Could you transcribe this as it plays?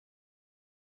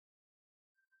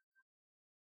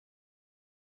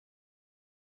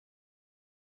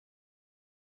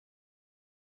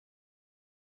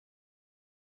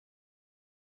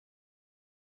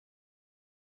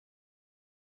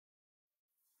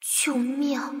救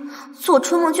命！做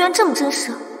春梦居然这么真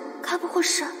实，该不会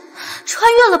是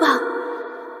穿越了吧？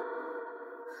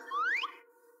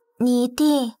你一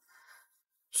定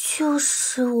就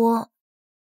是我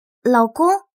老公？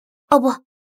哦不，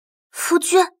夫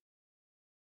君。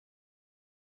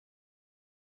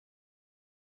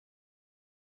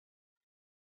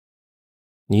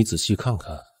你仔细看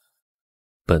看，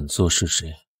本座是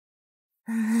谁？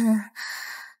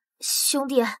兄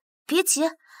弟，别急，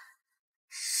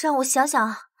让我想想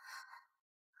啊。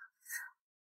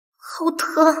好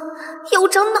疼，要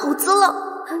长脑子了。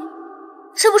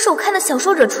这不是我看的小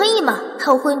说《惹春意》吗？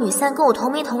炮灰女三跟我同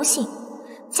名同姓，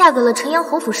嫁给了城阳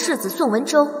侯府世子宋文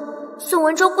周。宋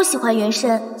文周不喜欢袁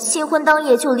深，新婚当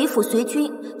夜就离府随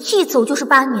军，一走就是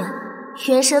8年。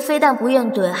袁深非但不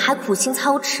愿怼，还苦心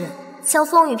操持，将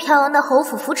风雨飘摇的侯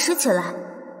府扶持起来。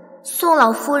宋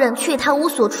老夫人却以他无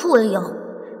所处为由，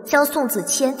将宋子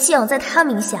谦寄养在他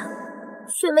名下，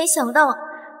却没想到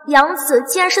养子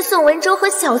竟然是宋文周和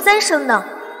小三生的。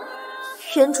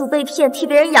原主被骗替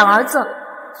别人养儿子，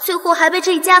最后还被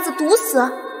这一家子毒死。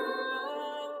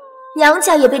娘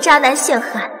家也被渣男陷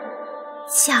害，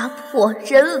家破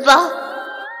人亡。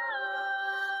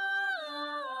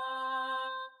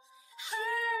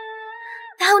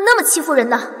哪有那么欺负人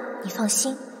的？你放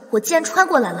心，我既然穿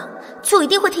过来了，就一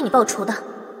定会替你报仇的。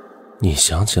你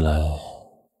想起来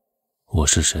我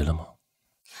是谁了吗？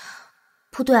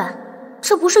不对，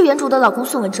这不是原主的老公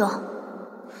宋文周。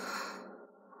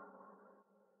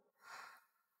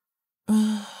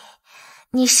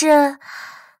你是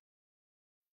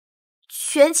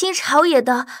权倾朝野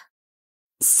的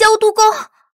萧督公。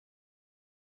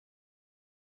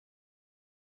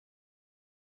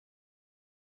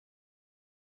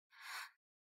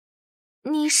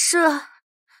你是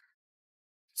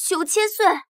9000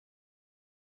岁。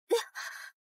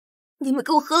你们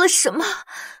给我喝了什么？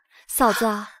嫂子，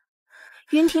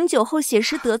云婷酒后写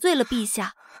诗得罪了陛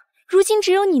下，如今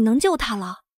只有你能救她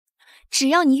了。只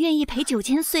要你愿意陪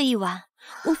9000岁一晚，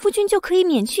我夫君就可以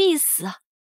免去一死。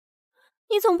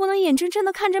你总不能眼睁睁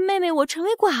地看着妹妹我成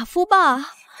为寡妇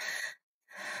吧？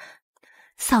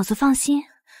嫂子放心，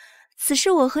此事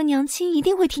我和娘亲一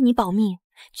定会替你保密，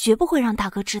绝不会让大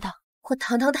哥知道。我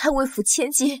堂堂太尉府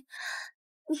千金，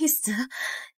你死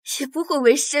也不会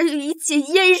为生育一介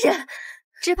阉人。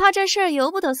只怕这事儿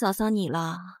由不得嫂嫂你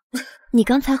了。你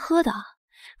刚才喝的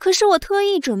可是我特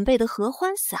意准备的合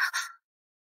欢散，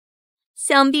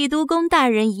想必督公大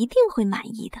人一定会满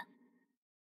意的。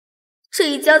这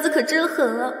一家子可真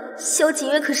狠啊！萧景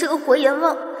渊可是个活阎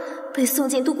王，被送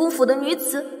进督公府的女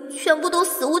子全部都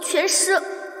死无全尸。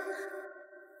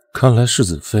看来世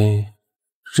子妃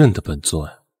认得本座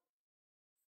呀。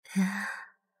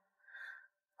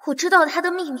我知道他的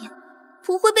秘密，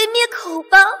不会被灭口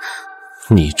吧？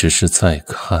你这是在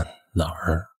看哪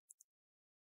儿？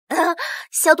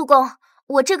萧督公，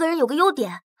我这个人有个优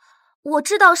点，我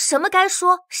知道什么该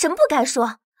说，什么不该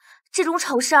说。这种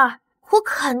丑事儿，我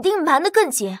肯定瞒得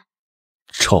更紧。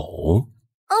丑？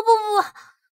不，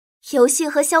有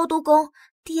幸和萧督公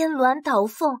颠鸾倒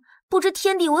凤，不知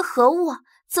天地为何物，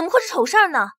怎么会是丑事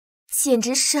儿呢？简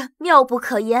直是妙不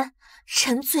可言，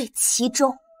人醉其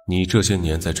中。你这些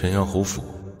年在陈阳侯府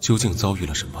究竟遭遇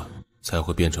了什么，才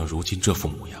会变成如今这副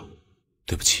模样？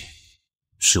对不起，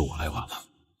是我来晚了。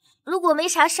如果没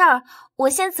啥事儿，我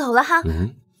先走了哈。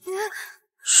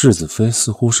世子妃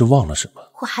似乎是忘了什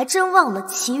么。我还真忘了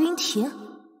齐云亭。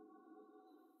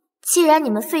既然你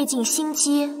们费尽心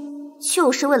机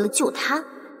就是为了救他，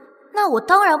那我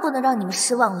当然不能让你们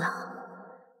失望了。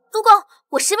督公，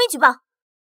我实名举报。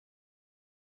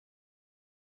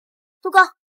督公，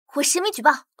我实名举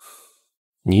报。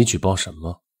你举报什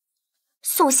么？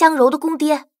宋香柔的公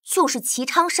爹就是齐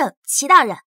昌盛，齐大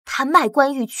人，他卖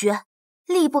官鬻爵。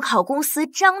吏部考公司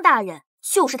张大人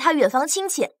就是他远房亲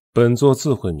戚。本座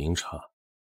自会明察。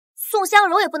宋香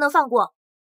柔也不能放过，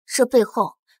这背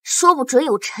后说不准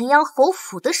有陈阳侯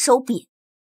府的手笔。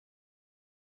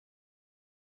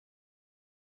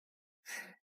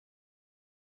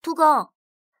督公，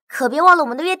可别忘了我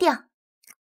们的约定。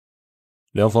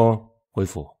凉风，回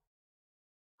府。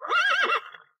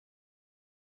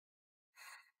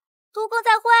督公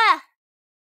再会。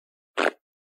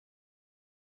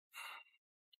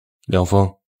凉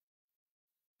风，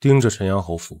盯着陈阳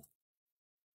侯府，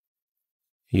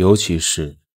尤其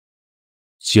是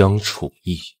姜楚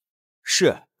意。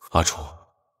是。阿楚，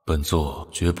本座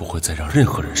绝不会再让任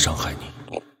何人伤害你。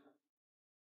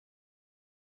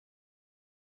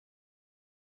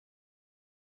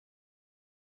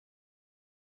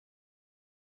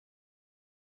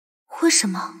为什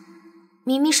么？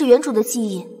明明是原主的记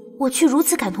忆，我却如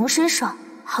此感同身受，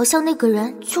好像那个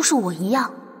人就是我一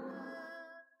样。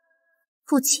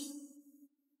不仅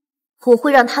我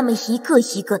会让他们一个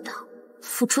一个的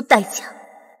付出代价。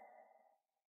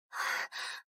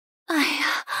哎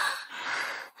呀，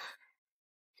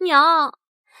娘，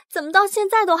怎么到现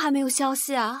在都还没有消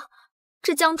息啊？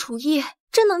这姜楚意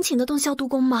真能请得动萧督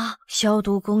公吗？萧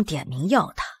督公点名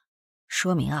要他，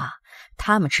说明啊，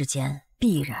他们之间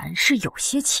必然是有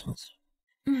些情谊。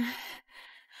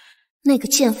那个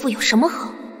贱妇有什么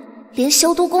好，连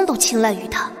萧督公都青睐于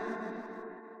她。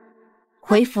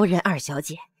回夫人二小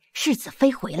姐，世子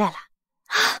妃回来了。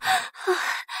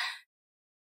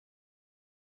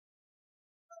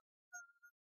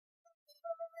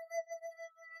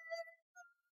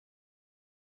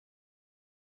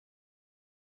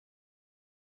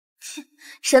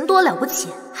人多了不起，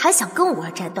还想跟我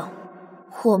儿战斗？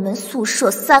我们宿舍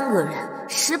3个人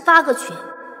，18个群，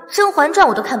《甄嬛传》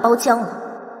我都看包浆了。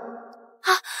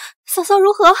啊，嫂嫂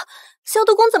如何？萧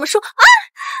督公怎么说？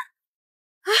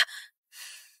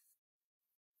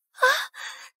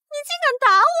你竟敢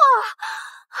打我！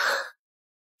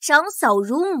长嫂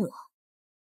如母，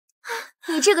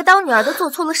你这个当女儿的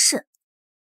做错了事，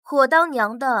我当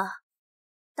娘的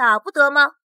打不得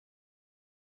吗？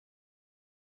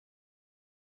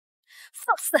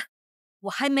放肆！我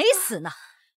还没死呢，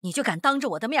你就敢当着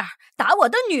我的面打我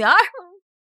的女儿？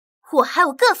我还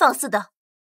有更放肆的！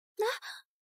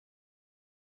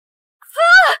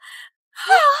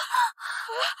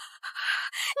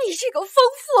你这个疯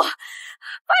妇，发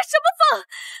什么疯？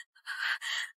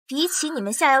比起你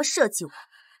们下药设计我，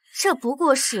这不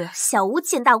过是小巫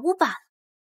见大巫罢了。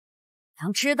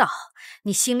娘知道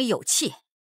你心里有气，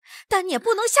但你也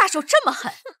不能下手这么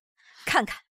狠。看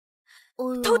看，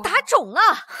都打肿了。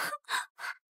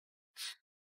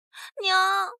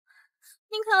娘，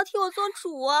您可要替我做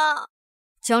主啊！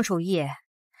姜楚意，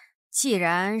既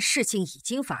然事情已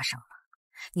经发生了，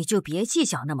你就别计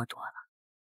较那么多了。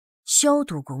萧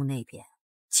督公那边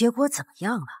结果怎么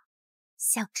样了？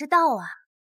想知道啊，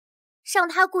让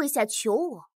他跪下求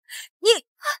我。你要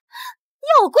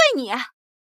我跪你？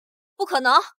不可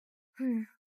能。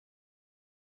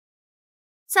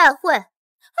再会。你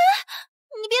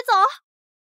别走，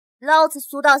老子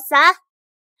数到3。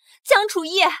姜楚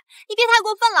意，你别太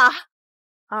过分了。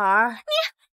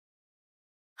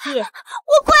2，1，我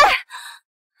跪，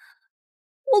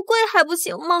我跪还不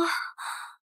行吗？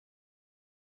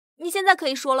你现在可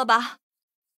以说了吧？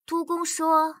督公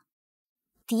说，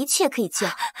的确可以救。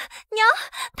娘，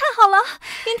太好了，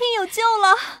云婷有救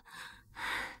了。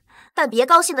但别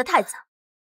高兴得太早。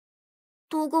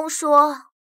督公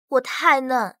说我太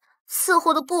嫩，伺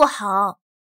候的不好。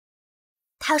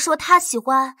他说他喜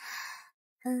欢，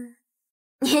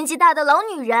年纪大的老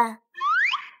女人。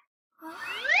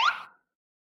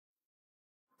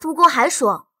督公还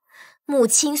说，母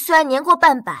亲虽然年过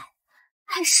半百，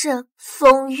但是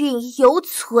风韵犹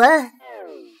存。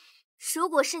如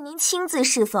果是您亲自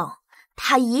侍奉，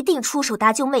他一定出手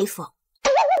搭救妹夫。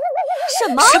什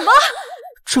么？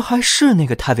这还是那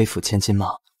个太尉府千金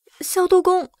吗？萧督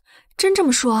公真这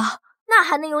么说？那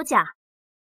还能有假？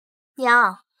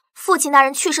娘，父亲大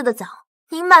人去世的早，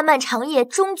您漫漫长夜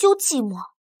终究寂寞。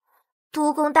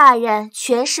督公大人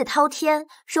权势滔天，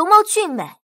容貌俊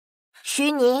美，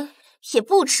于您也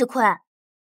不吃亏。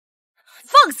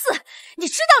放肆！你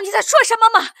知道你在说什么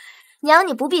吗？娘，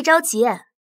你不必着急，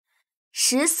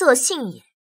食色性也，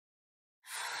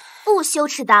不羞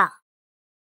耻的。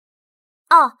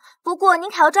哦，不过您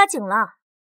可要抓紧了，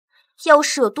要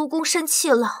是惹督公生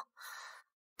气了，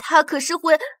他可是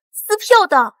会撕票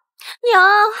的。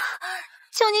娘，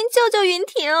求您救救云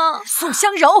婷。宋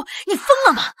香柔，你疯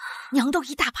了吗？娘都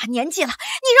一大把年纪了，你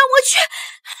让我去，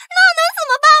那能怎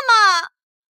么办嘛？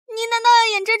您难道要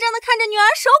眼睁睁的看着女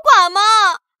儿守寡吗？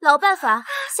老办法，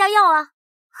下药啊！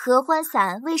合欢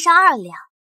散未上2两，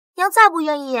娘再不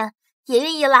愿意也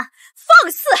愿意啦。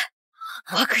放肆！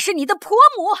我可是你的婆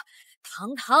母，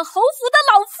堂堂侯府的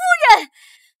老夫人，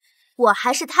我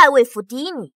还是太尉府嫡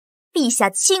女，陛下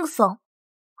亲封，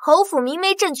侯府明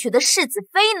媒正娶的世子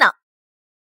妃呢。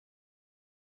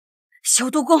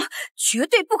萧督公绝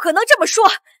对不可能这么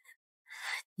说。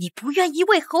你不愿意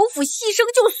为侯府牺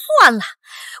牲就算了，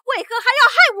为何还要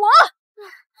害我？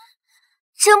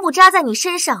针不扎在你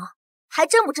身上，还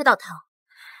真不知道疼。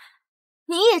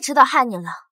你也知道害你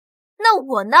了，那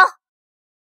我呢？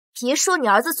别说你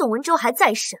儿子宋文周还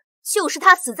在世，就是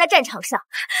他死在战场上，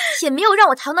也没有让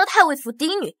我堂堂太尉府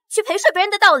嫡女去陪睡别人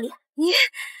的道理。你，娘，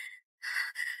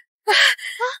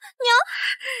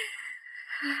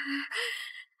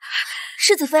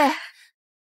世子妃，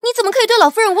你怎么可以对老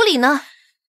夫人无礼呢？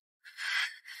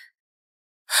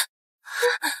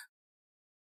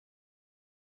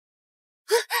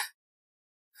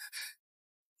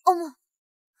哦，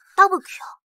 barbecue。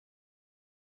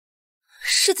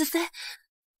世子妃，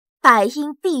百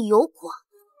因必有果，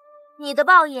你的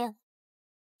报应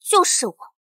就是我。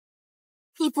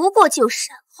你不过就是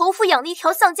侯府养的一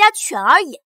条丧家犬而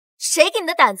已，谁给你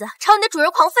的胆子朝你的主人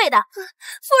狂吠的？夫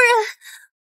人，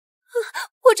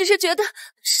我只是觉得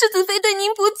世子妃对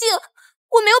您不敬，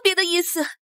我没有别的意思。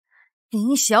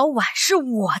林小婉是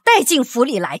我带进府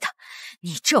里来的，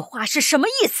你这话是什么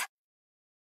意思？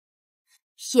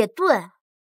也对，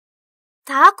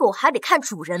打狗还得看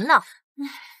主人呢。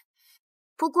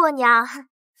不过娘，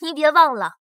你别忘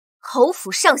了，侯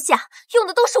府上下用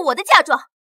的都是我的嫁妆，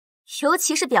尤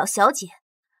其是表小姐，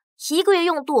一个月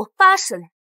用度80两。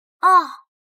哦，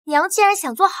娘既然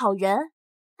想做好人，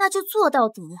那就做到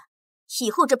底，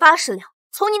以后这80两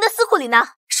从您的私库里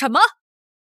拿。什么？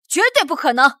绝对不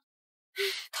可能！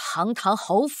堂堂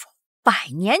侯府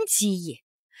100年基业，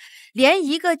连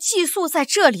一个寄宿在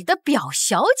这里的表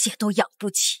小姐都养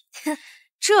不起，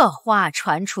这话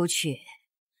传出去，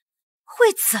会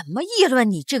怎么议论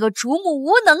你这个主母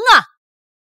无能啊？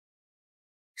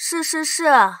是，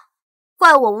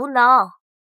怪我无能。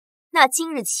那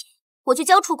今日起我就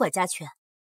交出管家权，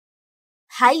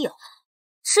还有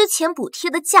之前补贴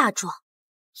的嫁妆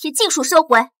也尽数收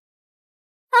回。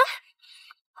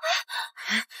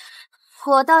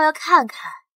我倒要看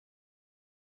看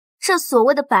这所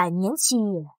谓的100年基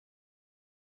业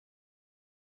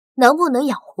能不能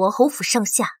养活侯府上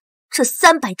下这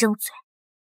300张嘴。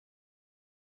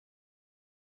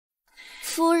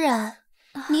夫人，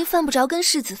您犯不着跟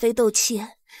世子妃斗气，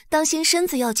当心身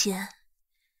子要紧。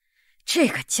这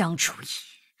个姜楚意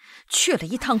去了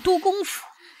一趟都公府，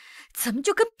怎么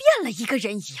就跟变了一个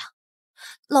人一样？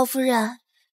老夫人，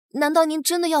难道您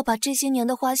真的要把这些年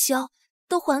的花销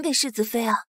都还给世子妃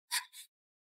啊？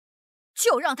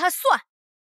就让他算，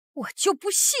我就不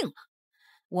信了。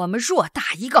我们偌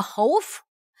大一个侯府，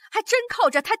还真靠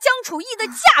着他姜楚意的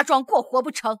嫁妆过活不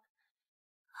成？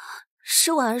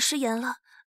是婉儿失言了，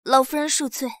老夫人恕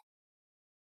罪。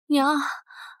娘，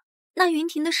那云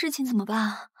婷的事情怎么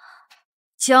办？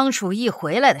姜楚意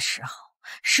回来的时候，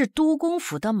是都公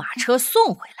府的马车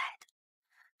送回来的，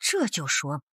这就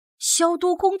说明萧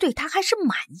都公对他还是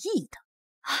满意的。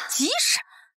急什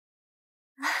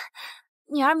么？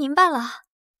女儿明白了，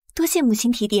多谢母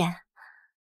亲提点。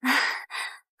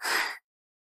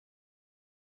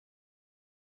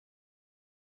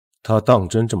他当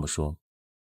真这么说？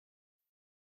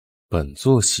本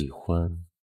座喜欢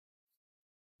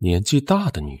年纪大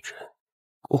的女人。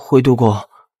回都公，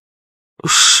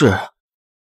是。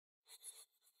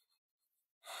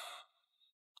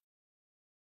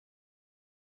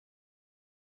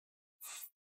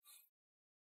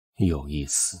有意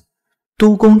思。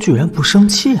都公居然不生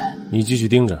气。你继续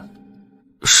盯着。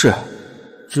是。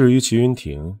至于齐云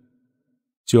婷，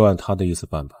就按他的意思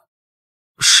办吧。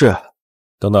是。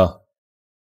等等，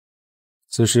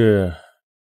此事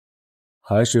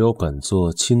还是由本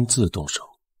座亲自动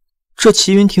手。这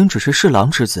齐云婷只是侍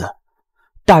郎之子，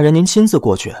大人您亲自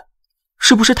过去，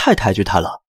是不是太抬举他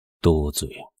了？多嘴。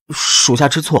属下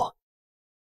知错。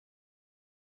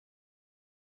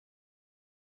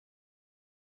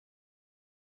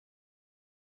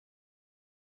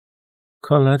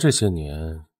看来这些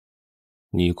年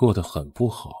你过得很不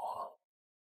好啊。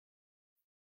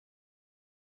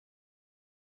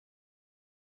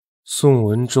宋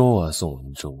文周啊，宋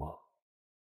文周啊，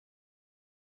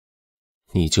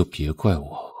你就别怪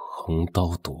我横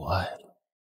刀夺爱了。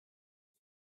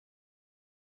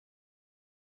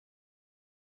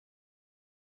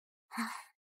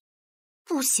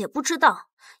不写不知道，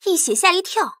一写吓一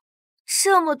跳。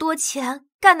这么多钱，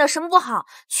干点什么不好，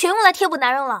全用来贴补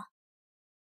男人了。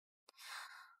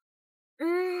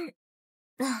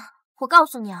我告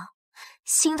诉你啊，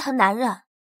心疼男人，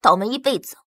倒霉一辈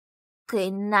子；给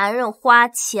男人花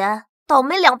钱，倒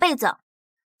霉2辈子。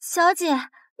小姐，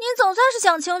您总算是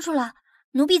想清楚了。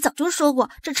奴婢早就说过，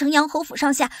这城阳侯府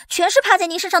上下全是趴在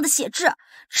您身上的血痣，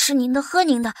吃您的喝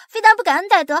您的，非但不感恩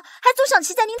戴德，还总想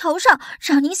骑在您头上，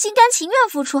让您心甘情愿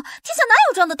付出。天下哪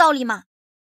有这样的道理嘛？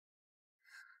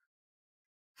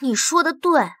你说的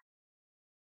对，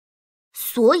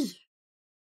所以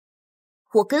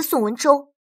我跟宋文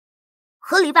周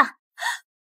和离吧。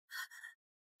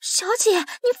小姐，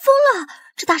你疯了！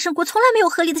这大圣国从来没有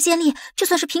和离的先例，就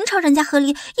算是平常人家和离，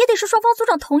也得是双方族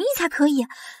长同意才可以。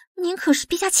您可是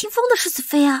陛下亲封的世子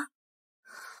妃啊！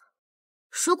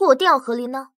如果我定要和离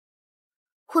呢，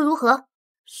会如何？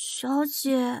小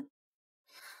姐，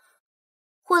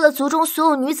为了族中所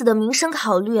有女子的名声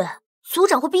考虑，族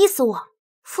长会逼死我。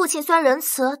父亲虽然仁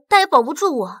慈，但也保不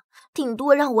住我，顶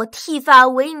多让我剃发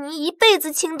为尼，一辈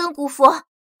子青灯古佛。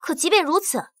可即便如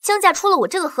此，姜家出了我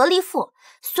这个和离妇，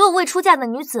所有未出嫁的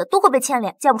女子都会被牵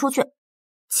连，嫁不出去。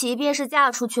即便是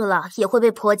嫁出去了，也会被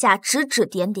婆家指指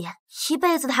点点，一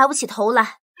辈子抬不起头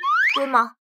来，对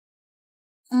吗？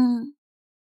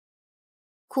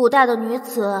古代的女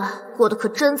子过得可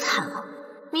真惨啊！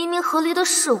明明和离的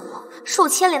是我，受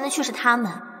牵连的却是他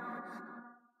们。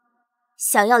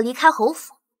想要离开侯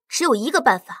府，只有一个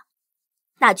办法，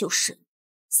那就是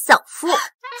丧夫。小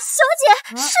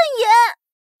姐，慎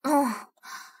言。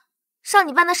上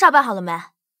你办的事办好了没？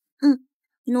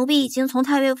奴婢已经从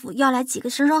太岳府要来几个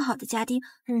身手好的家丁，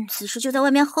此时就在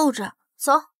外面候着。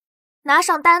走，拿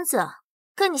上单子，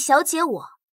跟你小姐我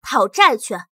讨债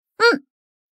去。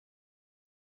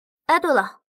哎，对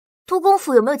了，都公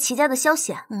府有没有齐家的消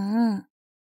息？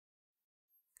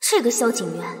这个萧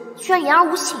景渊居然言而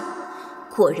无信，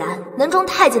果然能装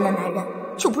太监的男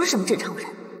人就不是什么正常人。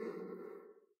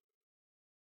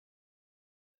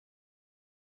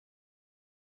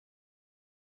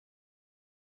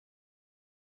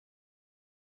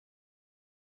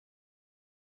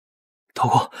都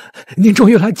公，您终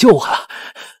于来救我了。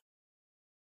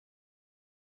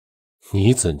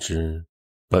你怎知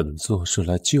本座是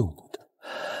来救你的？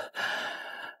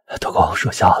都公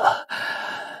说笑了，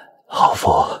侯府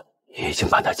已经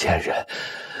把那贱人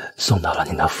送到了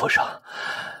您的府上，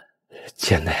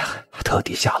贱内特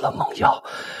地下了猛药，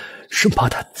生怕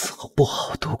他走不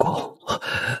好。都公，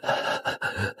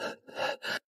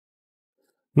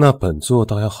那本座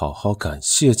倒要好好感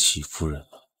谢齐夫人了。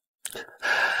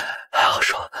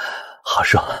好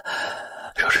说，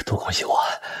若是都公喜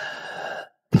欢，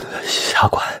下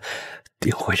官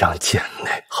定会让贱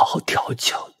内好好调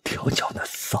教那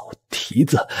骚蹄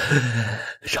子，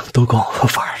让都公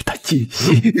反而他尽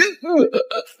心。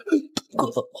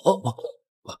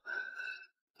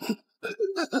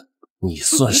你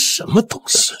算什么东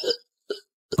西？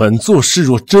本座视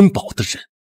若珍宝的人，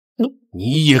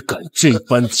你也敢这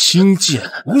般轻贱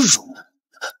侮辱？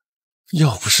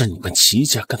要不是你们齐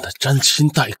家跟他沾亲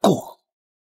带故，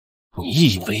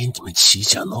你以为你们齐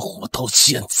家能活到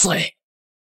现在？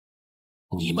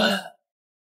你们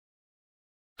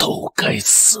都该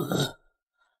死。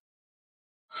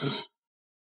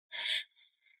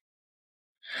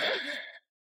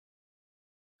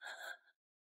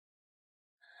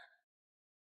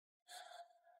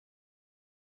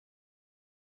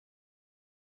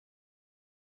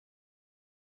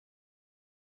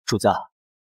主子，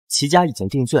齐家已经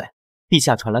定罪，陛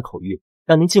下传来口谕，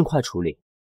让您尽快处理。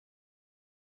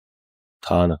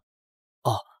他呢？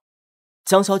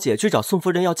江小姐去找宋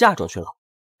夫人要嫁妆去了，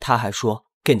她还说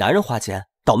给男人花钱，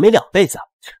倒霉2辈子。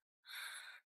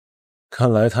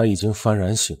看来他已经幡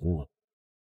然醒悟了。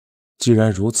既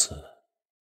然如此，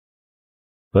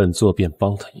本座便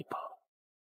帮他一把，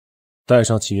带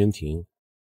上齐云亭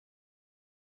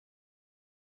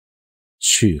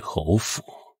去侯府。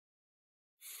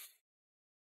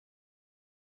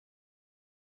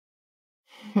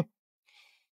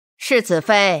世子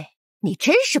妃，你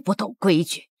真是不懂规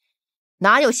矩，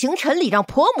哪有行臣礼让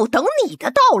婆母等你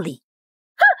的道理？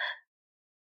哼！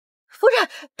夫人，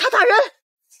他打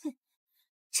人！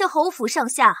这侯府上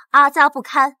下阿杂不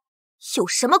堪，有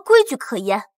什么规矩可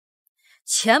言？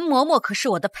钱嬷嬷可是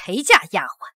我的陪嫁丫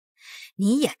鬟，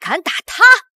你也敢打她？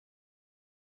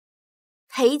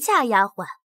陪嫁丫鬟，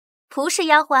不是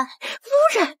丫鬟。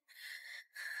夫人，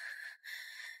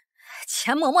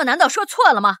钱嬷嬷难道说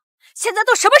错了吗？现在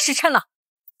都什么时辰了？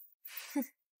哼，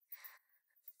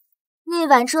那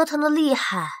晚折腾的厉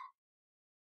害，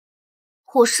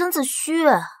我身子虚，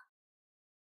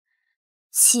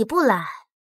起不来。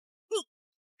你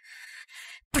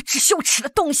不知羞耻的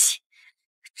东西，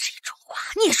这种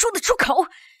话你也说得出口？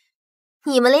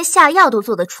你们连下药都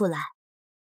做得出来，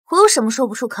我有什么说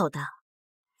不出口的？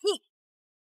你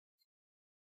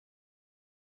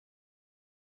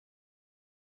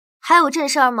还有正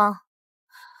事儿吗？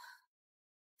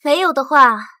没有的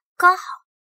话，刚好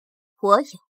我有。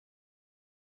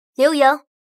刘莹，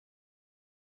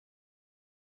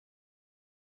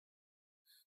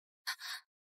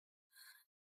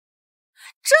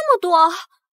这么多，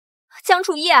姜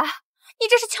楚意，你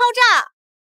这是敲诈！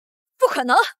不可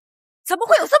能，怎么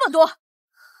会有这么多？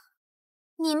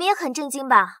你们也很震惊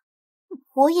吧？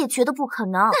我也觉得不可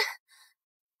能。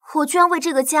我居然为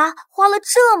这个家花了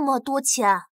这么多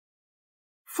钱，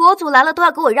佛祖来了都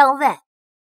要给我让位。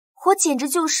我简直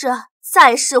就是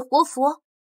在世活佛，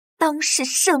当世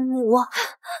圣母。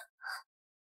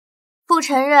不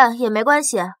承认也没关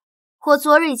系，我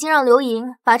昨日已经让刘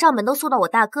莹把账本都送到我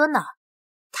大哥那儿，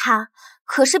他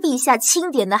可是陛下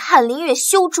钦点的翰林院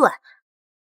修撰，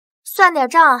算点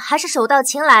账还是手到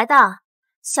擒来的，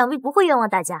想必不会冤枉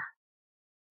大家。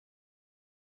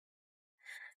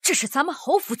这是咱们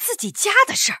侯府自己家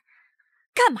的事儿，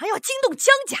干嘛要惊动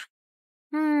姜家？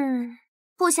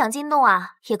不想惊动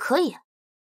啊，也可以。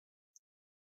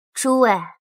诸位，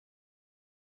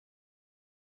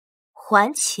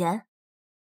还钱。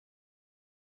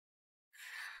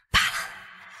罢了，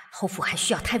侯府还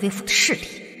需要太尉府的势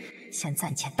力，先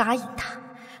暂且答应他，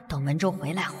等文州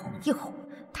回来哄一哄，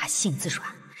他性子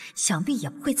软，想必也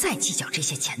不会再计较这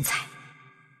些钱财。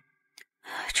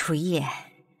楚意，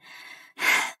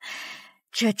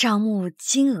这账目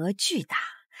金额巨大，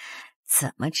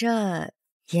怎么着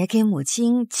也给母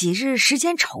亲几日时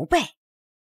间筹备。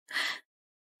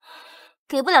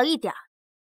给不了一点儿。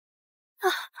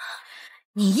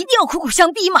你一定要苦苦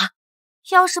相逼吗？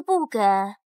要是不给，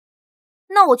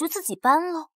那我就自己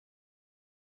搬喽。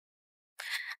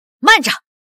慢着，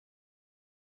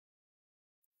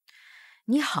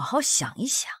你好好想一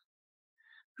想，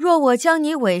若我将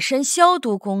你委身萧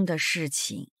督公的事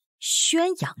情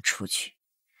宣扬出去，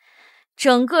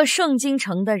整个盛京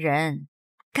城的人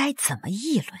该怎么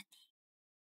议论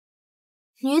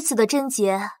你？女子的贞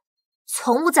洁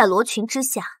从不在罗裙之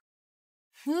下，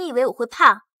你以为我会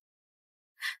怕？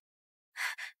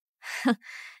哼，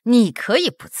你可以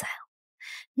不在乎，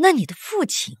那你的父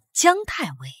亲姜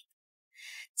太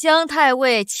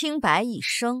尉清白一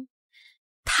生，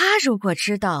他如果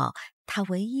知道他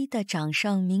唯一的掌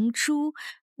上明珠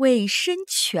委身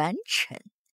权臣，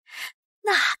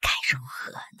那该如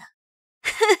何呢？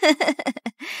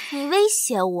你威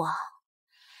胁我？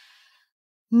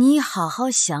你好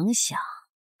好想想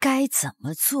该怎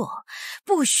么做，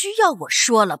不需要我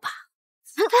说了吧？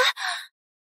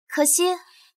可惜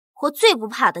我最不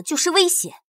怕的就是威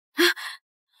胁。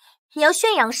你要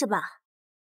宣扬是吧？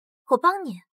我帮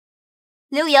你。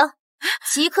刘莹，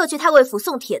即刻去太尉府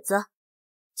送帖子，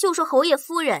就说侯爷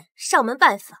夫人上门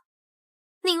拜访。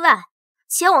另外，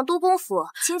前往都公府，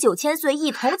请9000岁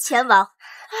一同前往。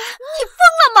你疯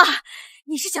了吗？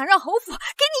你是想让侯府给你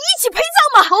一起陪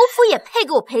葬吗？侯府也配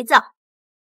给我陪葬？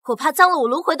我怕脏了我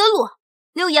轮回的路。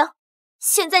刘莹，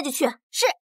现在就去。是。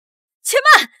且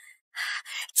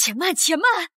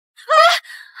慢！啊！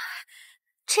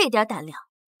这点胆量，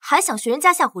还想学人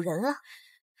家吓唬人啊？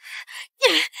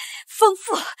疯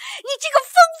妇，你这个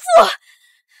疯妇！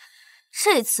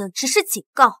这次只是警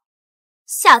告，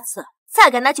下次再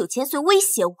敢拿9000岁威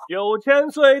胁我。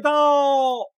9000岁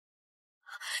到！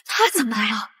他怎么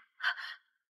来了？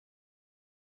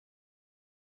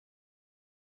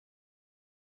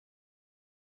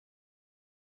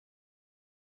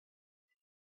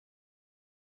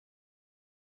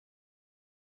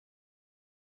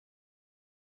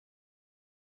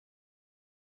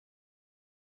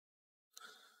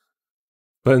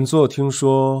本座听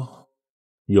说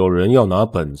有人要拿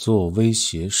本座威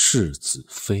胁世子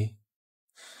妃，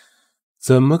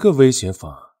怎么个威胁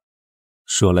法？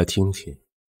说来听听。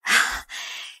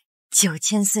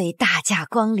9000岁大驾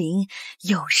光临，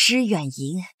有失远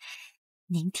迎。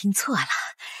您听错了，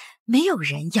没有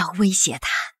人要威胁他。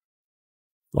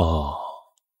哦，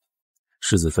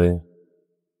世子妃，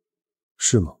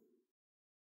是吗？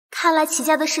看来齐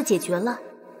家的事解决了，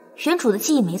原主的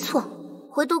记忆没错。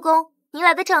回都公，您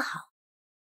来的正好，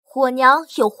我娘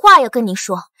有话要跟您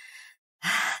说。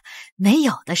没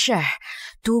有的事儿，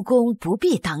都公不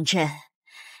必当真。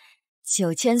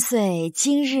9000岁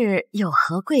今日有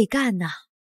何贵干呢？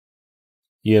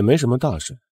也没什么大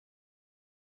事，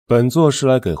本座是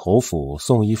来给侯府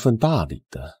送一份大礼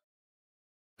的，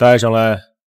带上来。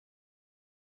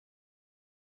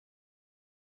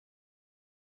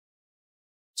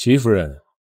齐夫人，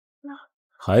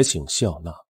还请笑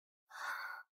纳。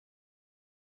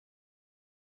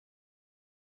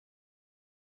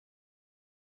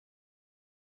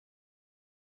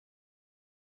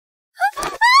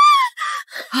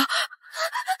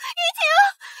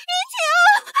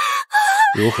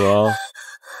如何？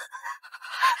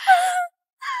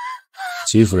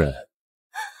齐夫人，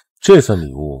这份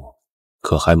礼物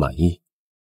可还满意？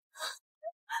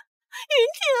云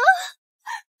婷，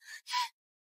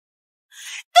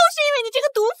都是因为你这个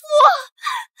毒妇，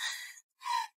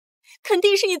肯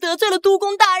定是你得罪了都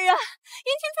公大人，云婷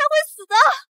才会死的。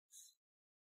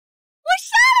我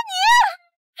杀了你！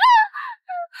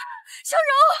小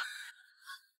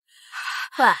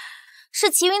柔，喂，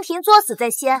是齐云婷作死在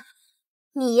先。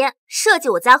你设计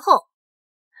我家后，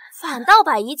反倒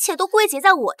把一切都归结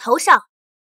在我头上。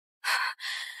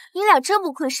你俩真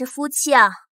不愧是夫妻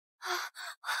啊！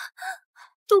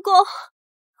都公，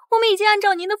我们已经按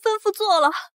照您的吩咐做了，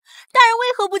大人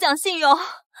为何不讲信用？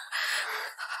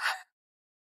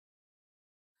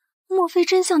莫非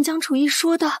真像姜楚意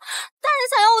说的，大人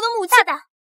想要我的母亲？大胆！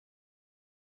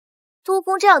都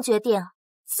公这样决定，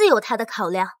自有他的考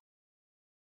量。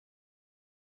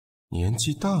年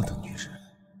纪大的女人，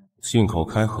信口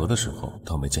开河的时候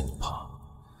倒没见你怕，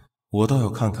我倒要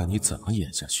看看你怎么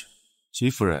演下去。戚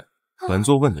夫人，本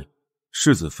座问你，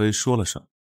世子妃说了什么？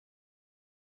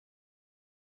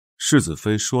世子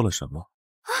妃说了什么？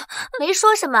没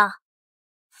说什么。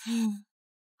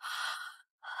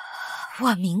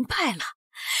我明白了，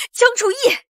姜楚意，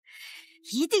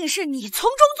一定是你从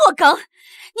中作梗，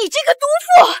你这个毒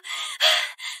妇！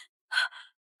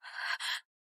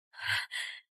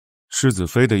世子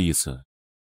妃的意思，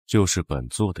就是本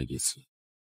座的意思。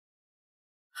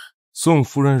宋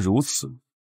夫人如此，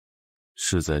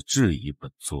是在质疑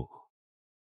本座。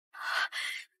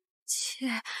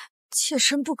妾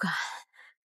身不敢。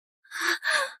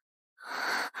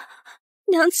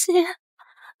娘亲，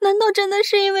难道真的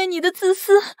是因为你的自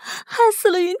私害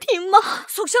死了云婷吗？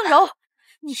宋香柔，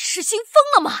你是心疯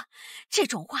了吗？这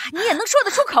种话你也能说得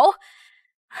出口？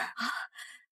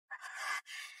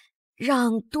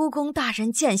让督公大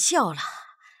人见笑了。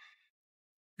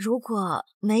如果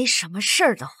没什么事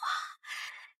儿的话，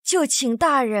就请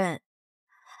大人。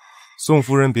宋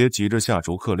夫人别急着下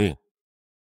逐客令，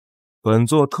本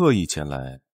座特意前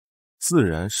来，自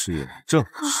然是有正事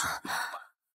要办。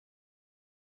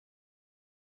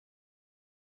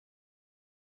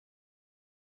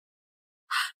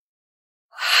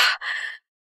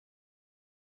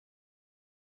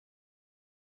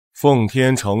奉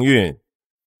天承运，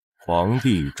皇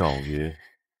帝诏曰：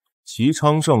齐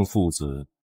昌盛父子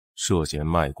涉嫌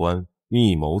卖官，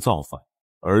密谋造反，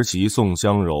儿媳宋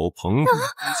香柔捧笔离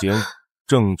间，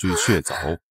证据确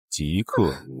凿，即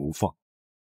刻无放。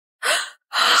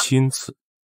钦此。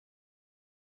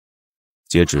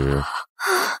接旨。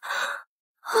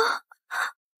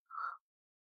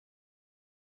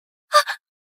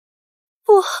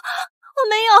不，我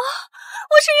没有，我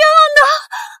是冤枉的，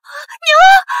娘，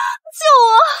救我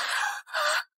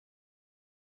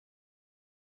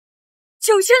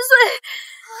！9千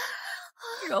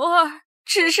岁，柔儿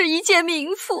只是一介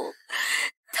民妇，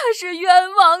她是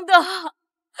冤枉的。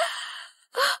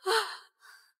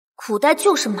古代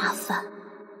就是麻烦，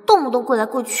动不动跪来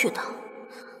跪去的。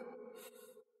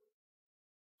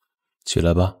起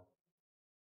来吧。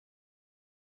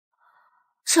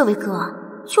这位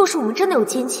哥，就是我们真的有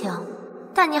奸情，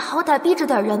但你好歹逼着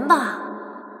点人吧。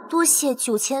多谢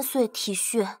9千岁体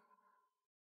恤。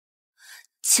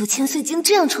9千岁竟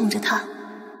这样宠着他。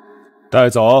带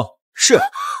走。是。娘，救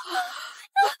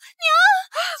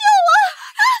我！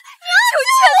娘，9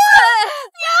千岁！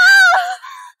娘！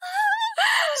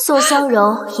宋香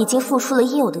柔已经付出了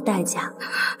应有的代价，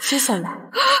接下来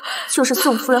就是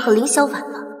宋夫人和凌小婉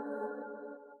了。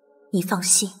你放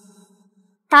心，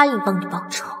答应帮你报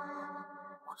仇，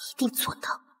我一定做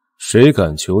到。谁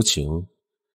敢求情，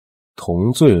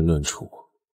同罪论处。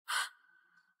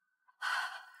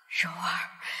柔儿，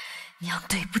娘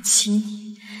对不起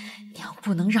你，娘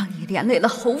不能让你连累了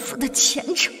侯府的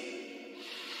前程。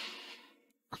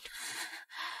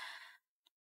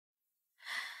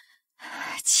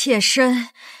妾身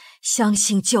相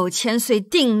信9千岁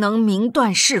定能明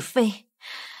断是非，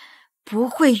不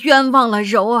会冤枉了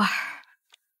柔儿。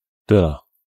对了，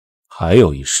还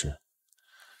有一事，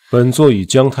本座与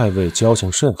姜太尉交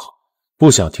情甚好，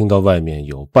不想听到外面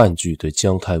有半句对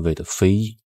姜太尉的非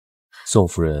议。宋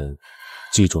夫人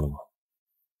记住了吗？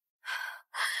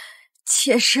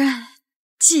妾身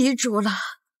记住了。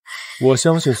我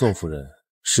相信宋夫人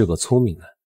是个聪明人。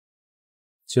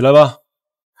起来吧。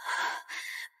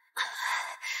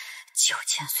9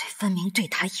千岁分明对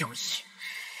他有意，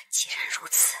既然如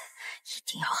此，一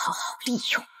定要好好利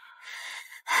用。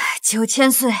9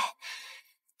千岁，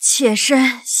妾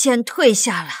身先退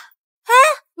下了。哎，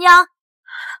娘，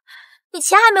你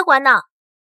钱还没还呢。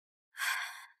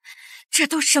这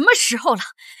都什么时候了，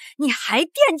你还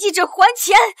惦记着还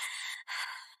钱？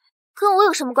跟我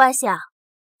有什么关系啊？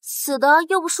死的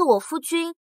又不是我夫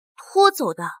君，拖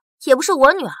走的也不是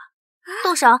我女儿，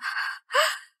动手！放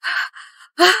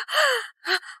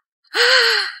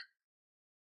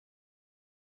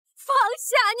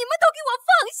下！你们都给我放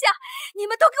下！你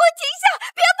们都给我停下！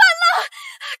别办了！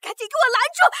赶紧给我拦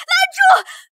住！拦住！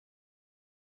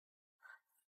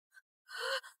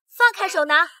放开手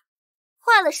拿！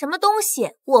坏了什么东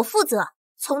西，我负责，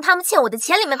从他们欠我的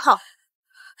钱里面扣。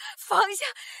放下！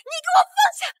你给我放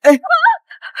下！哎，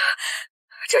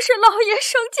这是老爷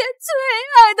生前最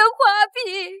爱的画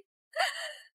笔，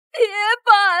别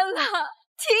办了！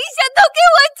停下！都给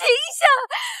我停下！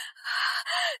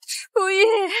楚意，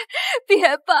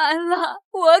别办了，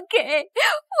我给还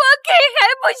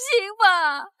不行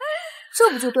吗？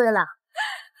这不就对了？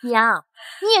娘，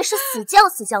你也是死犟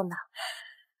死犟的。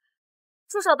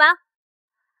住手吧！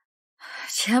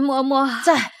钱嬷嬷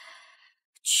在，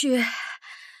去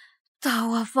到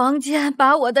我房间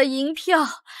把我的银票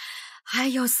还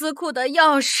有司库的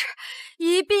钥匙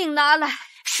一并拿来。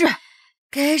是，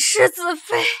给世子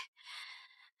妃。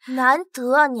难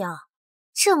得啊，娘，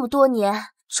这么多年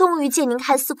终于见您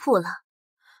开司库了。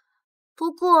不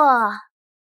过，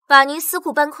把您司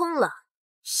库搬空了，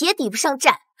也抵不上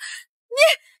债。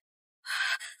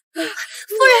夫人，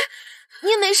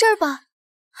您没事吧？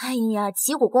哎呀，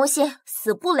急火攻心，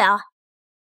死不了。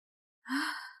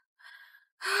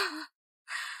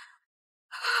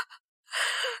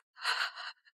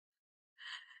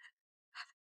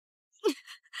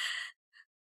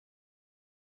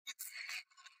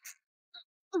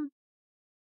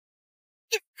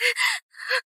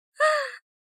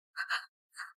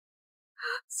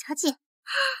小姐，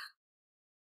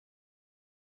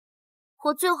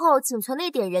我最后仅存的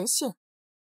一点人性，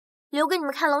留给你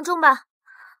们看郎中吧。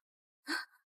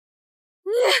夫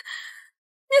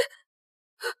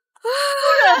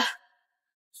人，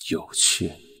有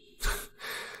趣，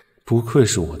不愧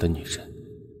是我的女人。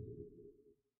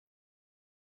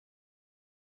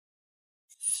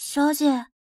小姐，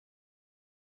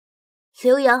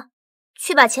刘洋，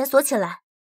去把钱锁起来，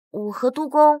我和督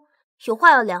公有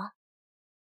话要聊。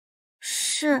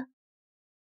是。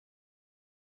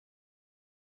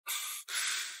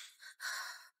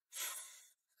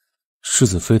世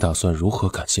子妃打算如何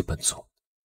感谢本座？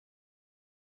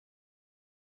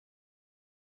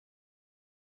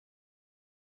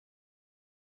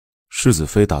世子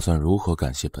妃打算如何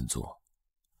感谢本座？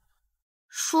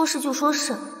说是就说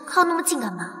是，靠那么近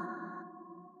干嘛？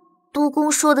督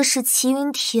公说的是齐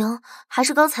云亭，还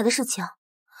是刚才的事情？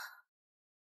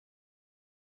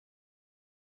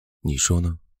你说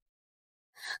呢？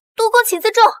督公请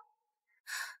自重。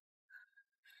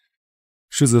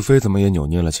世子妃怎么也扭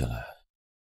捏了起来？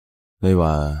那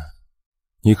晚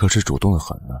你可是主动的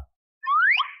很啊。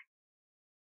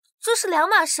这是两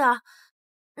码事啊。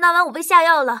那晚我被下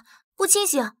药了，不清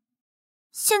醒，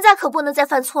现在可不能再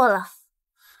犯错了。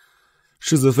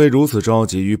世子妃如此着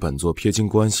急与本座撇清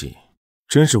关系，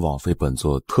真是枉费本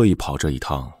座特意跑这一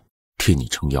趟替你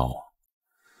撑腰啊。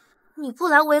你不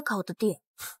来我也搞得定。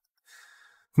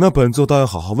那本座倒要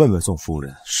好好问问宋夫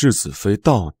人，世子妃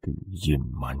到底隐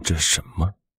瞒着什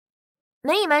么？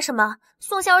没隐瞒什么，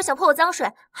宋香儿想泼我脏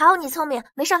水，还好你聪明，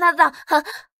没上她的当。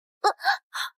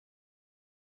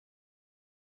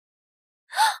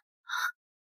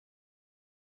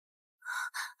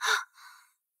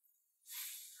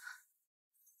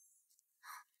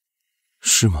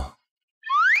是吗？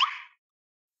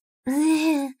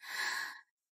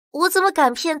我怎么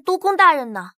敢骗督公大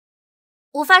人呢？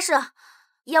我发誓，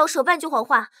要说半句谎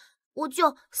话，我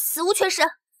就死无全尸。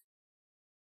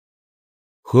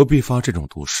何必发这种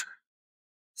毒誓？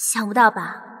想不到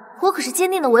吧，我可是坚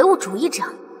定的唯物主义者。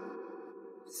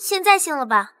现在信了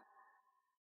吧？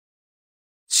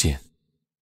信。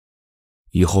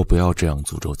以后不要这样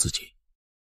诅咒自己。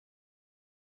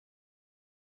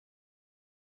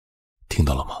听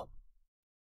到了吗？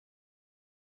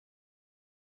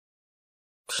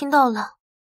听到了。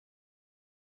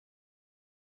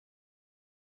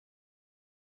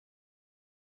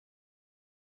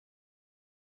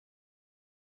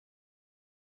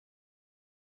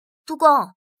督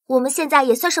公，我们现在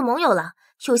也算是盟友了，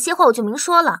有些话我就明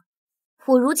说了。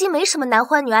我如今没什么男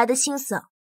欢女爱的心思，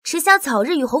只想早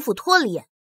日与侯府脱离，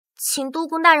请督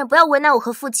公大人不要为难我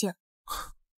和父亲。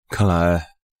看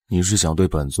来你是想对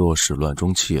本座始乱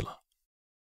终弃了。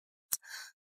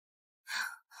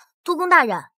督公大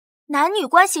人，男女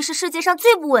关系是世界上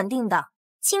最不稳定的，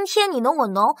今天你侬我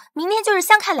侬，明天就是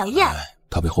相看两厌。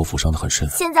他被侯府伤得很深。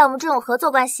现在我们这种合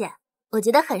作关系，我觉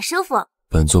得很舒服。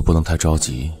本座不能太着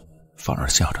急，反而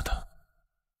吓着他。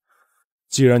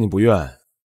既然你不愿，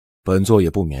本座也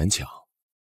不勉强。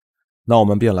那我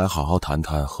们便来好好谈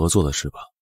谈合作的事吧。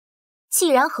既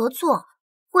然合作，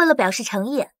为了表示诚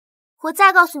意，我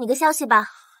再告诉你个消息吧。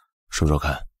说说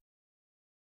看。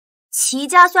齐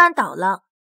家虽然倒了，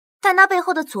但那背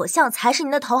后的左相才是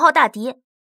您的头号大敌。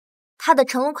他的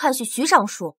乘龙快婿徐尚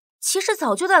书其实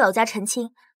早就在老家成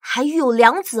亲，还育有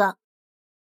良子。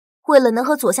为了能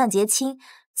和左相结亲，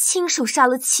亲手杀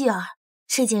了妻儿。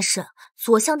这件事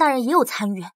左相大人也有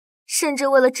参与，甚至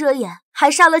为了遮掩，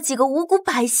还杀了几个无辜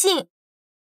百姓。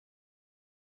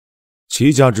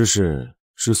齐家之事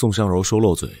是宋香柔说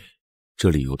漏嘴，这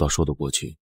理由倒说得过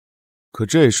去。可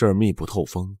这事儿密不透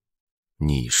风，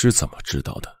你是怎么知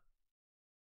道的？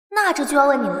那这就要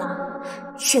问你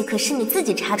了，这可是你自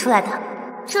己查出来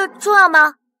的，这重要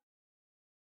吗？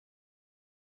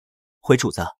回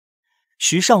主子，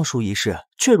徐尚书一事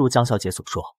确如江小姐所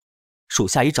说，属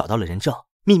下已找到了人证，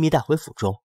秘密带回府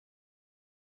中。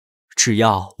只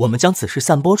要我们将此事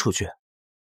散播出去，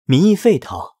民意沸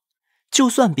腾，就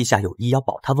算陛下有意要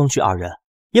保他翁婿二人，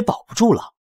也保不住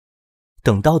了。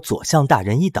等到左相大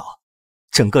人一倒，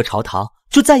整个朝堂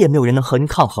就再也没有人能和您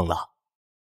抗衡了。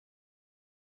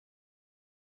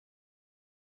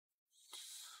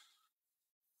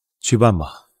去办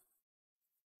吧，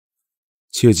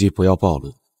切记不要暴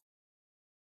露。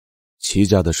齐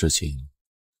家的事情，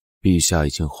陛下已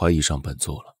经怀疑上本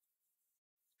座了。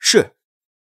是。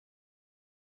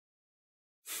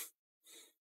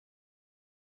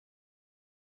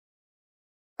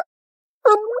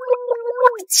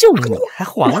就你还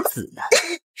皇子呢，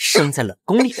生在冷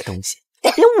宫里的东西，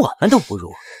连我们都不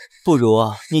如。不如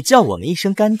你叫我们一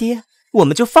声干爹，我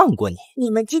们就放过你。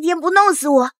你们今天不弄死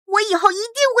我，我以后一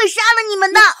定会杀了你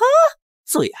们的。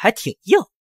嘴还挺硬，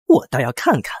我倒要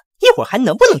看看一会儿还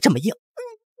能不能这么硬。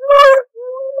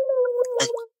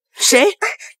谁？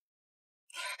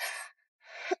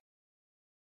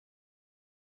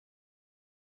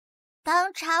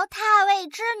当朝太尉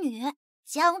之女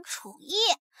姜楚意，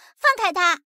放开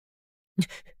他！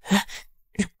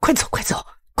快走，快走，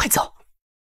快走！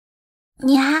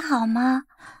你还好吗？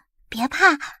别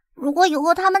怕，如果以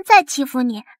后他们再欺负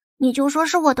你，你就说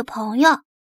是我的朋友。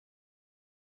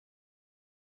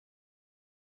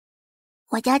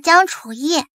我叫姜楚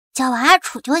意，叫我阿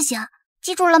楚就行，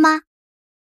记住了吗？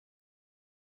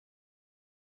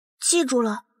记住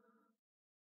了。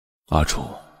阿楚，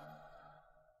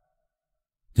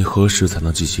你何时才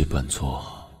能记起本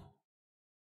座？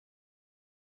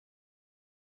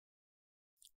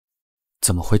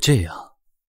怎么会这样？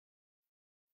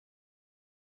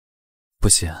不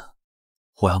行，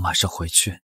我要马上回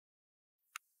去。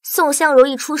宋香柔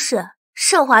一出事，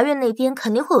圣华院那边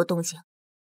肯定会有动静。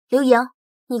刘莹，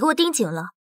你给我盯紧了，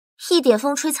一点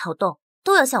风吹草动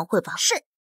都要向我汇报。是。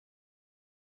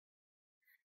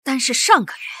但是上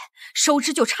个月收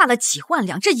支就差了几万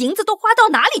两，这银子都花到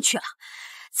哪里去了？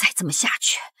再这么下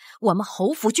去，我们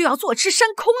侯府就要坐吃山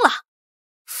空了。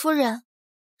夫人，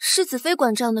世子妃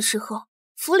管账的时候，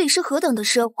府里是何等的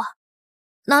奢华，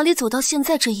哪里走到现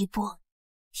在这一步？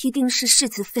一定是世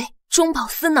子妃中饱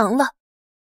私囊了。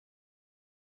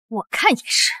我看也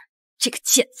是，这个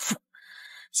贱妇，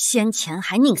先前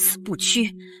还宁死不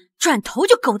屈，转头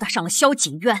就勾搭上了萧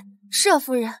景渊。是啊，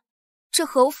夫人，这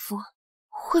侯府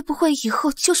会不会以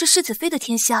后就是世子妃的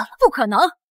天下了？不可能！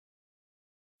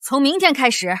从明天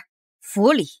开始，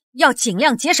府里要尽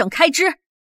量节省开支。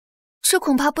这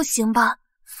恐怕不行吧，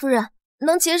夫人，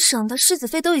能节省的世子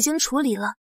妃都已经处理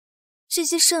了，这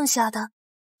些剩下的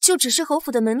就只是侯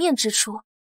府的门面支出。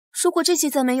如果这些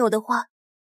再没有的话，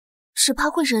只怕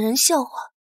会惹人笑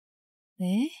话。哎，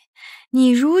你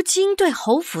如今对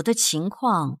侯府的情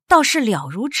况倒是了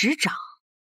如指掌。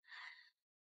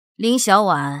林小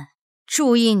婉，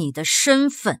注意你的身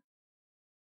份。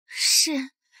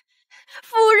是，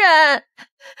夫人。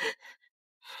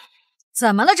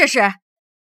怎么了这是？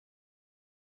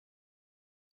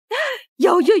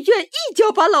姚月月一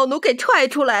脚把老奴给踹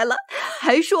出来了，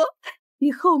还说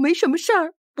以后没什么事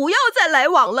儿，不要再来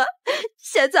往了，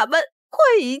嫌咱们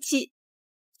晦气。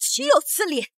岂有此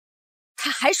理！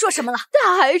他还说什么了？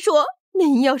他还说，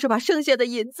您要是把剩下的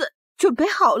银子准备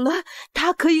好了，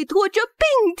他可以拖着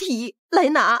病体来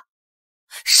拿。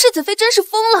世子妃真是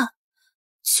疯了，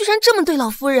居然这么对老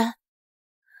夫人。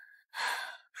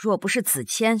若不是子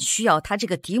谦需要他这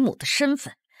个嫡母的身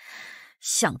份，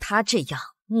像他这样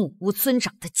目无尊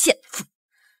长的贱妇，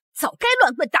早该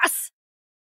乱棍打死。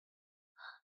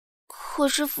可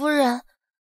是夫人，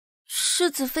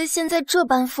世子妃现在这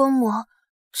般疯魔，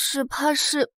只怕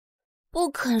是不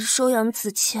肯收养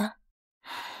子谦。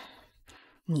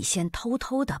你先偷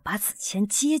偷的把子谦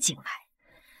接进来，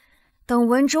等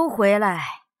文州回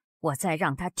来，我再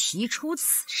让他提出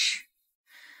此事。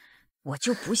我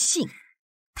就不信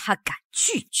他敢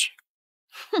拒绝。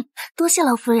哼，多谢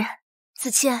老夫人。子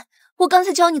谦，我刚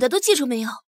才教你的都记住没有？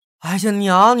哎呀，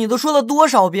娘，你都说了多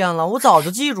少遍了，我早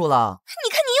就记住了。你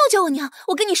看你又叫我娘，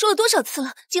我跟你说了多少次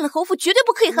了，进了侯府绝对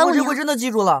不可以喊我娘。我这回真的记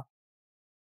住了。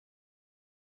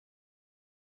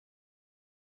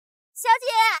小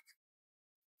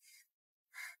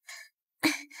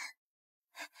姐，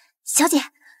小姐，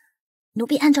奴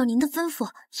婢按照您的吩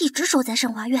咐，一直守在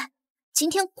圣华院。今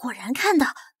天果然看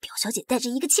到表小姐带着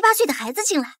一个7、8岁的孩子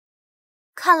进来，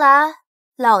看来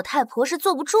老太婆是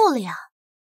坐不住了呀。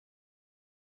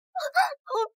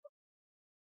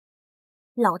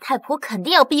老太婆肯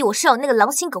定要逼我收养那个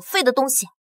狼心狗肺的东西。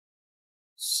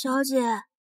小姐，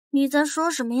你在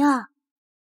说什么呀？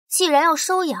既然要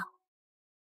收养，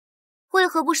为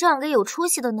何不收养个有出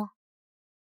息的呢？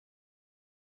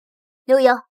刘莹，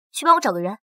去帮我找个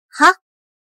人。好。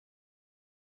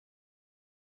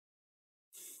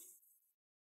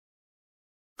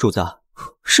主子，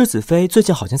世子妃最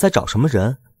近好像在找什么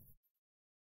人。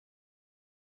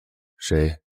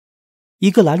谁？一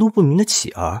个来路不明的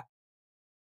乞儿。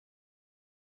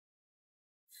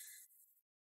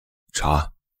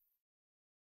查。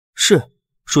是，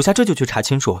属下这就去查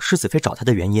清楚世子妃找他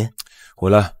的原因。回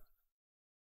来。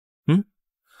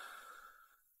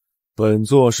本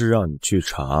座是让你去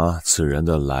查此人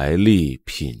的来历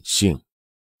品性。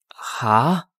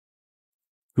哈？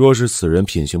若是此人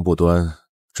品行不端，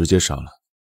直接杀了。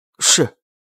是。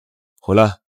回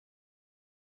来。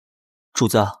主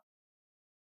子。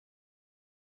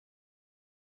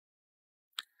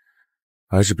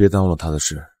还是别耽误了他的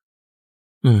事。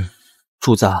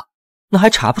主子，那还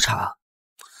查不查？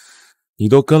你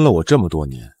都跟了我这么多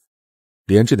年，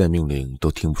连这点命令都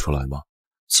听不出来吗？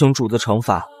请主子惩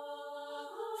罚。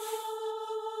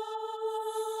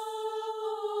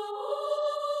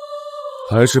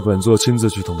还是本座亲自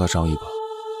去同他商议吧。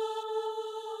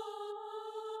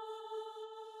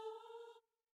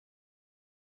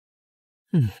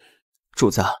主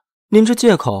子，您这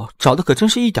借口找的可真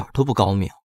是一点都不高明。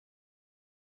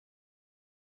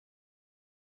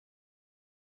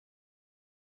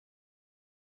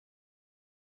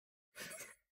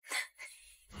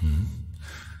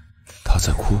他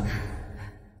在哭。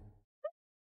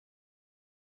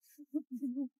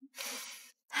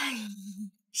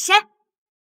谁？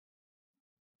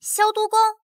萧督公。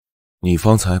你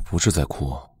方才不是在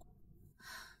哭？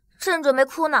正准备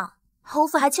哭呢，侯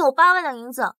府还欠我8万两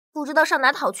银子，不知道上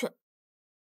哪讨去。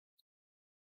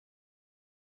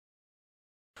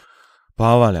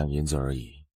8万两银子而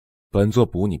已，本座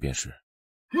补你便是。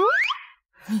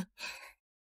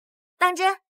当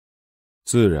真？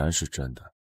自然是真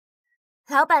的。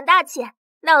老板大气，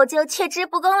那我就却之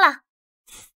不恭了。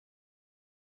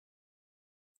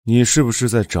你是不是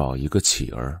在找一个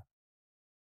乞儿？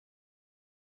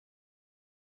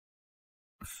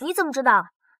你怎么知道？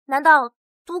难道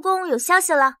督公有消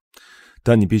息了？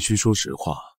但你必须说实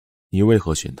话，你为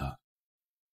何选他？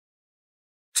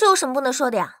这有什么不能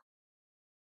说的呀？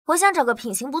我想找个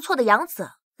品行不错的养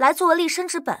子来作为立身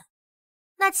之本，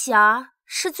那乞儿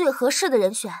是最合适的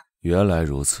人选。原来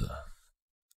如此，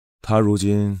他如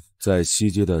今在西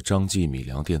街的张记米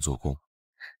粮店做工。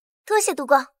多谢督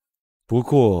公。不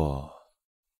过，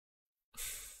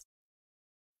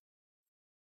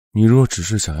你若只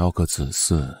是想要个子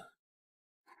嗣，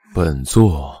本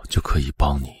座就可以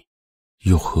帮你，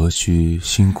又何须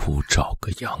辛苦找个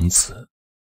养子？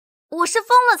我是疯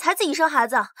了才自己生孩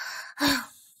子。哎呀，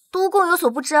督公有所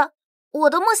不知，我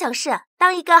的梦想是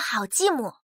当一个好继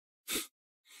母。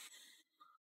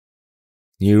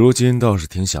你如今倒是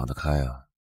挺想得开啊。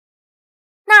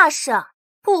那是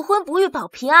不婚不育保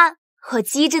平安，我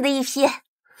机智的一批。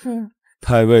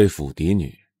太尉府嫡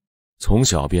女，从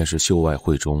小便是秀外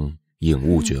慧中，颖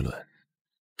悟绝伦。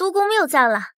督公谬赞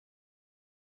了。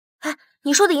哎，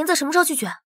你说的银子什么时候去取？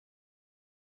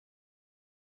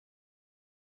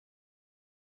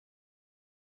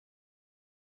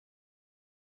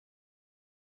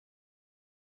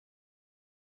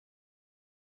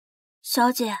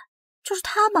小姐，就是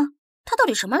他吗？他到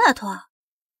底什么来头啊？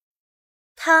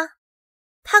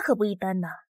他可不一般呢。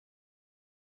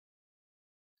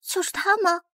就是他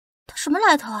吗？他什么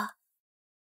来头啊？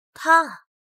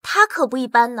他可不一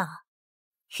般呢。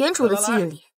原主的记忆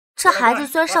里，这孩子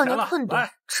虽然少年困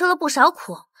顿，吃了不少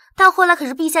苦，但后来可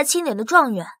是陛下钦点的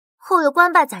状元，后有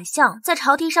官拜宰相，在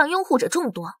朝廷上拥护者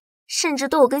众多，甚至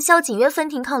都有跟萧景渊分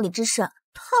庭抗礼之事。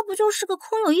他不就是个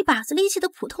空有一把子力气的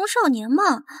普通少年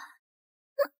吗？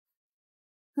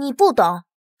你不懂，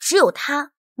只有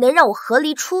他能让我和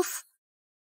离出府。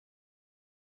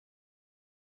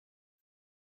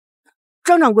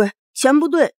张掌柜，钱不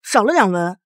对，少了2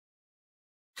文。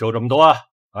就这么多，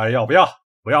爱要不要？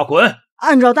不要滚！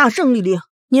按照大圣律令，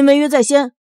您违约在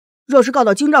先，若是告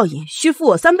到京兆尹，需付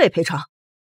我3倍赔偿。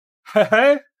嘿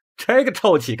嘿，这个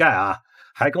臭乞丐啊，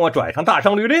还跟我拽上大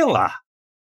圣律令了。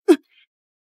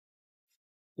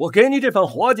我给你这份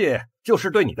活计，就是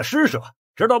对你的施舍，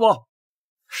知道不？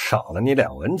少了你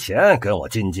2文钱，跟我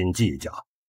斤斤计较，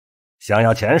想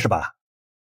要钱是吧？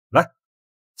来，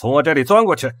从我这里钻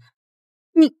过去。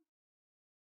你，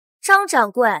张掌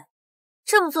柜，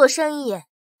这么做生意，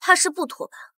怕是不妥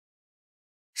吧？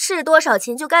是多少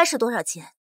钱就该是多少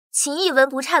钱，请一文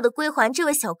不差的归还这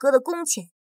位小哥的工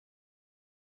钱。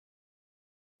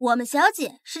我们小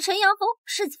姐是陈阳侯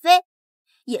世子妃，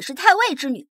也是太尉之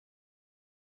女。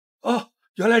哦，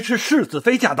原来是世子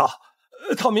妃驾到，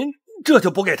草民这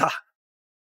就补给他。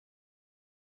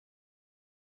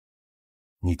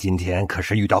你今天可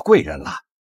是遇到贵人了，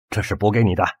这是补给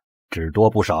你的，只多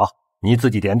不少，你自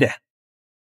己点点。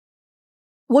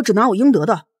我只拿我应得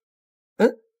的。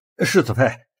世子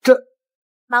妃，这……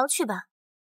忙去吧。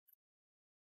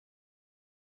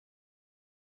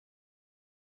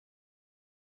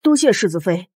多谢世子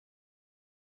妃。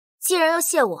既然要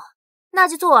谢我，那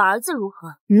就做我儿子如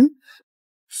何？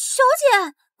小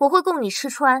姐，我会供你吃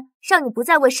穿，让你不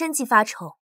再为生计发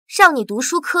愁，让你读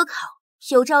书科考，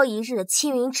有朝一日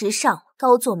青云直上，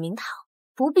高坐明堂，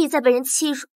不必再被人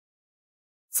欺辱。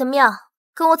怎么样，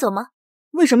跟我走吗？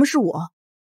为什么是我？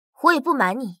我也不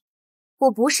瞒你，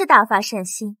我不是大发善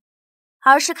心，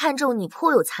而是看中你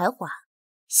颇有才华，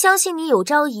相信你有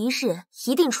朝一日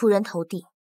一定出人头地。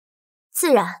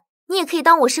自然，你也可以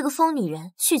当我是个疯女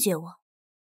人，拒绝我。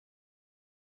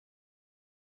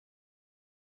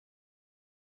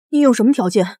你有什么条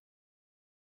件？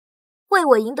为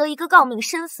我赢得一个诰命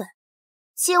身份，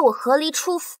接我和离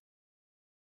出府。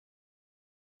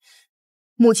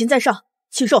母亲在上，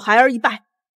请受孩儿一拜。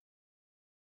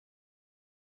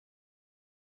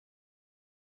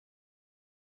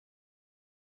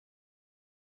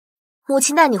母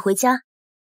亲带你回家。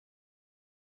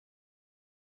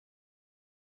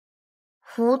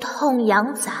胡同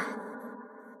养崽，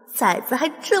崽子还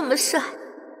这么帅，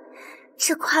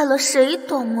这快乐谁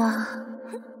懂啊？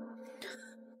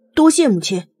多谢母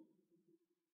亲。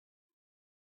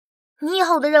你以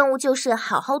后的任务就是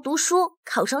好好读书，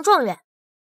考上状元，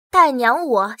带娘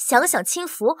我享享清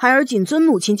福。孩儿谨遵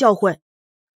母亲教诲。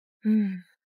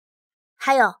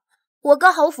还有，我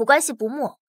跟侯府关系不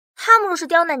睦，他们若是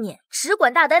刁难你，只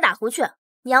管大胆打回去，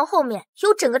娘后面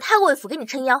有整个太尉府给你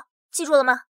撑腰，记住了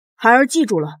吗？孩儿记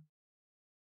住了。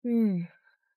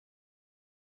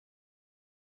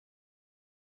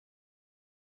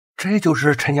这就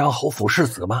是陈阳侯府世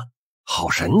子吗？好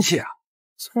神气啊！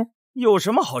切，有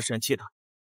什么好神气的？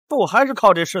不还是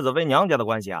靠这世子妃娘家的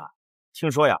关系啊？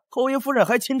听说呀，侯爷夫人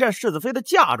还侵占世子妃的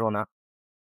嫁妆呢。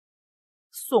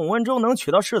宋文州能娶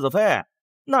到世子妃，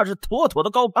那是妥妥的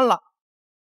高攀了。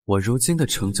我如今的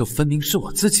成就分明是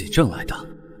我自己挣来的，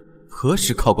何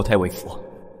时靠过太尉府？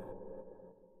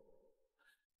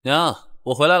娘，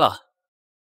我回来了。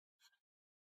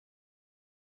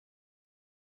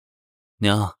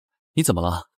娘，你怎么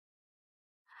了？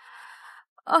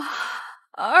儿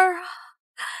啊，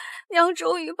娘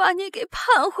终于把你给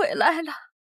盼回来了。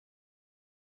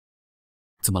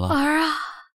怎么了？儿啊，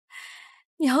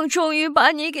娘终于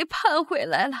把你给盼回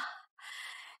来了。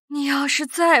你要是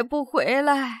再不回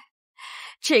来，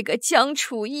这个姜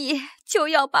楚意就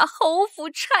要把侯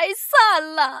府拆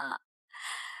散了。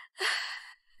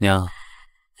娘，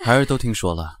孩儿都听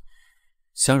说了，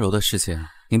香柔的事情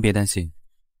您别担心，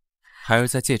孩儿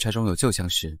在借差中有旧相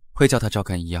识，会叫他照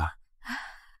看一二。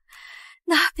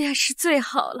那便是最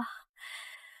好了。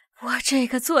我这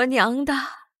个做娘的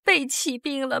被气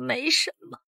病了没什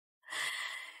么，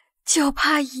就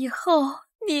怕以后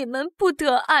你们不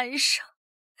得安生，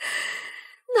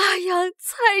那样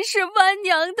才是剜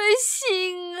娘的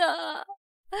心啊。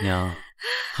娘，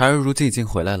孩儿如今已经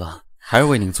回来了，孩儿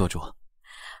为您做主。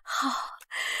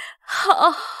好，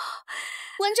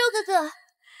文州哥哥，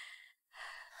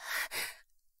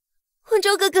文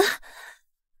州哥哥，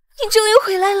你终于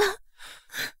回来了。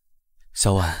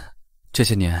小婉，这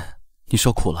些年你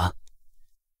受苦了。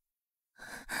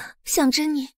想着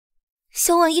你，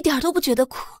小婉一点都不觉得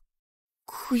苦，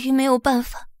苦于没有办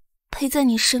法陪在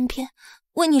你身边，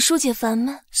为你疏解烦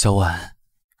闷。小婉，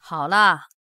好了，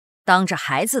当着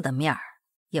孩子的面儿，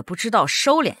也不知道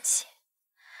收敛些。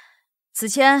子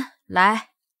谦，来，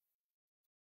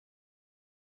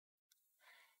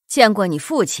见过你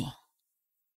父亲。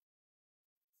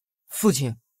父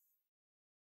亲，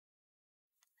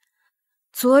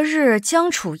昨日姜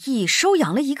楚意收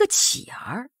养了一个乞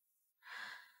儿，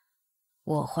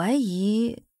我怀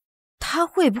疑他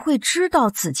会不会知道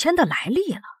子谦的来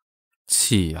历了。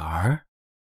乞儿？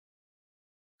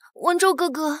文州哥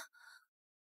哥，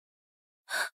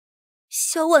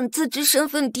小婉自知身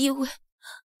份低微，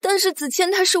但是子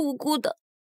谦他是无辜的。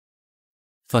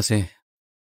放心，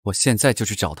我现在就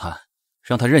去找他，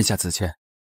让他认下子谦。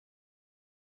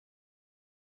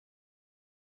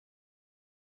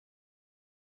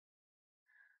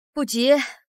不急，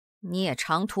你也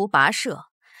长途跋涉，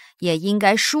也应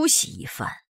该梳洗一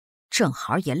番，正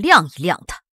好也晾一晾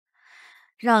他，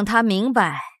让他明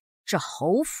白这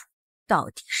侯府到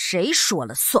底谁说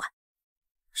了算。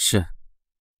是。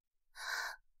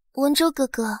文州哥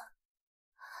哥，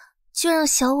就让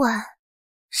小婉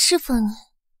侍奉你。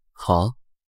好。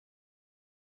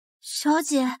小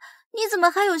姐，你怎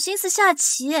么还有心思下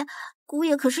棋？姑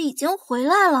爷可是已经回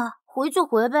来了。回就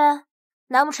回呗，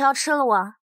难不成要吃了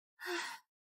我？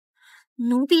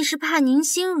奴婢是怕您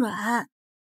心软，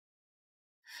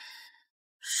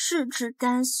士之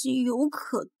耽兮犹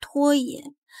可脱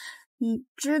也，女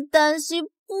之耽兮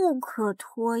不可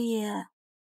脱也。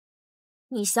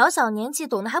你小小年纪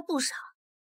懂得还不少，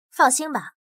放心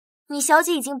吧，你小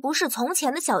姐已经不是从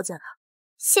前的小姐了，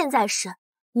现在是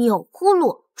钮祜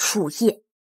禄楚意。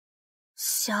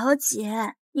小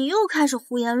姐，你又开始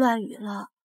胡言乱语了。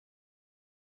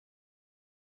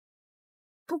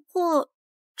不过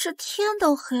这天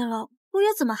都黑了，姑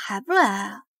爷怎么还不来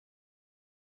啊？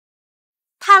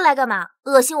他来干嘛？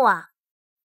恶心我啊？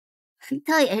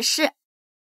倒也是。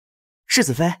世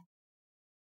子妃，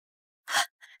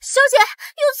小姐，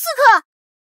有刺客！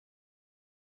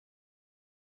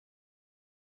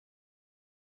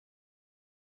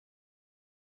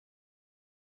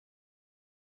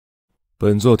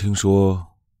本座听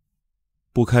说，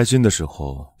不开心的时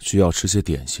候需要吃些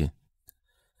点心，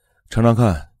尝尝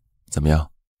看，怎么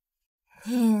样？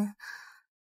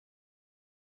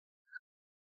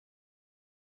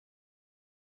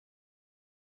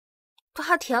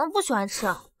他甜了，不喜欢吃。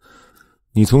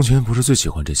你从前不是最喜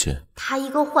欢这些？他一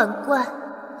个宦官，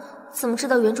怎么知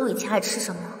道原主以前爱吃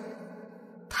什么？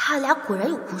他俩果然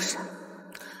有故事。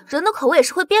人的口味也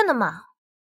是会变的嘛。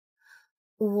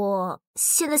我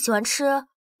现在喜欢吃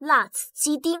辣子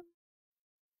鸡丁。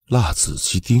辣子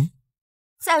鸡丁？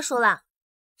再说了，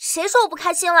谁说我不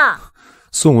开心了？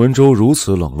宋文州如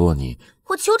此冷落你，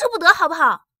我求之不得好不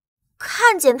好？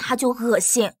看见他就恶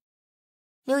心。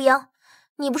刘莹，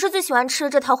你不是最喜欢吃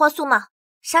这桃花酥吗？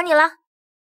赏你了。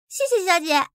谢谢小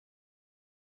姐。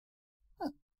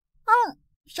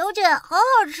小姐好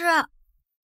好吃。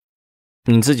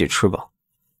你自己吃吧。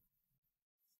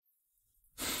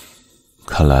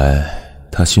看来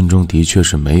他心中的确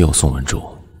是没有宋文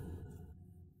州。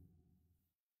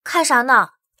看啥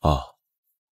呢？啊，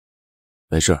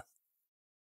没事。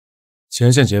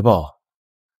前线捷报，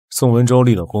宋文州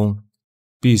立了功，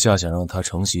陛下想让他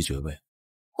承袭爵位。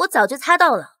我早就猜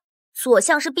到了，左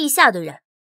相是陛下的人，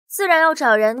自然要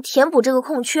找人填补这个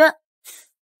空缺。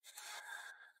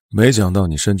没想到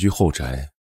你身居后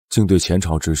宅，竟对前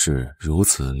朝之事如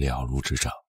此了如指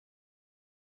掌。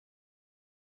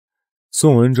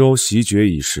宋文州袭爵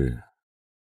一事，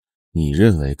你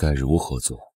认为该如何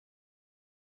做？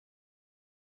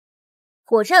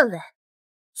我认为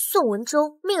宋文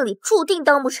州命里注定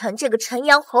当不成这个陈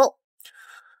阳侯。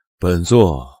本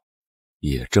座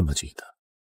也这么觉得。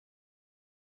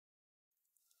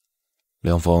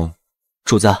凉风，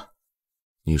主子，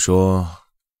你说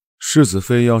世子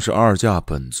妃要是二嫁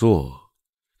本座，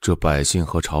这百姓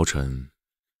和朝臣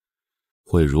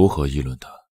会如何议论她？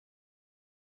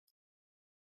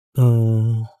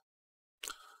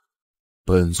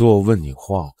本座问你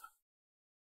话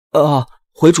的。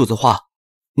回主子话，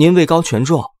您位高权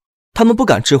重，他们不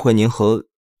敢知会您和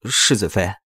世子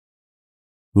妃。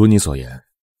如你所言，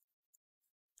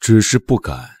只是不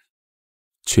敢，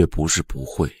却不是不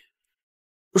会。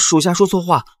属下说错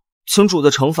话，请主子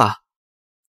惩罚。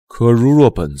可如若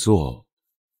本座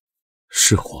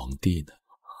是皇帝呢？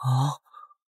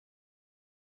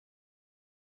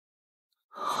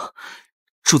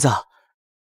主子，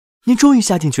您终于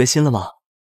下定决心了吗？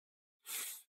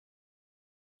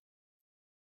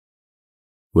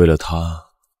为了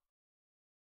他，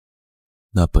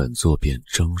那本座便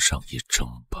争上一争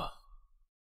吧。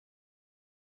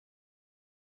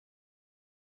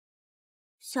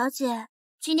小姐，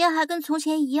今天还跟从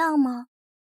前一样吗？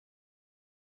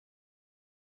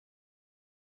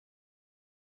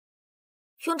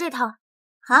用这套。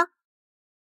啊？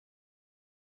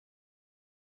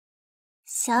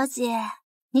小姐，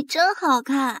你真好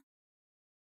看。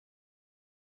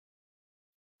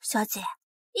小姐，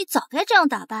你早该这样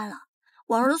打扮了，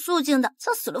往日素净的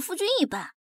像死了夫君一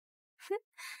般。哼，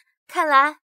看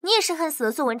来你也是恨死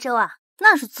了宋文州啊。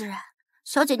那是自然，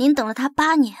小姐您等了他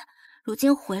8年，如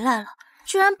今回来了，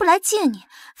居然不来见你，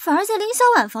反而在凌小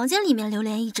婉房间里面流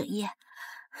连一整夜，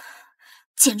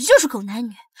简直就是狗男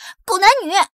女！狗男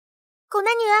女！狗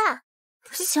男女！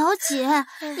小姐，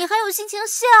你还有心情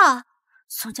笑？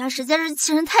宋家实在是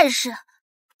欺人太甚，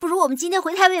不如我们今天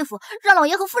回太尉府，让老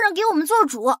爷和夫人给我们做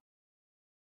主。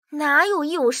哪有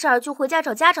一有事儿就回家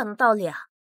找家长的道理啊？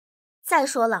再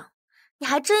说了，你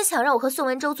还真想让我和宋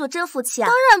文州做真夫妻啊？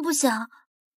当然不想。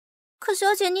可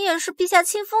小姐，你也是陛下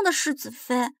亲封的世子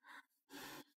妃，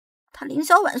他凌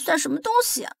小婉算什么东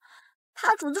西？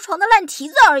他主子床的烂蹄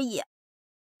子而已。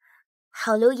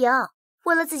好，刘莹，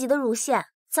为了自己的乳腺，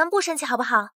咱不生气好不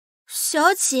好？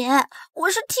小姐，我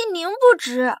是替您不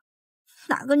值。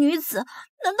哪个女子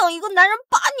能等一个男人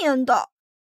8年的？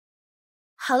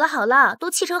好了好了，都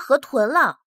气成河豚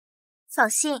了。放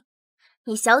心，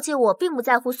你小姐我并不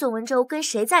在乎宋文州跟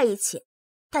谁在一起，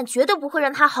但绝对不会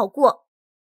让他好过。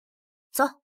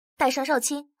走，带上少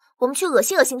卿，我们去恶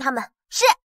心恶心他们。是。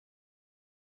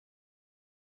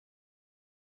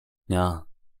娘，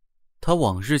他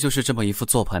往日就是这么一副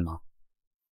做派吗？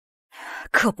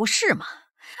可不是嘛，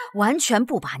完全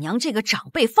不把娘这个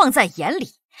长辈放在眼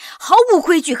里，毫无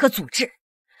规矩和组织，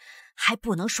还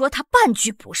不能说他半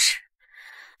句不是。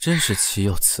真是岂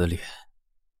有此理！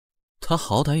他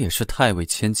好歹也是太尉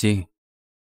千金，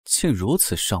竟如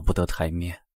此上不得台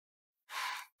面。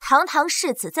堂堂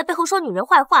世子在背后说女人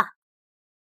坏话，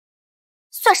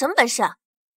算什么本事啊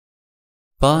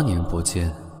？8年不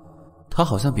见，他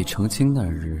好像比成亲那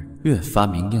日越发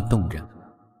明艳动人。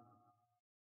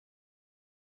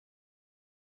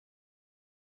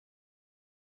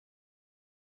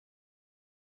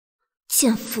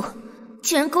贱妇，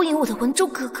竟然勾引我的文州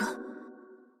哥哥，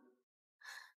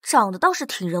长得倒是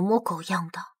挺人模狗样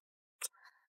的，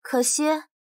可惜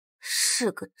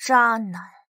是个渣男。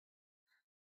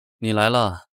你来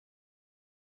了。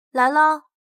来了。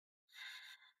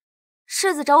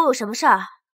世子找我有什么事儿？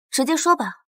直接说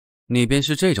吧。你便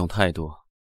是这种态度？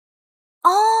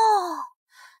哦，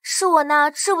是我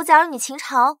那志不在儿女情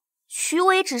长，虚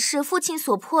伪只是父亲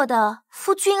所迫的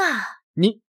夫君啊。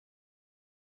你，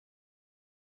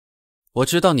我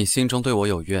知道你心中对我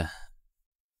有怨，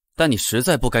但你实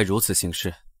在不该如此行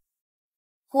事。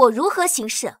我如何行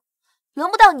事，轮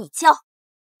不到你教。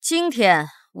今天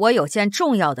我有件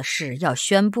重要的事要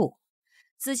宣布，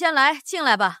子谦来，进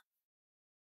来吧。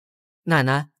奶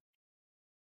奶，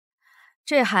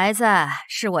这孩子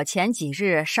是我前几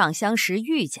日上香时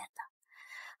遇见的，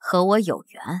和我有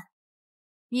缘，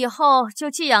以后就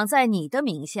寄养在你的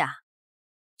名下。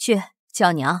去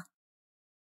叫娘。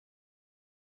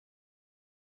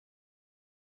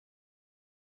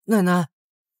奶奶，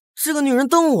这个女人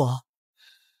瞪我。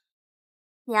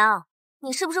娘，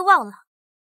你是不是忘了，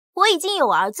我已经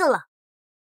有儿子了？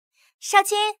少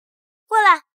卿，过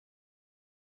来。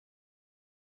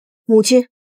母亲、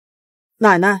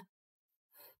奶奶、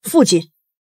父亲，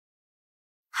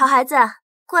好孩子，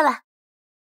过来。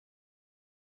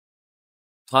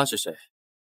他是谁？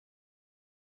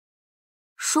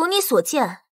如你所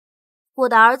见，我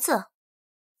的儿子，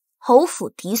侯府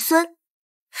嫡孙。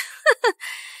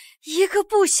一个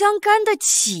不相干的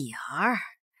乞儿，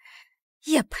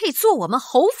也配做我们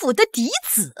侯府的嫡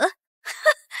子？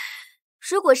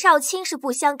如果少卿是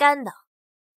不相干的，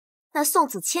那宋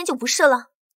子谦就不是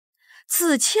了。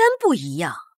子谦不一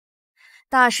样，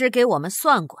大师给我们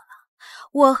算过了，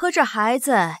我和这孩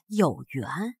子有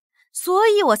缘，所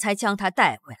以我才将他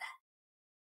带回来。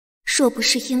若不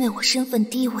是因为我身份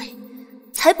低微，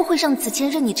才不会让子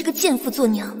谦认你这个贱妇做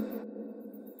娘。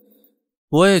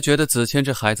我也觉得子谦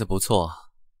这孩子不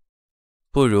错，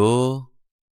不如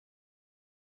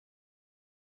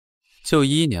就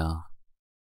依娘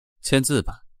签字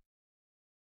吧。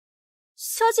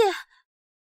小姐，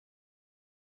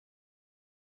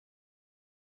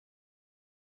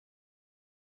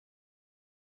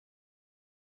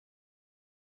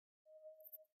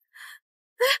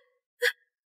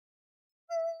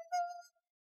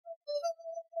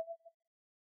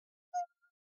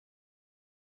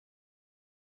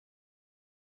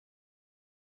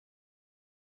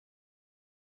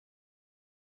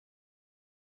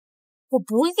我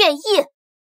不愿意，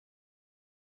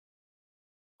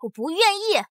我不愿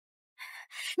意。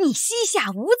你膝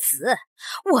下无子，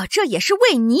我这也是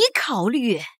为你考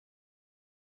虑。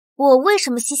我为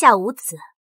什么膝下无子？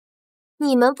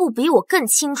你们不比我更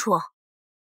清楚。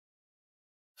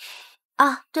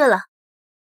啊，对了，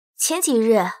前几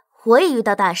日我也遇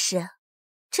到大事，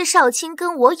这少卿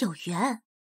跟我有缘。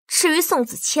至于宋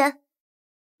子谦，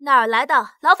哪儿来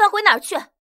的劳烦回哪儿去。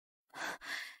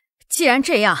既然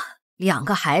这样，2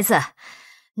个孩子，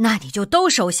那你就都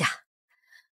收下。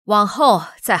往后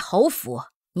在侯府，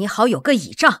你好有个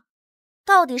倚仗。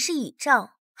到底是倚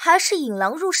仗还是引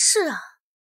狼入室啊？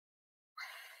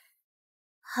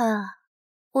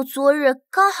我昨日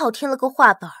刚好听了个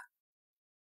话本，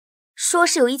说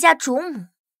是有一家主母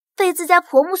被自家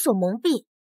婆母所蒙蔽，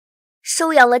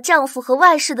收养了丈夫和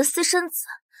外室的私生子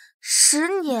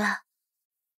10年，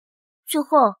最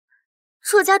后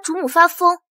这家主母发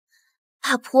疯，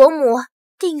把婆母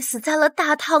钉死在了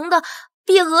大堂的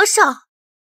匾额上。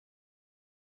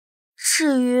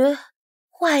至于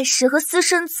外室和私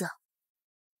生子，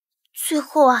最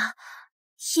后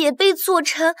也被做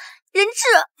成人质。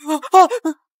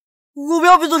我不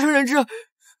要被做成人质。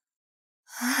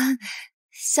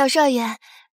小少爷，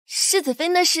世子妃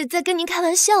那是在跟您开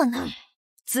玩笑呢。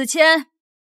子谦，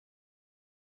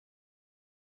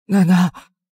奶奶，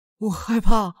我害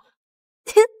怕。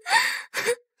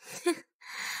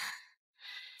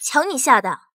瞧你吓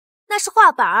的，那是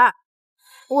画板儿。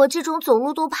我这种走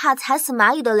路都怕踩死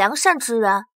蚂蚁的良善之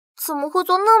人，怎么会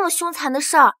做那么凶残的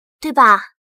事儿，对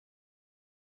吧？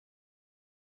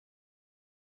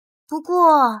不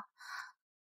过，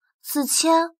子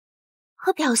谦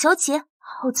和表小姐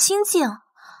好亲近，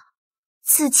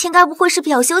子谦该不会是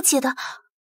表小姐的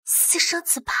私生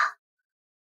子吧？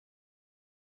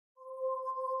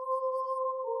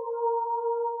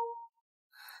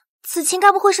子谦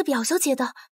该不会是表小姐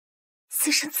的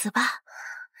私生子吧？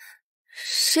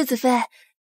世子妃，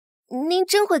您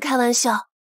真会开玩笑，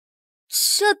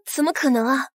这怎么可能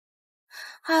啊？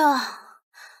哎呀，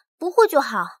不会就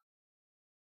好。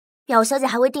表小姐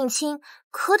还未定亲，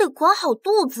可得管好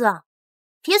肚子，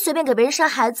别随便给别人生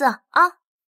孩子啊。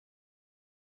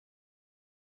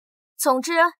总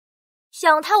之，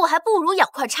养她我还不如养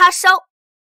块叉烧。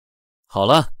好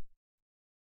了，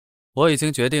我已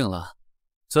经决定了，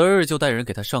择日就带人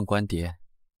给他上官碟，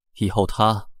以后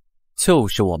他就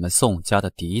是我们宋家的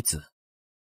嫡子。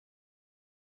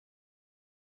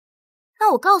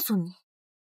那我告诉你，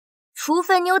除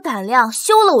非你有胆量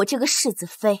休了我这个世子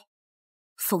妃，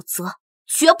否则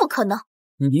绝不可能。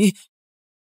你，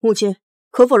母亲，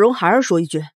可否容孩儿说一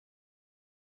句？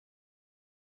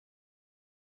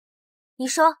你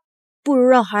说，不如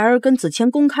让孩儿跟子谦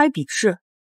公开比试，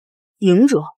赢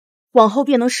者往后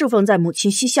便能侍奉在母亲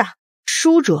膝下，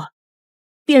输者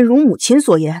便如母亲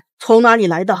所言，从哪里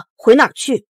来的回哪儿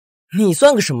去。你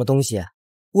算个什么东西？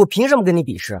我凭什么跟你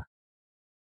比试？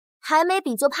还没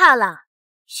比就怕了？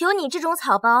有你这种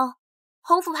草包，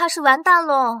侯府怕是完蛋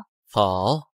喽。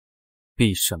好，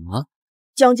比什么？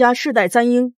姜家世代簪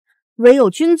缨，唯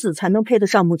有君子才能配得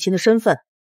上母亲的身份，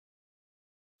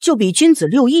就比君子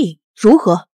6亿，如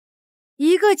何？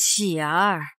一个乞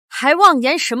儿还妄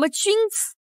言什么君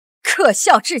子，可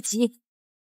笑至极。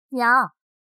娘，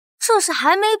这是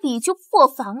还没比就破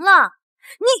防了。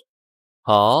你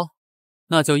好，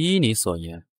那就依你所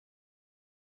言。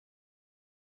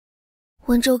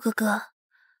文州哥哥，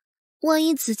万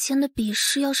一子谦的比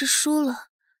试要是输了，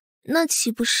那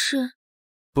岂不是？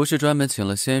不是专门请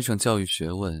了先生教育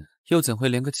学问，又怎会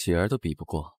连个乞儿都比不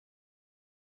过？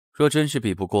若真是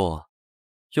比不过，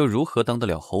又如何当得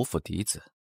了侯府嫡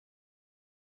子？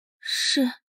是。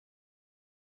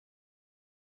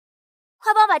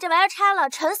快帮我把这玩意儿拆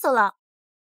了，沉死了！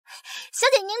小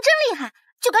姐您真厉害，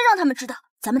就该让他们知道，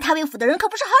咱们太尉府的人可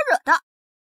不是好惹的。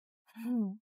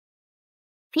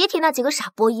别提那几个傻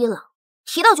波衣了，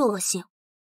提到就恶心。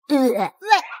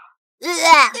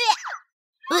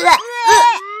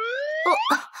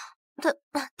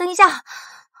等一下，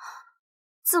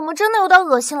怎么真的有点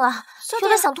恶心了？有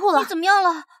点想吐了。你怎么样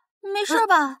了？没事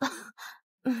吧？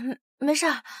没事，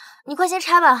你快先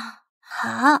拆吧。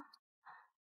好。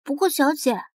不过小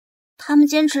姐，他们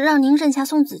坚持让您认下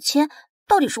宋子谦，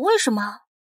到底是为什么？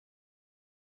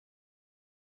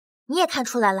你也看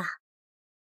出来了？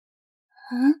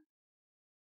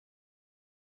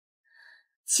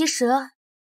其实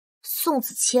宋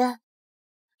子谦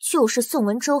就是宋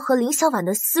文周和林小婉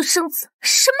的私生子。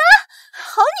什么？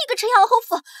好你个陈阳侯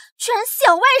府，居然饲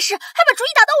养外室，还把主意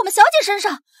打到我们小姐身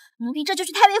上！奴婢这就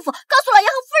去太尉府告诉老爷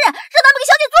和夫人，让他们给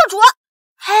小姐做主。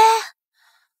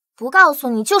不告诉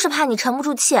你就是怕你沉不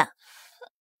住气。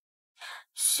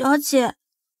小姐，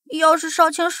要是少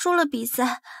卿输了比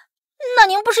赛，那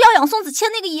您不是要养宋子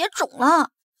谦那个野种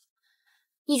了？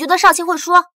你觉得少卿会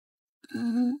输？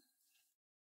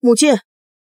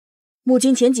母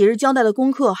亲前几日交代的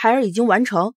功课孩儿已经完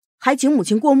成，还请母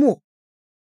亲过目。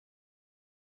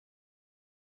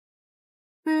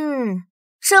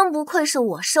真不愧是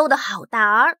我收的好大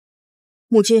儿。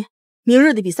母亲，明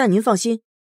日的比赛您放心，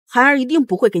孩儿一定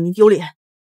不会给您丢脸。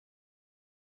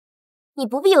你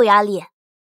不必有压力，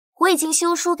我已经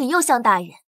修书给右相大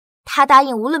人，他答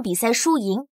应无论比赛输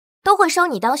赢，都会收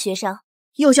你当学生。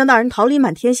右相大人桃李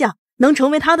满天下，能成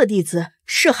为他的弟子，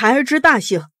是孩儿之大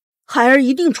幸。孩儿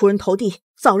一定出人头地，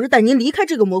早日带您离开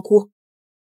这个魔窟。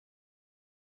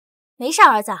没事，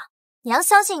儿子，娘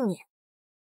相信你。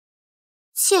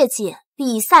切记，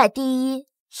比赛第一，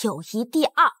友谊第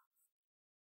二。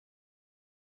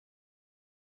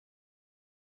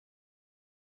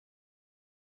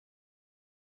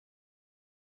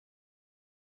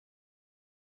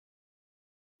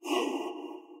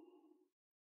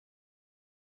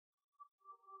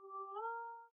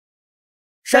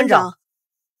山长，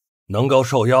能够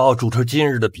受邀主持今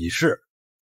日的比试，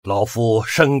老夫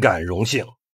深感荣幸。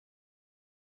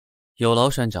有劳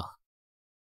山长。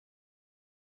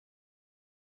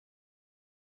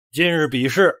今日比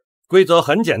试规则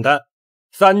很简单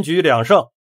，3局2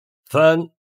胜，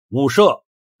分5射、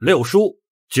6输、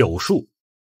9输，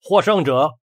获胜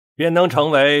者便能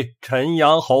成为陈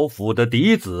阳侯府的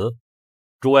嫡子。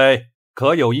诸位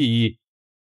可有异议？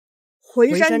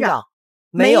回山长，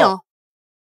没有。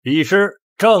比试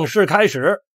正式开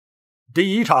始，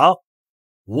第一场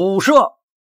5射。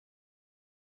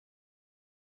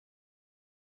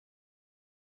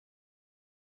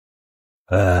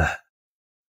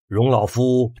容老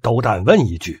夫斗胆问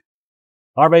一句，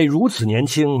二位如此年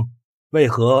轻，为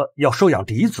何要收养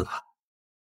嫡子啊？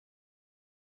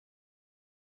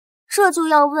这就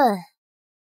要问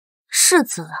世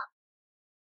子了。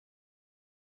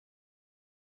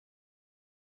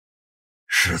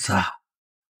世子，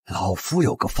老夫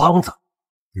有个方子，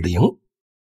灵。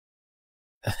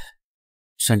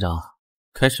山长，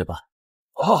开始吧。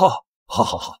好。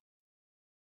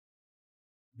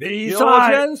比赛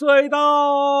9000岁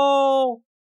到！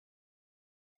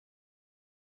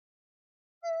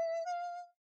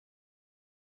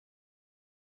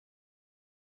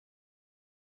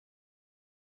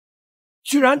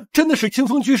居然真的是清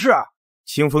风居士啊！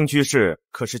清风居士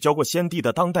可是教过先帝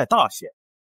的当代大贤，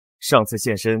上次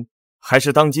现身还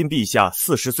是当今陛下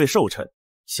40岁寿辰，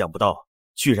想不到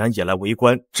居然也来围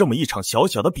观这么一场小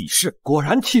小的比试，果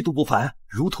然气度不凡，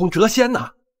如同谪仙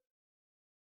呐！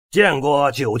见过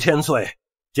9000岁，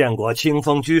见过清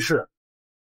风居士。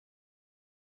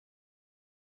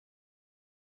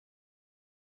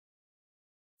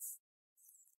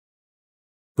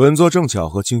本座正巧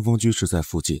和清风居士在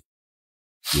附近，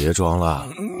别装了，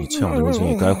你欠我的人情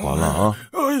也该还了啊！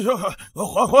哎呀，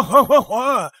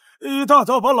还！一大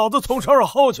早把老子从上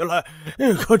薅起来，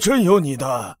可真有你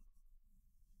的。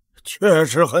确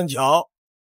实很巧，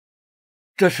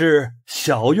这是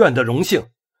小院的荣幸，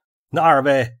那二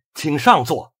位请上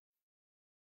座。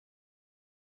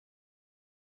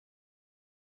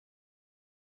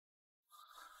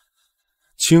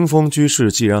清风居士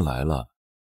既然来了，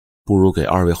不如给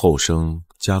二位后生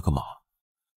加个码。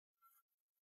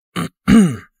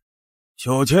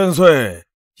9000岁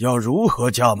要如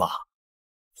何加码？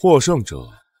获胜者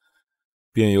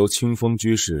便由清风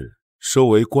居士收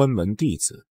为关门弟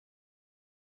子，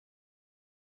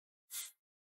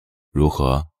如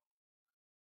何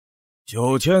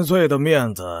？9000岁的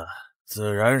面子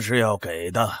自然是要给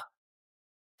的。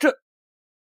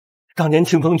当年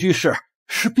清风居士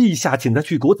是陛下请他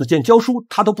去国子监教书，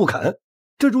他都不肯，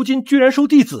这如今居然收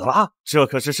弟子了，这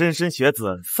可是莘莘学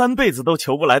子3辈子都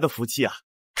求不来的福气啊！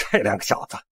这两个小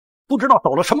子不知道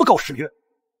走了什么狗屎运，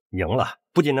赢了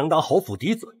不仅能当侯府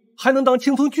嫡子，还能当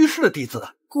清风居士的弟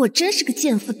子。果真是个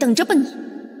贱妇，等着吧你！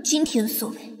今天所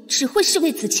为只会是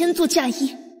为子谦做嫁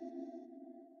衣，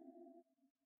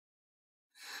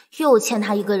又欠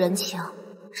他一个人情，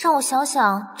让我想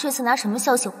想这次拿什么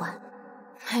消息还。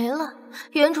没了，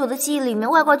原主的记忆里面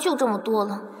外挂就这么多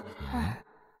了。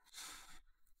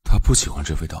他不喜欢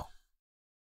这味道。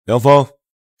梁峰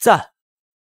在。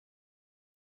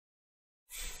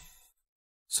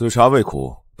此茶味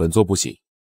苦，本座不喜，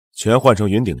全换成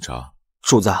云顶茶。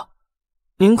主子，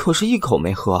您可是一口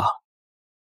没喝啊？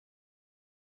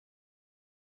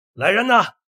来人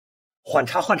呐，换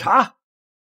茶换茶！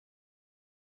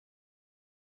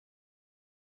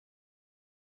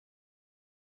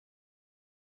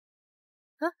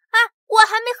我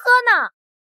还没喝呢。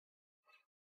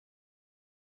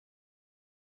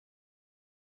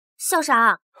笑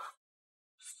啥？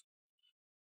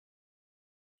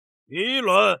第一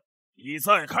轮比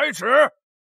赛开始。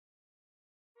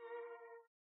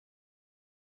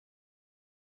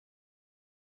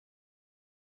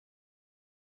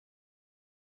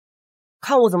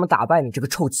看我怎么打败你这个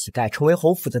臭乞丐，成为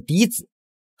侯府的嫡子！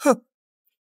哼！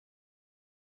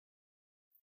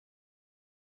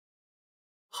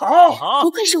好，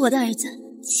不愧是我的儿子，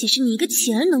岂是你一个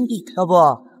乞儿能比的？要不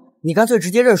你干脆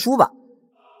直接认输吧。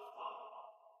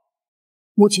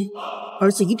母亲，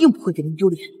儿子一定不会给您丢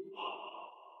脸。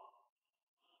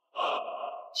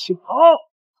好，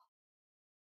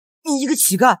你一个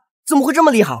乞丐怎么会这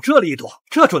么厉害？这力度，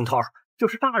这准头，就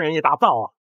是大人也达不到啊！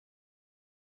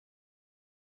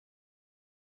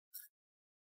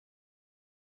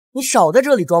你少在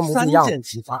这里装模作样。3箭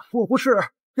齐发，我不是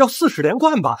要4使连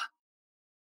贯吧？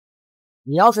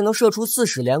你要是能射出4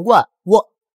使连贯，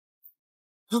我……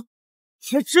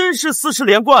还真是4使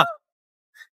连贯！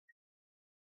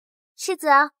世子，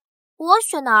我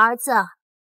选的儿子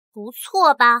不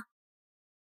错吧？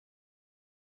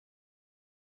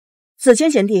子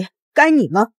谦贤弟，该你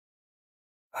了。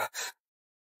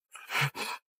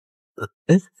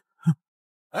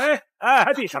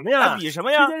还比什么呀？比什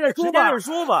么呀？直接认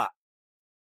输吧！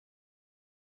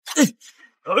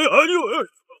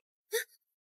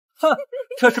哼，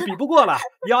这是比不过了，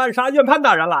要暗杀院判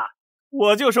大人了。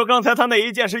我就说刚才他那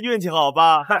一件是运气好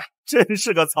吧？嗨，真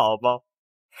是个草包。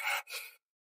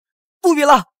不比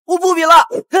了，我不比了。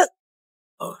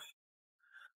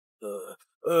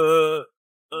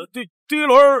第一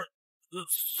轮，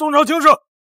宋朝情胜。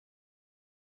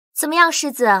怎么样，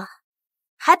世子？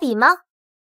还比吗？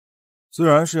自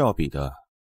然是要比的，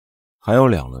还有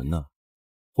2轮呢。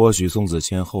或许宋子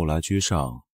谦后来居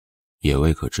上，也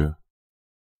未可知。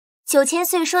九千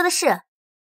岁说的是。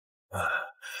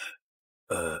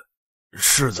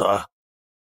世子，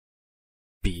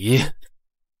比。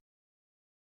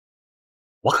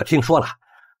我可听说了，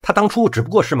他当初只不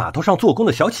过是码头上做工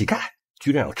的小乞丐，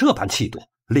居然有这般气度，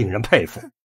令人佩服。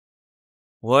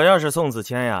我要是宋子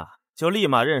谦呀，就立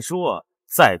马认输，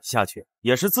再比下去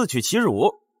也是自取其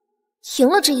辱。赢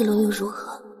了这一轮又如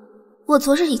何？我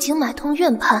昨日已经买通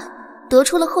院判，得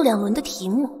出了后2轮的题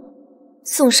目。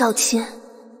宋少卿，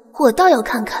我倒要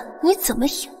看看你怎么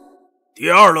赢。第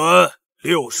2轮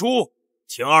6输，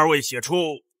请2位写出。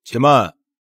且慢。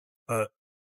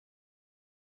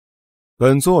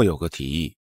本座有个提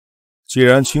议，既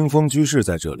然清风居士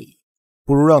在这里，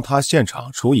不如让他现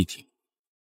场出一题。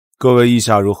各位意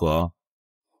下如何？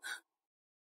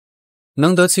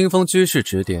能得清风居士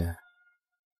指点，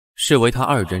是为他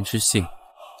2人之幸。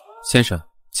先生，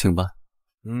请吧。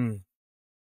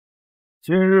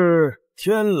今日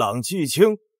天朗气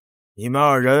清，你们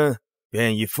2人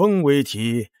便以风为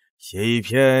题，写一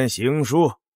篇行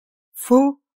书。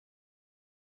风？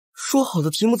说好的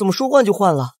题目怎么说换就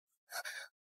换了？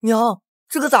娘，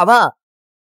这可咋办？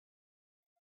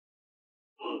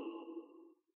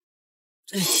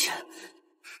哎呀！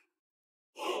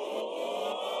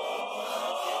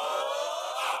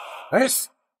哎，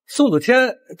宋子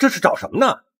谦这是找什么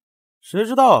呢？谁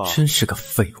知道啊？真是个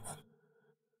废物。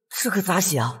这可咋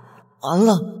写啊？完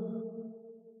了！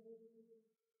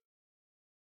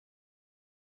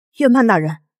院判大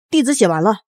人，弟子写完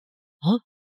了。啊？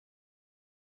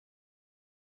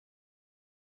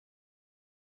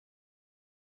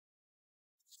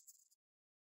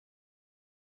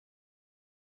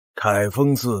开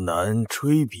封自南，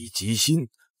吹笔即心，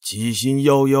即心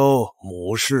夭夭，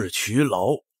母事劬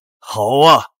劳。好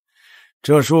啊，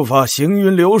这书法行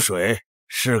云流水，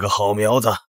是个好苗子。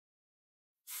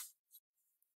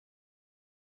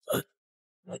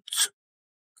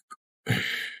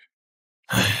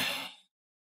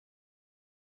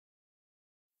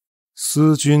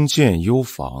思君见幽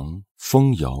房，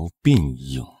风摇鬓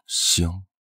影香。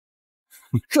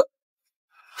这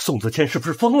宋子谦是不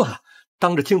是疯了？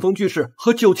当着清风居士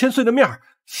和9000岁的面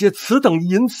写此等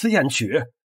淫词艳曲。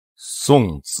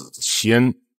宋子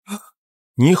谦，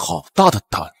你好大的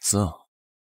胆子啊！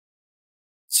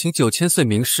请9000岁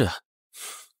明示。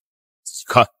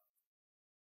看，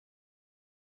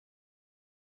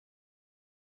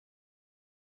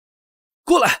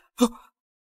过来。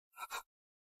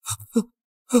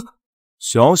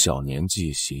小小年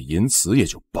纪写淫词也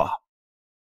就罢了，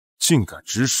竟敢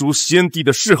直抒先帝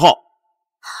的谥号。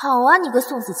好啊，你个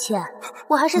宋子谦，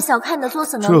我还是小看你的作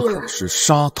死能力了。这可是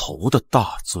杀头的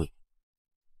大罪。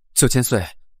9000岁，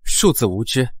庶子无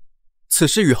知，此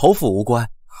事与侯府无关，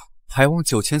还望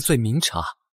9000岁明察。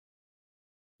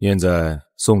念在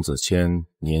宋子谦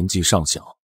年纪尚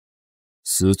小，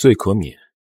死罪可免，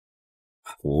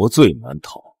活罪难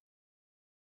逃。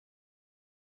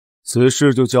此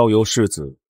事就交由世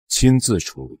子亲自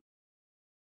处理。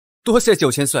多谢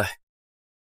9000岁。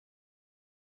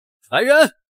来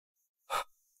人，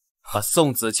把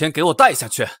宋子谦给我带下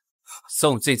去，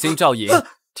送进京兆尹，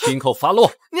听候发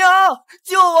落。娘，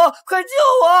救我！快救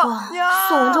我！哇，娘！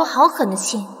宋文忠好狠的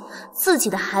心，自己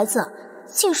的孩子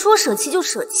竟说舍弃就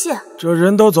舍弃。这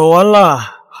人都走完了，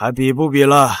还比不比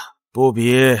了？不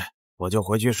比，我就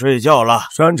回去睡觉了。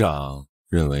山长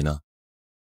认为呢？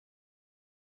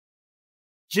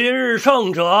今日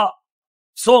胜者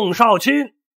宋少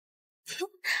卿。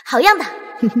好样的！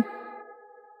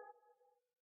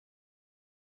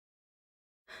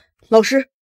老师，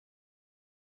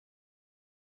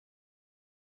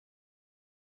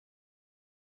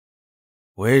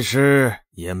为师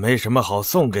也没什么好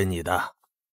送给你的，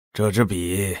这支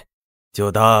笔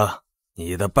就当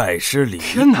你的拜师礼。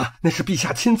天哪，那是陛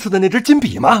下亲赐的那支金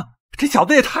笔吗？这小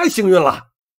子也太幸运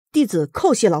了。弟子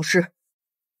叩谢老师。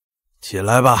起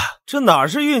来吧，这哪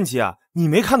是运气啊？你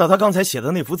没看到他刚才写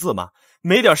的那幅字吗？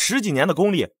没点10几年的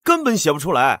功力，根本写不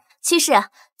出来。居士，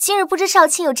今日不知少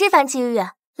卿有这番机遇，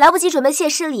来不及准备谢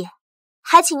师礼，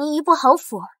还请您移步侯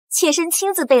府，妾身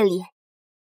亲自备礼。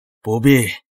不必，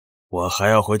我还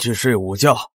要回去睡午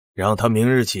觉，让他明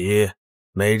日起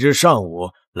每日上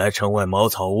午来城外茅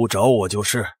草屋找我就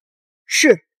是。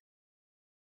是。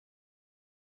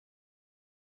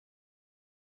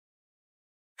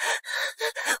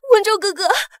文州哥哥，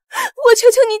我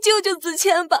求求你救救子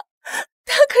谦吧，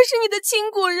他可是你的亲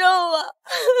骨肉啊！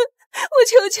我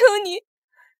求求你。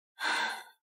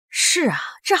是啊，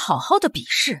这好好的比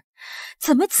试，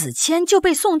怎么子谦就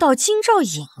被送到京兆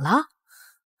尹了？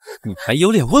你还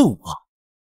有脸问我？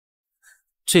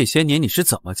这些年你是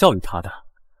怎么教育他的？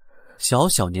小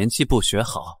小年纪不学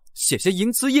好，写些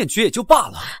淫词艳曲也就罢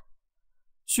了，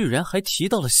居然还提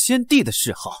到了先帝的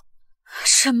谥号。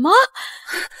什么？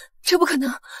这不可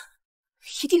能，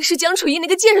一定是姜楚意那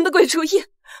个贱人的鬼主意。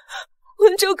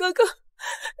文州哥哥，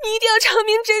你一定要查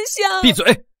明真相。闭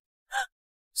嘴！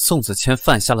宋子谦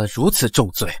犯下了如此重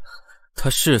罪，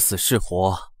他是死是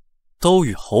活都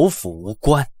与侯府无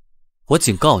关。我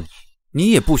警告你，你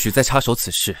也不许再插手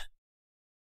此事，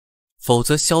否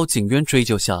则萧景渊追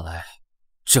究下来，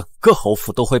整个侯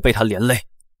府都会被他连累。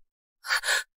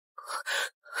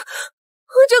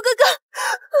文州哥哥，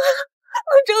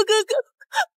文州哥哥，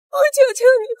我求求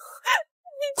你，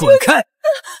滚开！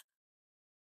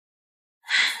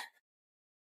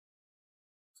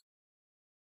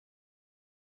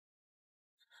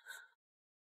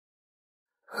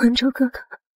文州哥哥，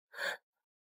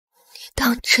你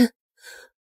当真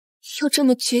要这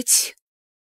么绝情？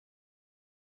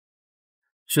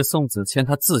是宋子谦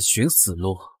他自寻死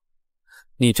路，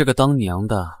你这个当娘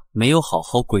的没有好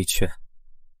好规劝，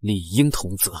理应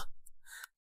同责。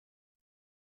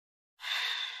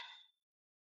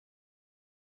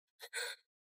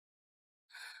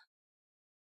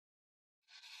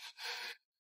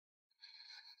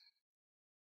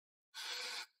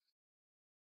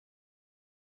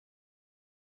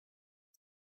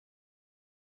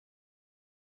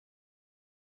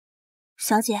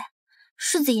小姐，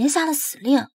世子爷下了死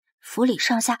令，府里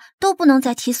上下都不能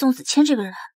再提宋子谦这个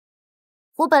人。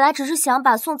我本来只是想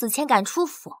把宋子谦赶出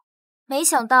府，没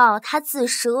想到他自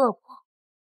食恶果，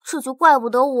这就怪不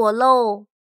得我喽。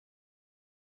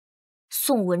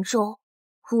宋文州，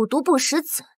五毒不食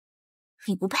子，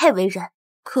你不配为人。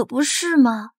可不是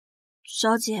吗？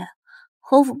小姐，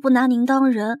侯府不拿您当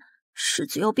人，世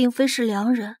子又并非是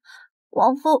良人，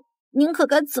往后您可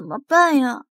该怎么办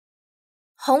呀？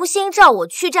红星照我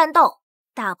去战斗，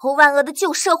打破万恶的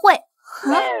旧社会。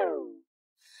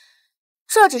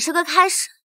这只是个开始。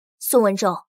宋文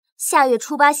州，下月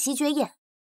初8席爵宴，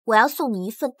我要送你一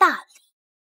份大礼。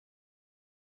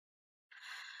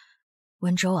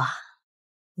文州啊，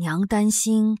娘担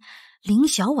心林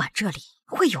小婉这里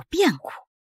会有变故。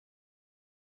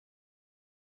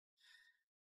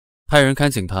派人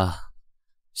看紧他，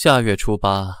下月初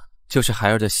8就是孩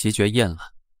儿的席爵宴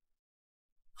了。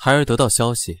孩儿得到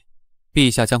消息，陛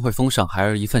下将会封赏孩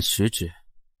儿一份实职，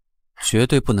绝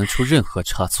对不能出任何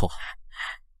差错。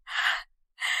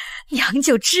娘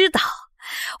就知道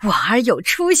婉儿有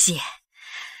出息，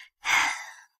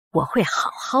我会好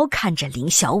好看着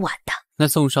林小婉的。那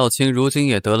宋少卿如今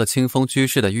也得了清风居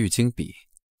士的玉金笔，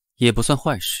也不算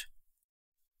坏事，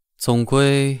总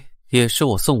归也是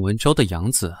我宋文州的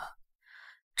养子啊。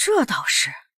这倒是。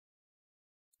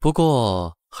不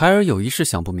过孩儿有一事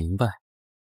想不明白，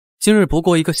今日不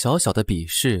过一个小小的比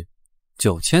试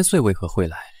，9000岁为何会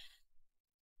来？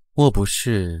莫不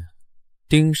是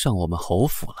盯上我们侯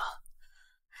府了？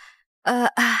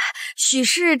许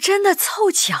是真的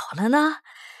凑巧了呢。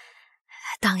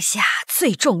当下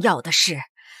最重要的是，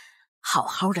好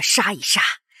好的杀一杀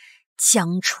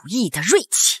姜楚意的锐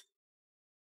气。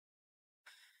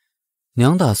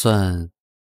娘打算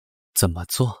怎么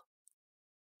做？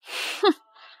哼！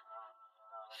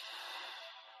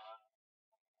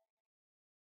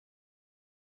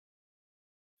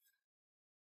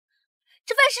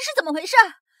这饭食是怎么回事？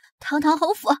堂堂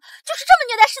侯府就是这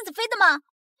么虐待世子妃的吗？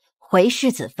回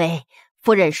世子妃，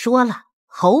夫人说了，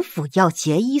侯府要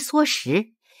节衣缩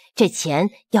食，这钱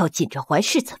要紧着还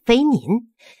世子妃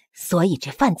您，所以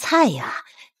这饭菜呀，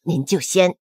您就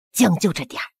先将就着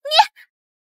点儿。你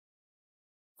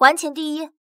还钱第一，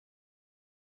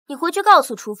你回去告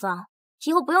诉厨房，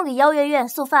以后不用给邀月月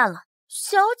送饭了。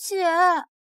小姐，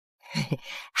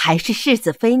还是世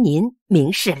子妃您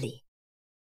明事理。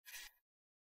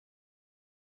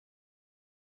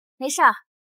没事儿，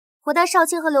我带少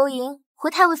卿和刘盈回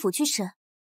太尉府去吃。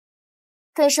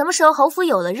等什么时候侯府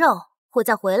有了肉，我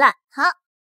再回来。好。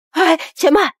哎，且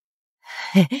慢，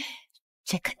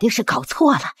这肯定是搞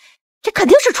错了，这肯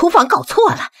定是厨房搞错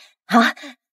了啊！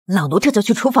老奴这就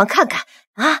去厨房看看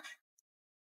啊。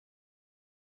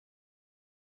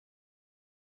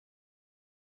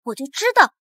我就知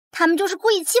道他们就是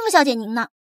故意欺负小姐您呢。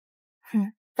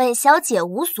本小姐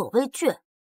无所畏惧，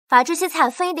把这些菜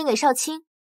分一点给少卿，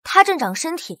他正长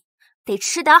身体，得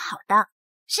吃点好的。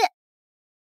是。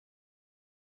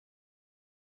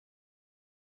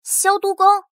萧督公，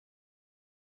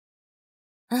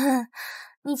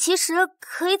你其实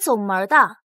可以走门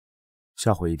的。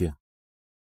下回一定。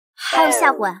还有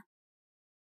下回。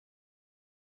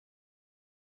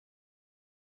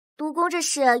督公这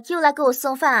是又来给我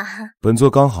送饭啊？本座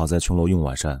刚好在琼楼用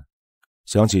晚膳，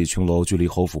想起琼楼距离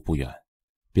侯府不远，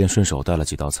便顺手带了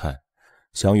几道菜，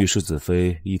想与世子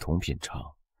妃一同品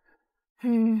尝。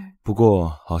不过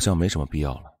好像没什么必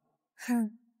要了。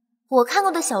我看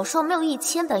过的小说没有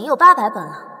1000本，也有800本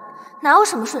了，哪有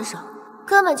什么顺手？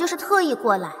根本就是特意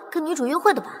过来跟女主约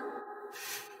会的吧？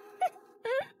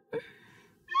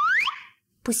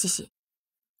不嘻嘻，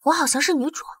我好像是女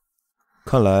主。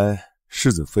看来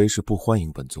世子妃是不欢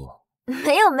迎本座。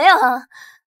没有，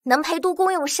能陪督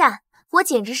公用膳，我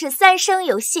简直是三生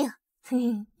有幸。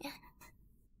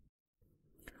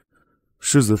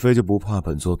世子妃就不怕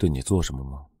本座对你做什么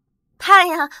吗？怕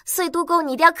呀，所以督公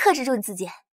你一定要克制住你自己。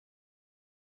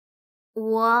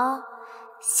我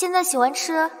现在喜欢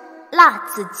吃辣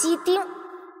子鸡丁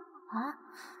啊，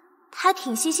还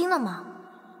挺细心的嘛。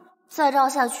再这样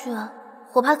下去，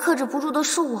我怕克制不住的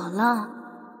是我了。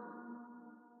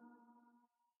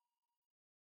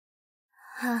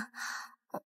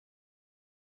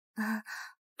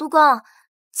督公，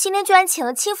今天居然请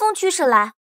了清风居士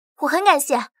来，我很感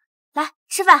谢。来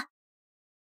吃饭。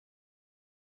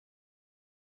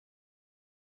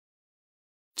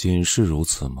仅是如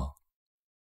此吗？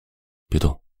别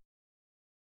动。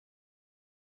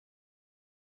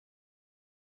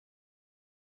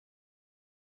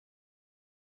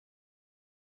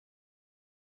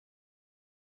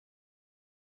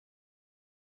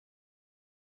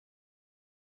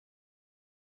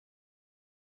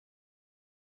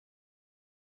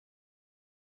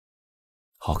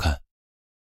好看。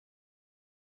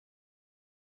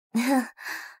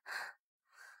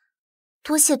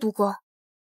多谢督公。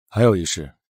还有一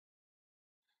事，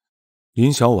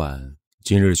林小婉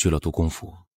今日去了督公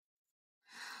府。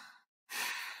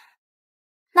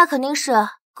那肯定是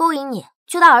勾引你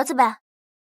救他儿子呗。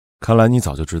看来你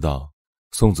早就知道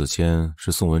宋子谦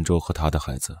是宋文州和他的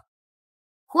孩子。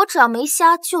我只要没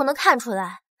瞎就能看出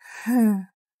来。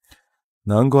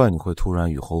难怪你会突然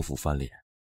与侯府翻脸，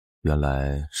原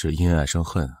来是因爱生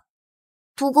恨啊。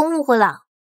督公误会了，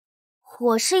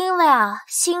我是因为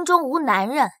心中无男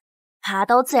人，拔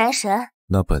刀自然神。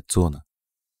那本座呢？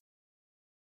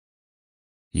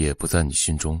也不在你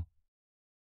心中。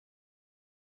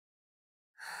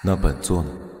那本座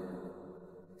呢？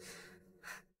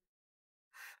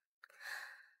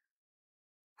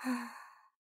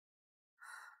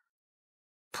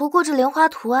不过这莲花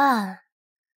图案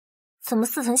怎么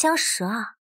似曾相识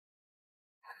啊？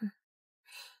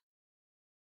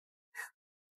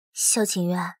萧景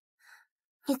渊，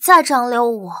你再这样撩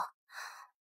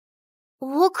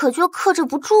我可就克制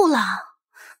不住了。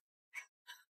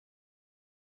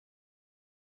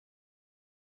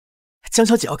江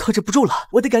小姐要克制不住了，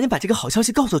我得赶紧把这个好消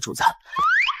息告诉主子。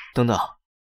等等，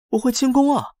我会轻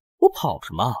功啊，我跑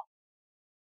什么？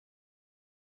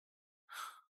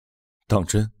当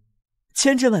真？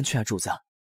千真万确啊，主子。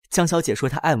江小姐说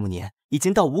她爱慕您，已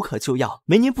经到无可救药、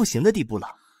没您不行的地步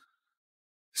了。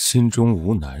心中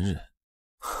无男人，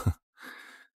哼，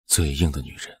最硬的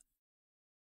女人。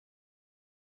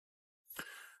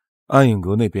暗影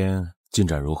阁那边进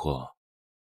展如何？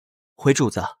回主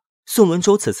子，宋文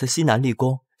州此次西南立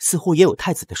功，似乎也有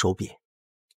太子的手笔。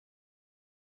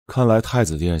看来太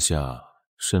子殿下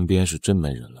身边是真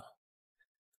没人了，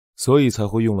所以才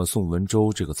会用了宋文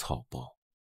州这个草包。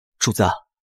主子，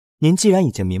您既然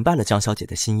已经明白了江小姐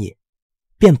的心意，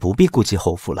便不必顾及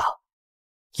侯府了。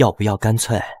要不要干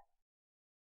脆……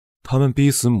他们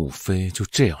逼死母妃就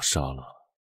这样杀了，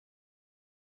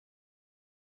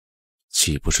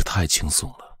岂不是太轻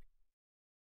松了？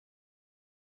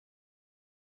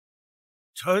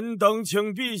臣等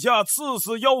请陛下赐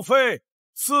死妖妃，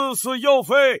赐死妖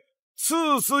妃，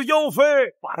赐死妖妃！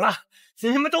反了，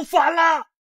你们都反了！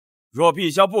若陛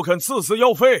下不肯赐死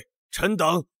妖妃，臣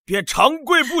等便长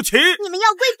跪不起。你们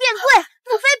要跪便跪，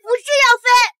母妃不是妖妃。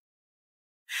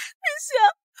陛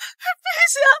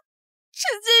下，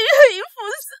臣妾愿意赴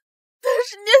死，但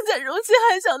是念在荣妻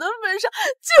还小的份上，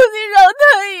求您饶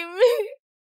她一命。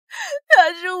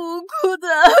她是无辜的，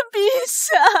陛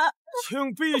下。请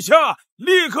陛下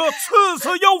立刻赐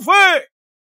死妖妃。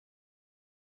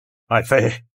爱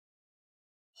妃，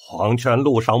黄泉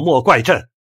路上莫怪朕。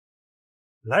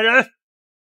来人，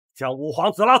将五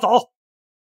皇子拉走，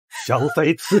香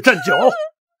妃赐朕酒。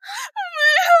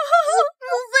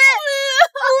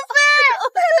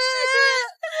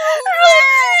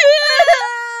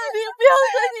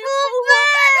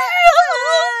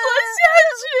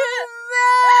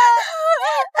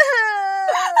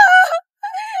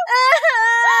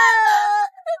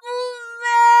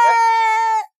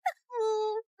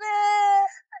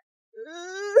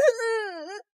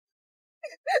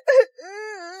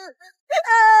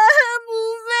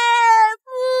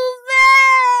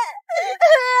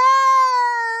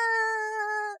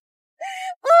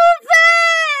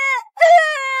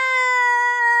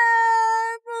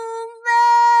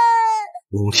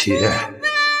云起，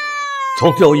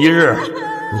总有一日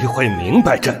你会明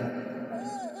白朕。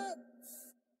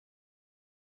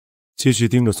继续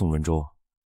盯着宋文州，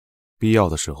必要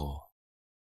的时候，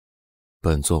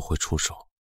本座会出手。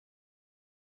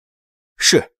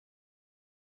是。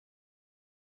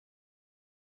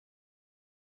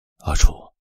阿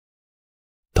楚，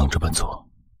等着本座。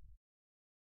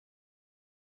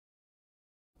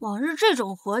往日这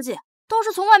种活计都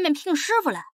是从外面聘师傅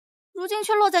来，如今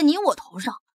却落在你我头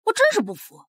上，我真是不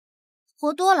服。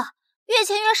活多了，越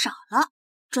钱越少了，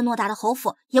这偌大的侯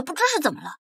府也不知是怎么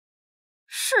了。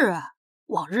是啊，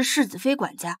往日世子妃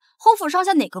管家，侯府上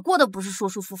下哪个过得不是舒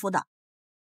舒服服的？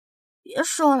别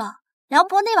说了，梁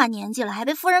伯那把年纪了，还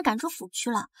被夫人赶出府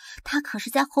去了。他可是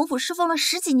在侯府侍奉了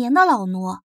10几年的老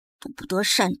奴，都不得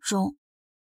善终。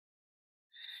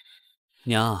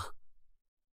娘，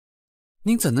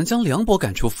您怎能将梁伯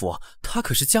赶出府？他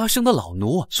可是家生的老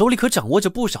奴，手里可掌握着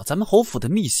不少咱们侯府的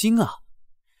秘辛啊！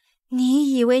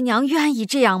你以为娘愿意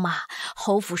这样吗？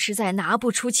侯府实在拿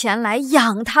不出钱来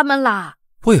养他们啦。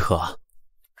为何？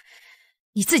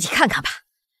你自己看看吧。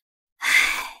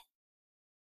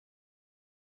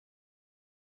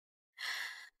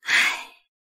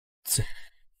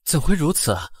怎会如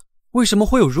此？为什么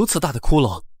会有如此大的窟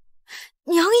窿？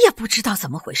娘也不知道怎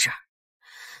么回事，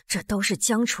这都是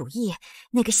姜楚意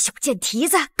那个小贱蹄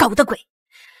子搞的鬼，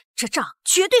这账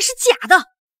绝对是假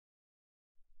的。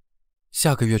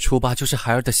下个月初8就是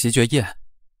孩儿的席爵宴，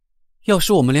要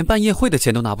是我们连办宴会的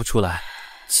钱都拿不出来，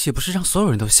岂不是让所有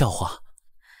人都笑话？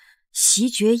席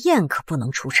爵宴可不能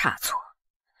出差错。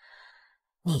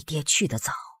你爹去得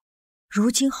早，如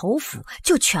今侯府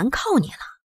就全靠你了。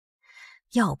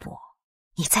要不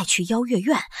你再去邀月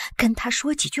院跟他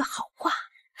说几句好话，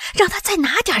让他再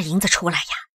拿点银子出来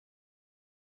呀。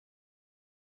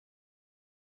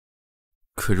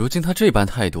可如今他这般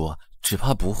态度，只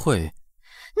怕不会。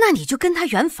那你就跟他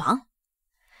圆房。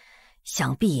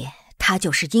想必他就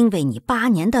是因为你8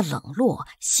年的冷落，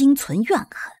心存怨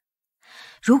恨。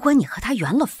如果你和他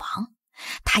圆了房，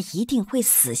他一定会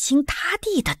死心塌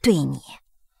地的对你。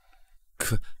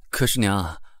可是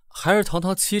娘，孩儿堂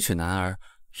堂7尺男儿，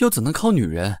又怎能靠女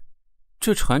人？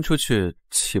这传出去，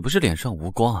岂不是脸上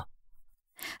无光？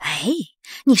哎，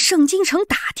你上京城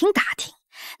打听打听，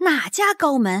哪家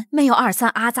高门没有2、3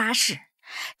阿扎氏？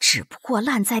只不过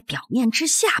烂在表面之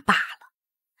下罢了。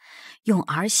用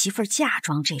儿媳妇嫁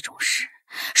妆这种事，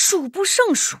数不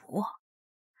胜数。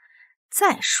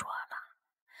再说了，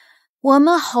我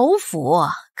们侯府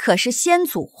可是先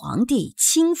祖皇帝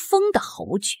亲封的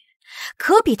侯爵，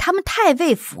可比他们太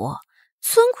尉府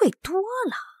尊贵多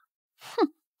了。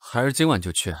哼，孩儿今晚就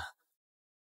去。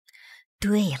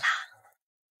对了，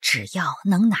只要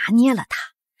能拿捏了他，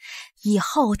以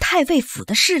后太尉府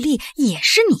的势力也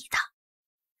是你的。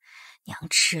娘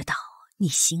知道你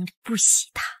心里不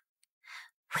喜他，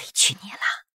委屈你了。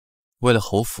为了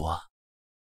侯府，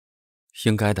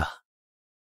应该的。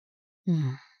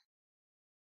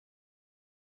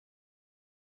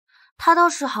他倒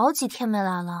是好几天没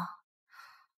来了，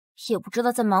也不知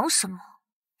道在忙什么。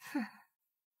哼！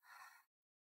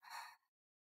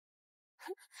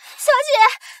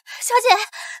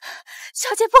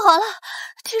小姐不好了，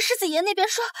听世子爷那边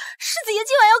说，世子爷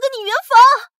今晚要跟你圆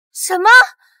房。什么？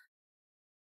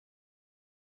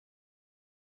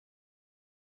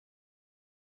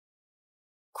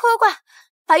快，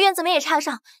把院子门也插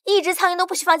上，一只苍蝇都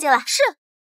不许放进来。是。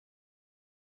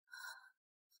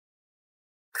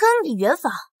跟你圆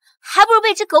房，还不如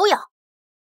被只狗咬。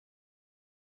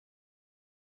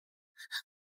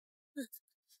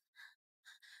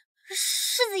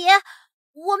世子爷，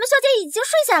我们小姐已经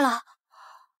睡下了。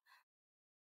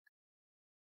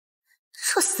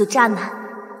这死渣男，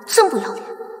真不要脸。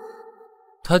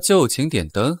他就请点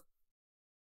灯。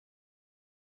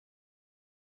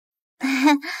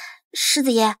世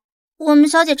子爷，我们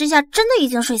小姐这下真的已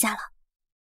经睡下了。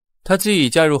他既已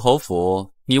嫁入侯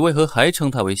府，你为何还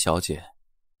称她为小姐？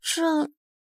这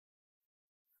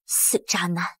死渣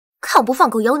男，看我不放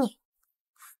狗咬你！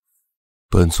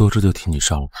本座这就替你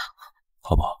杀了他，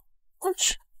好不好？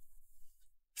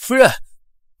夫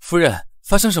人，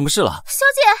发生什么事了？小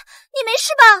姐，你没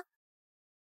事吧？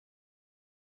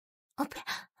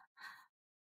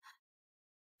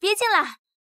别进来，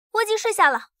我已经睡下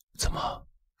了。怎么，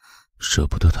舍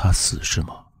不得他死是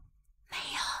吗？没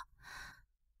有，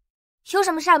有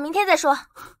什么事儿明天再说。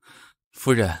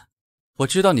夫人，我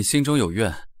知道你心中有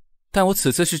怨，但我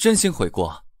此次是真心悔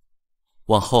过，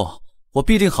往后我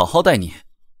必定好好待你，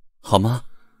好吗？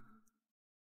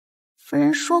夫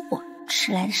人说过，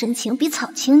迟来的深情比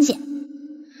草清简。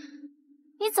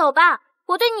你走吧，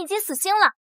我对你已经死心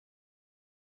了。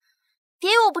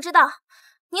别以为我不知道，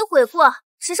你悔过，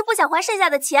只是不想还剩下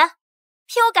的钱。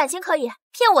骗我感情可以，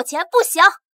骗我钱不行。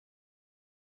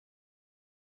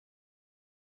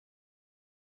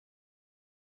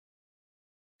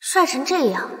帅成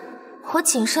这样，我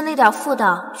仅剩那点妇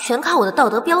道，全靠我的道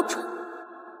德标准。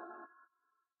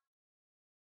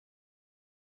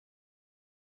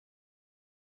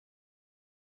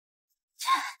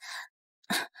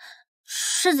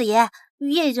世子爷，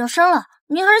夜已经深了，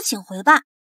您还是请回吧。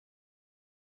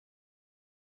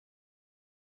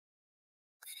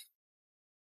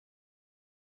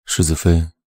世子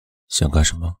妃想干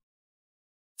什么？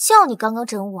叫你刚刚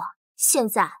整我，现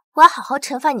在我要好好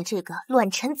惩罚你这个乱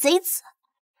臣贼子。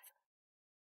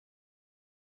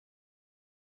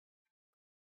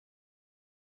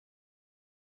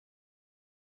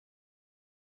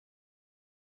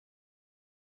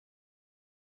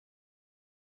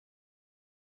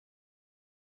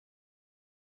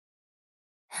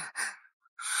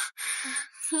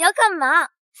你要干嘛？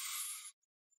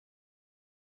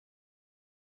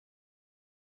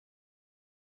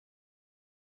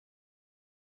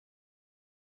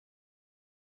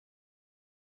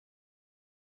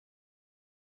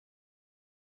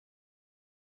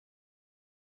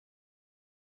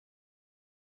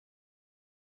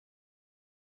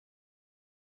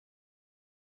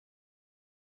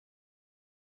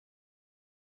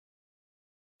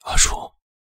阿叔，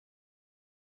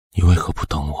你为何不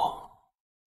等我？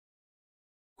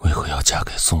为何要嫁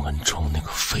给宋文州那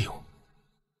个废物？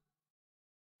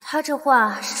他这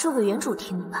话是说给原主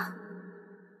听的吧？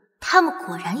他们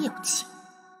果然有情。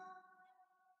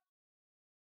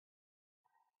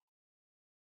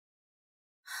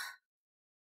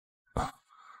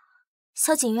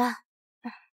萧景渊，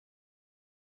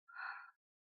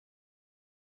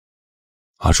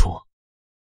阿楚，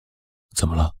怎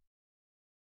么了？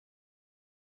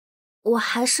我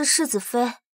还是世子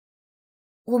妃，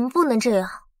我们不能这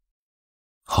样。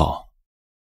好，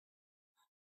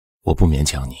我不勉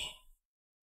强你。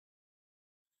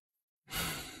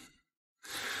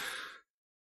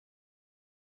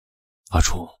阿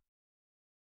楚，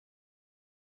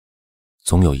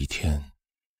总有一天，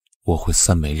我会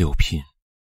3媒6聘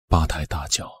8抬大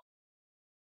轿，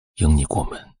迎你过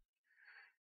门。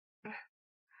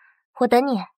我等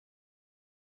你。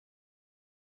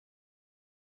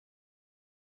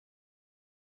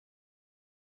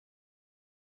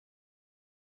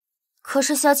可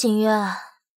是萧景渊，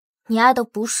你爱的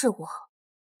不是我，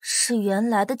是原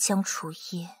来的姜楚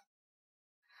意。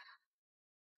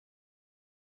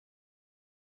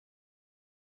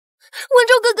文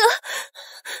州哥哥，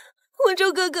文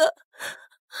州哥哥，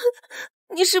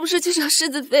你是不是去找世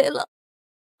子妃了？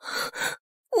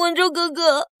文州哥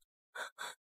哥，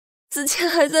子谦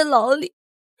还在牢里，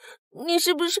你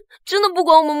是不是真的不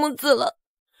管我们母子了？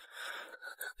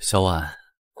小婉，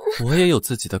我也有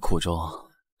自己的苦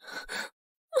衷。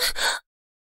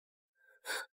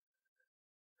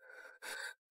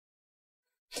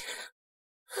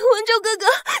文州哥哥，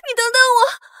你等等我！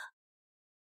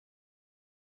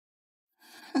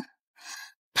哼，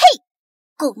呸！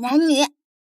狗男女！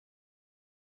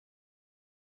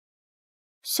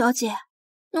小姐，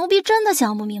奴婢真的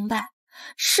想不明白，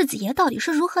世子爷到底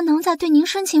是如何能在对您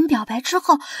深情表白之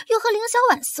后，又和凌小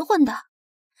婉厮混的？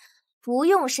不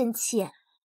用生气，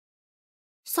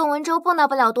宋文州蹦跶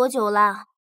不了多久了。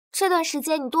这段时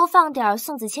间你多放点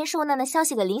宋子谦受难的消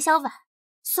息给凌小婉，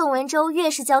宋文州越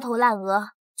是焦头烂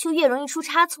额，就越容易出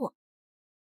差错。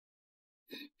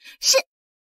是，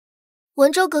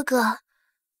文州哥哥，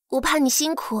我怕你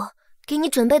辛苦，给你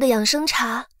准备的养生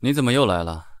茶。你怎么又来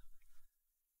了？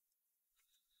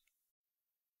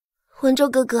文州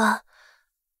哥哥，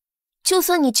就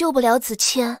算你救不了子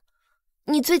谦，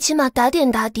你最起码打点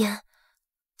打点。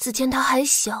子谦他还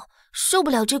小，受不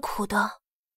了这苦的。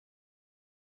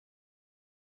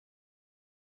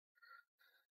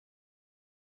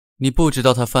你不知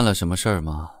道他犯了什么事儿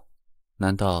吗？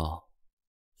难道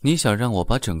你想让我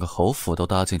把整个侯府都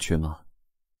搭进去吗？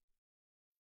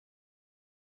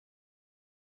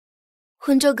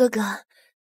文州哥哥，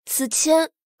子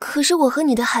谦可是我和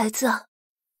你的孩子。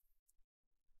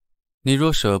你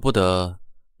若舍不得，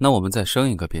那我们再生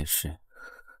一个便是。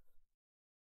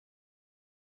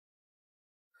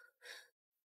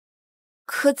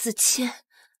可子谦，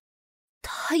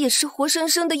他也是活生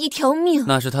生的一条命。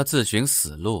那是他自寻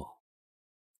死路。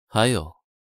还有，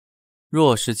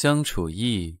若是姜楚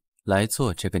意来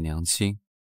做这个娘亲，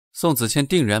宋子谦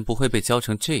定然不会被教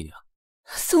成这样。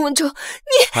宋文州，你……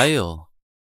还有，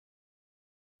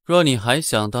若你还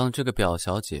想当这个表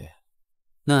小姐，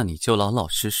那你就老老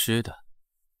实实的。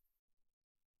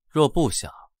若不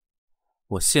想，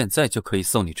我现在就可以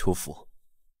送你出府。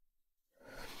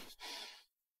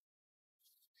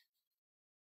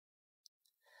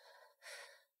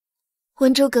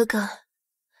文州哥哥，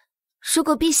如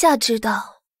果陛下知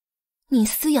道你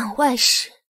私养外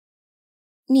室，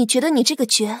你觉得你这个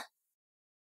爵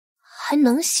还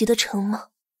能袭得成吗？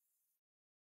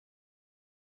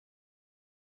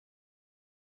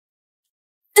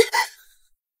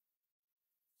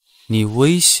你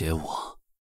威胁我？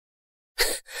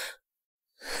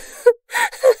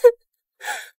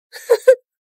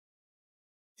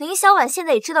林小婉现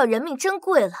在也知道人命珍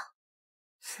贵了，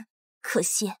可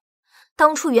惜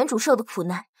当初原主受的苦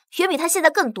难远比他现在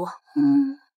更多。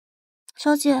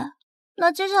小姐，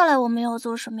那接下来我们要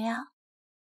做什么呀？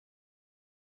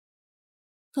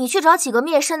你去找几个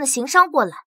灭生的行商过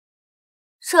来，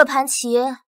这盘棋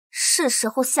是时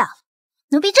候下了。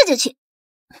奴婢这就去。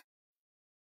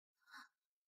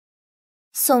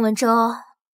宋文州，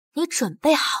你准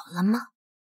备好了吗？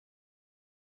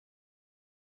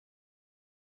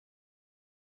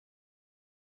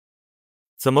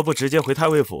怎么不直接回太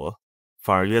尉府，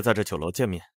反而约在这酒楼见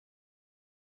面？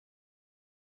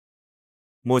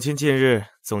母亲近日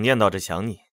总念叨着想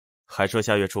你，还说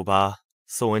下月初8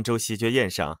宋文州袭爵宴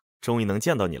上终于能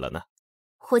见到你了呢。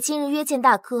我今日约见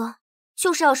大哥，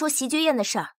就是要说袭爵宴的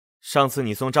事儿。上次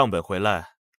你送账本回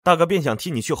来，大哥便想替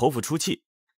你去侯府出气，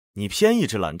你偏一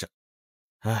直拦着。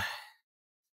唉，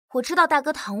我知道大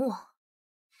哥疼我，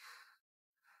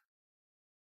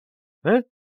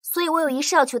所以我有一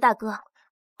事要求大哥。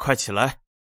快起来！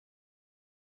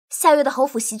下月的侯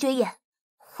府袭爵宴，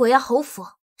我要侯府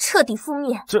彻底覆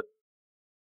灭。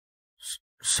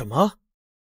什么？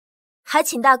还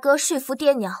请大哥说服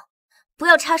爹娘，不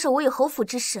要插手我与侯府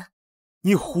之事。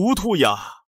你糊涂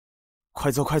呀！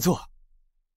快坐，快坐！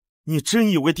你真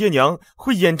以为爹娘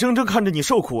会眼睁睁看着你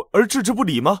受苦而置之不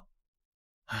理吗？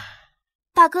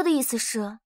大哥的意思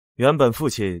是？原本父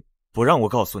亲不让我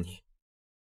告诉你。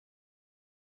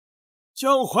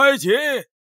江怀瑾，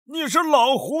你是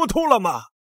老糊涂了吗？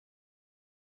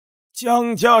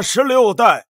江家16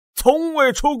代从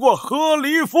未出过和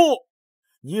离妇，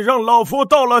你让老夫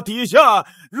到了底下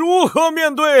如何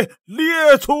面对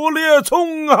列祖列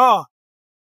宗啊？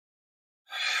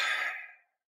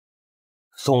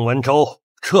宋文州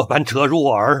这般折入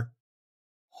我耳，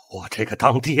我这个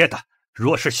当爹的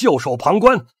若是袖手旁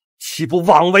观，岂不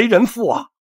枉为人父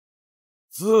啊？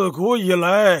自古以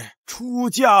来，出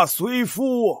嫁随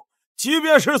夫，即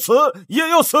便是死，也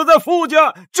要死在夫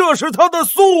家，这是他的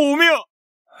宿命。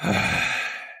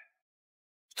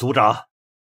族长，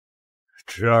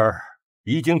侄儿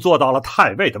已经做到了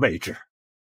太尉的位置，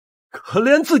可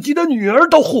连自己的女儿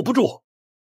都护不住，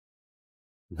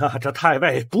那这太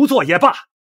尉不做也罢，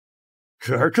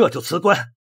侄儿这就辞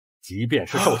官，即便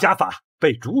是受家法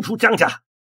被逐出江家，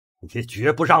也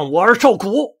绝不让我儿受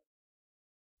苦。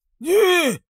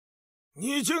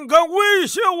你竟敢威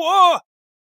胁我！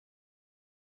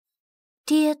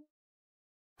爹，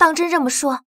当真这么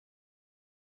说？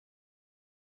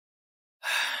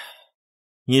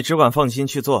你只管放心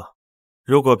去做，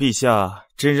如果陛下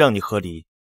真让你和离，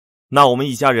那我们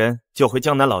一家人就回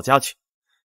江南老家去，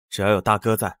只要有大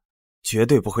哥在，绝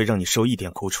对不会让你受一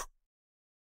点苦楚。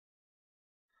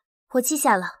我记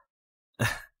下了。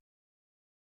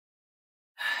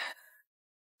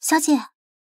小姐，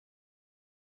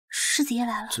世子爷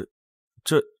来了。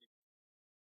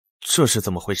这是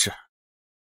怎么回事？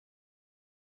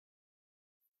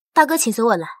大哥，请随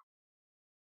我来。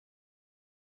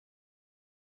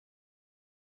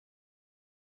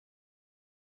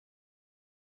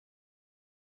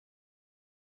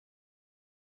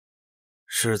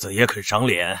世子也肯赏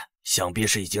脸，想必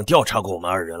是已经调查过我们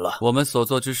二人了。我们所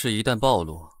做之事一旦暴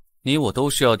露，你我都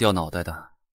是要掉脑袋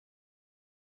的。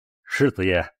世子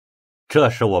爷，这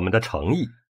是我们的诚意。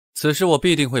此事我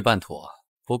必定会办妥，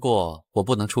不过我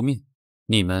不能出面，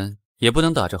你们也不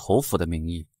能打着侯府的名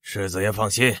义。世子爷放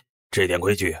心，这点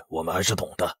规矩我们还是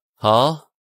懂的。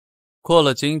好，过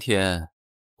了今天，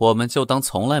我们就当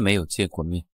从来没有见过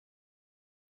面。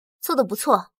做得不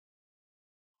错。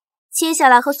接下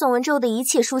来和宋文州的一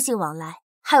切书信往来，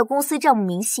还有公司账目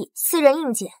明细、私人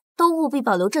印件，都务必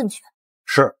保留证据。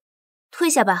是。退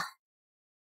下吧。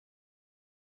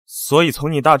所以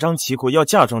从你大张旗鼓要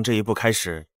嫁妆这一步开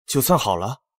始，就算好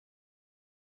了？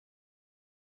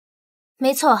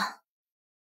没错，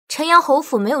城阳侯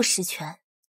府没有实权，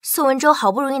宋文州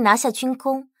好不容易拿下军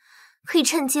功，可以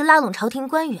趁机拉拢朝廷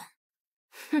官员。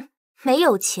没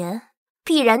有钱，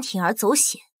必然铤而走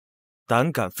险。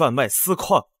胆敢贩卖私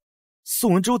矿，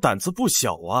宋文州胆子不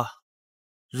小啊！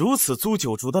如此租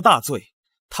酒族的大罪，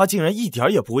他竟然一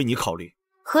点也不为你考虑。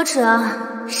何止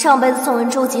啊！上辈子宋文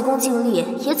州急功近利，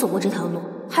也走过这条路，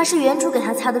还是原主给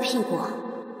他擦的屁股。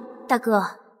大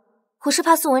哥，我是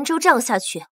怕宋文州这样下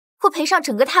去，会赔上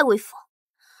整个太尉府。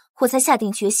我才下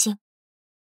定决心。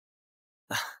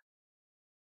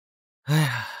哎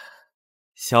呀，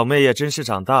小妹也真是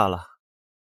长大了。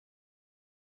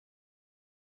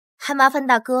还麻烦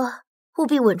大哥务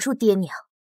必稳住爹娘。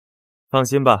放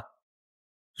心吧，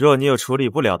若你有处理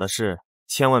不了的事，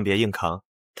千万别硬扛。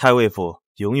太尉府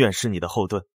永远是你的后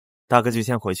盾。大哥就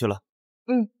先回去了。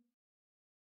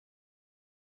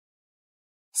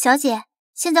小姐，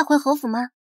现在回侯府吗？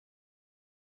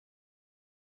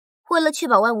为了确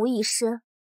保万无一失，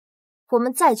我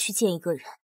们再去见一个人。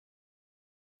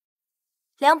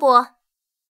梁伯，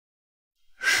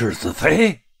世子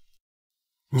妃，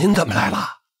您怎么来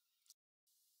了？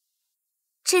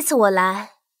这次我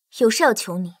来有事要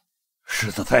求你。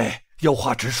世子妃，有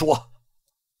话直说。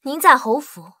您在侯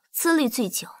府资历最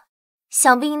久，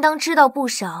想必应当知道不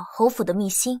少侯府的秘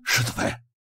辛。世子妃，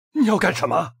你要干什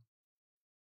么？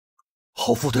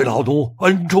侯父对老奴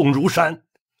恩重如山，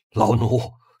老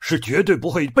奴是绝对不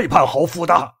会背叛侯父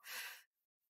的。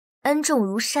恩重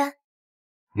如山。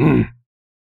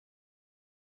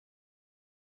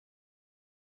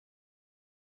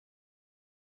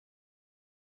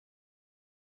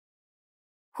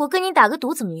我跟你打个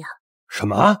赌怎么样？什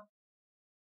么？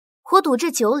我赌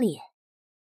这酒里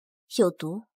有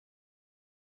毒。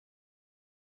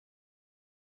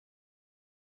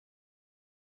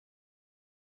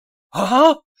啊！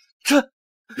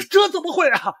这怎么会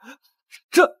啊？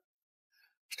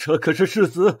这可是世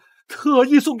子特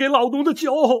意送给老奴的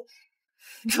酒，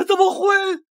这怎么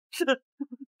会？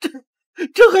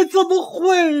这还怎么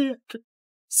会？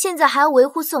现在还要维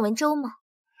护宋文州吗？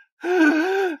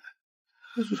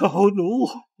老奴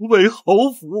为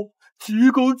侯府鞠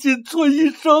躬尽瘁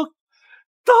一生，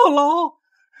到老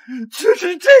却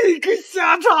是这个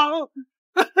下场。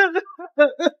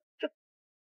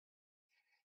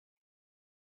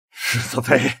世子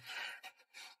妃，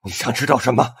你想知道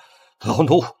什么？老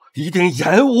奴一定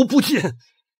言无不尽。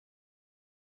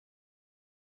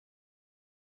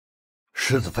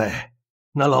世子妃，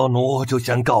那老奴就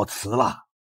先告辞了。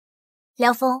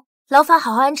梁峰，劳烦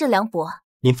好好安置梁伯。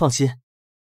您放心。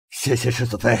谢谢世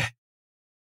子妃。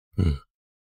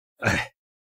哎，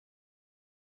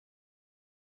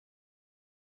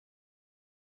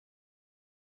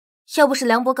要不是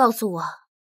梁伯告诉我，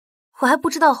我还不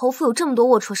知道侯府有这么多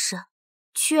龌龊事，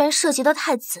居然涉及到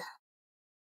太子。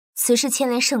此事牵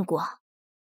连甚广，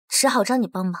只好找你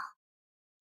帮忙。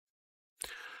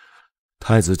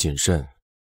太子谨慎，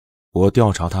我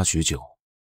调查他许久，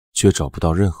却找不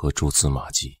到任何蛛丝马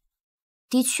迹。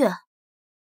的确，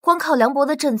光靠梁伯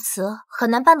的证词很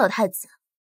难扳倒太子。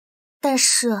但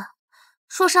是，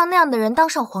若让那样的人当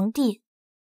上皇帝，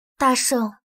大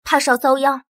圣怕是要遭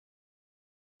殃。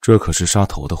这可是杀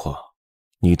头的话，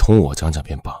你同我讲讲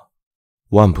便罢，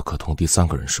万不可同第三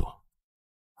个人说。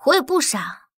我也不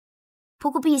傻，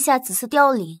不过陛下子嗣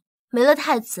凋零，没了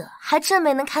太子，还真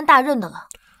没能堪大任的了。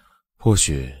或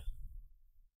许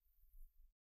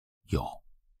有，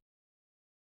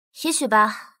也许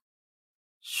吧，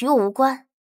与我无关。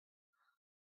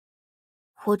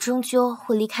我终究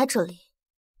会离开这里。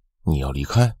你要离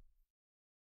开？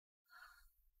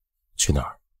去哪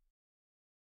儿？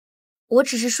我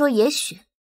只是说也许。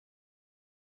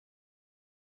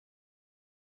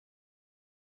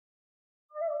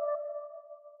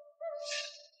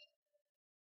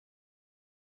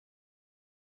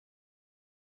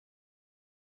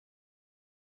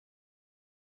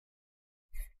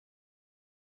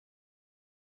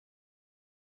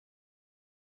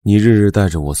你日日带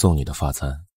着我送你的发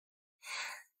簪，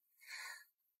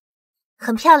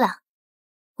很漂亮，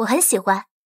我很喜欢。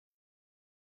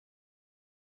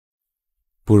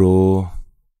不如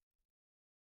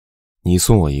你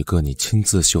送我一个你亲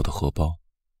自绣的荷包。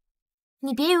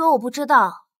你别以为我不知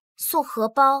道，送荷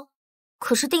包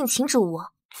可是定情之物。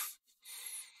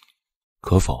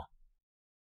可否？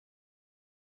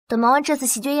等忙完这次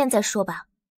喜鹊宴再说吧。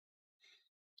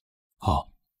好。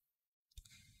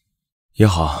也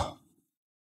好。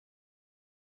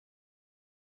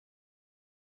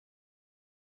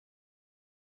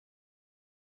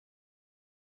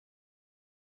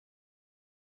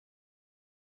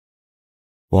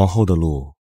往后的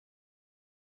路，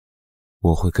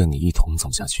我会跟你一同走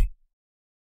下去。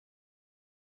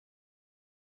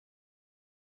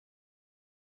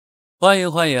欢迎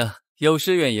欢迎，有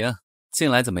失远迎，近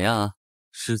来怎么样啊？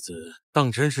世子当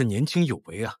真是年轻有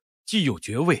为啊，既有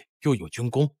爵位，又有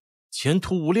军功，前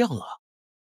途无量啊！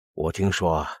我听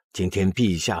说今天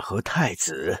陛下和太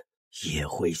子也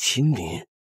会亲临，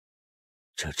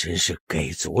这真是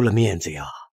给足了面子呀。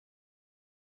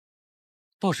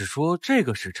倒是说这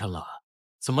个时辰了，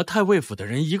怎么太尉府的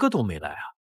人一个都没来啊？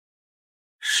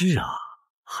是啊，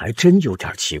还真有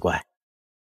点奇怪，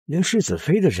连世子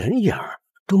妃的人影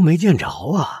都没见着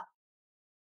啊。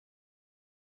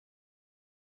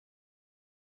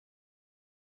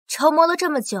筹谋了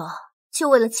这么久，就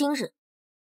为了今日，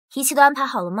一切都安排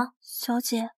好了吗？小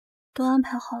姐，都安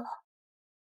排好了。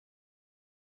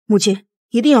母亲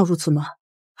一定要如此吗？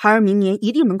孩儿明年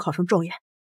一定能考上状元，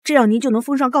这样您就能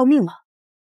封上诰命了。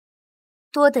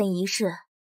多等一日，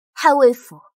太尉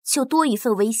府就多一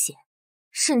份危险，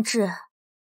甚至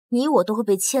你我都会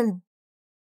被牵连。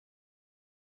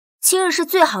今日是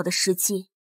最好的时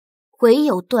机，唯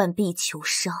有断臂求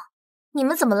生。你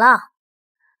们怎么了？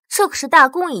这可是大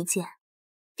功一件，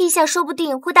陛下说不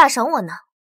定会大赏我呢。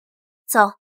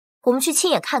走，我们去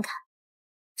亲眼看看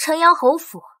城阳侯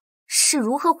府是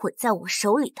如何毁在我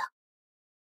手里的。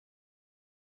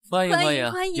欢迎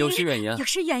欢迎，有失远迎，有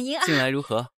失远迎啊！近来如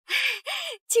何？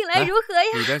近来如何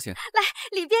呀？里边请。来，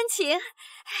里边请，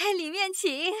里面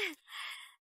请。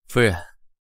夫人，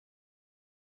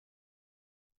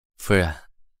夫人，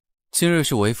今日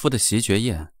是为夫的袭爵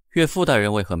宴，岳父大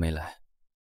人为何没来？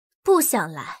不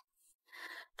想来。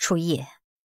楚意，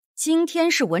今天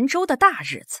是文州的大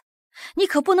日子，你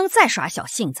可不能再耍小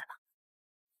性子了。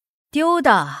丢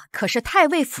的可是太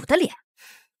尉府的脸。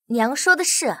娘说的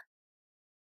是。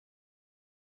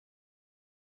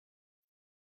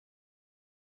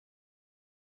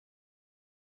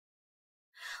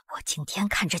我今天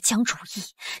看着姜楚意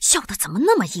笑得怎么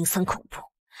那么阴森恐怖，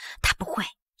他不会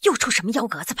又出什么幺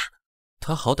蛾子吧？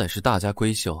他好歹是大家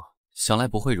闺秀，想来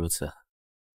不会如此。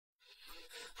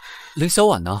凌小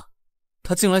婉呢？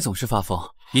她近来总是发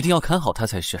疯，一定要看好她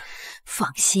才是。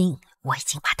放心，我已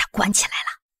经把她关起来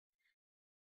了，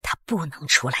她不能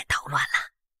出来捣乱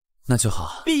了。那就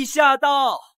好。陛下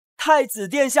到，太子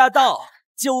殿下到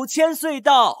，9000岁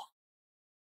到。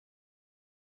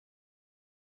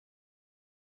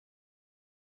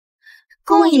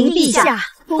恭迎陛下，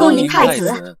恭迎太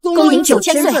子，恭迎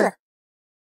9000岁。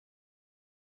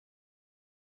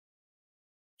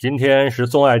今天是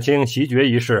宋爱卿袭爵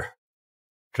仪式，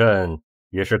朕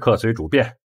也是客随主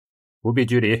便，不必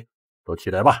拘礼，都起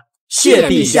来吧。谢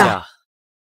陛下。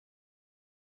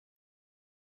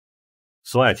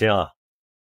宋爱卿啊，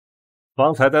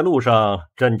方才在路上，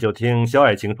朕就听萧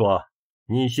爱卿说，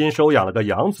你新收养了个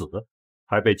养子，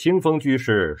还被清风居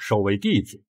士收为弟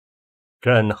子。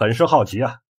朕很是好奇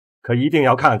啊，可一定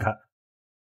要看看。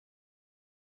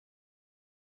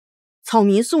草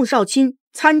民宋少卿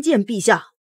参见陛下。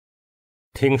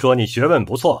听说你学问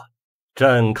不错，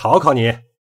朕考考你。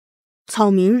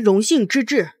草民荣幸之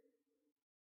至。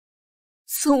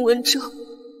宋文州，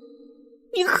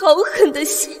你好狠的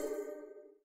心！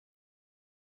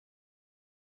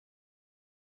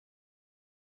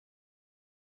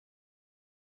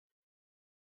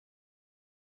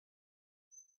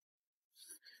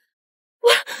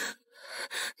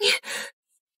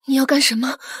你要干什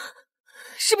么？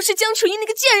是不是姜楚意那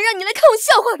个贱人让你来看我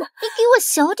笑话的？你给我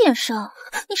小点声，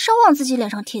你少往自己脸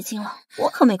上贴金了，我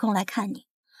可没空来看你。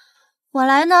我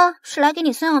来呢，是来给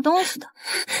你送样东西的。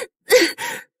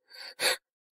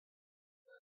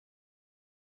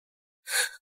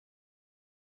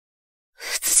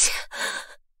子谦，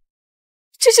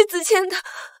这是子谦的，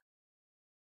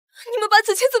你们把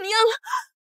子谦怎么样了？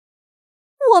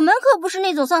我们可不是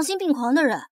那种丧心病狂的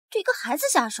人，对一个孩子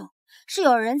下手，是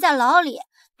有人在牢里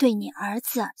对你儿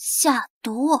子下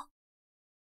毒。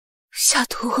下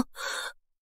毒？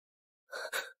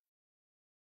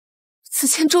子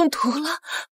谦中毒了？那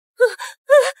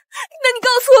你告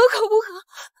诉我可不可？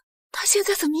他现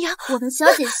在怎么样？我们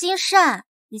小姐心善，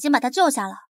已经把他救下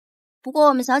了。不过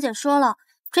我们小姐说了，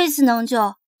这次能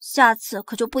救，下次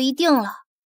可就不一定了。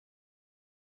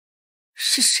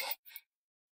是谁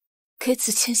给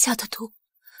子谦下的毒？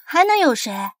还能有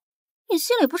谁？你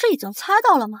心里不是已经猜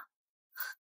到了吗？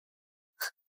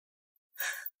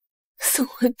宋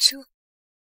文州，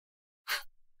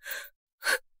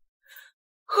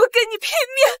我跟你拼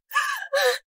命！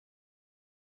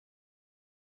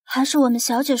还是我们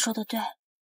小姐说的对，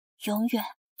永远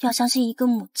要相信一个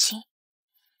母亲。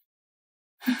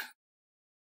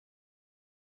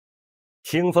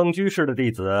清风居士的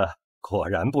弟子果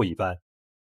然不一般，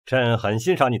朕很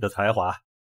欣赏你的才华。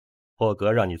破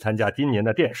格让你参加今年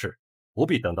的殿试，不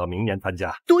必等到明年参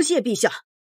加。多谢陛下。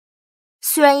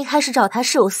虽然一开始找他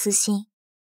是有私心，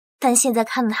但现在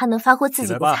看到他能发挥自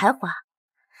己的才华，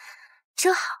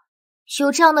真好。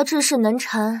有这样的治世能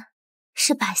臣，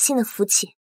是百姓的福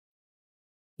气。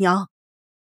娘，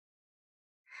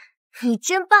你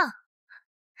真棒！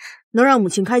能让母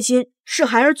亲开心，是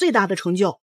孩儿最大的成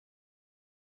就。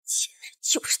贱人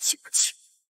就是记不清。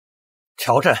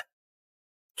乔朕，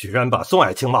居然把宋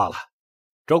爱卿骂了。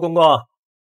周公公，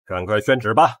赶快宣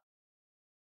旨吧。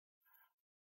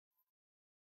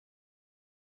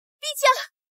陛下，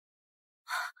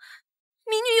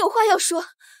民女有话要说。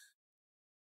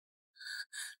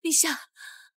陛下，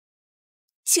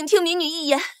请听民女一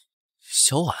言。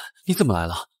小婉，你怎么来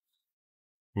了？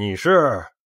你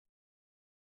是？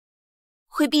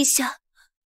回陛下，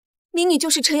民女就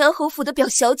是城阳侯府的表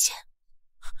小姐。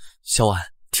小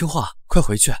婉，听话，快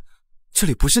回去，这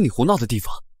里不是你胡闹的地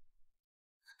方。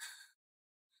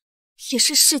也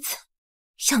是世子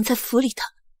养在府里的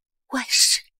外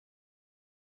室。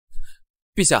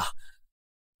陛下，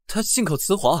他信口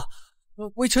雌黄，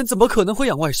微臣怎么可能会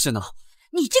养外室呢？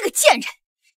你这个贱人，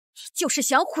你就是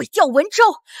想毁掉文州，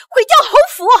毁掉侯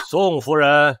府。宋夫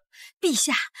人，陛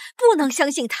下不能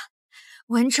相信他，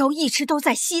文州一直都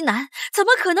在西南，怎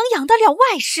么可能养得了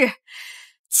外室？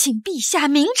请陛下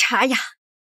明察呀！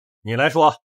你来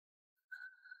说。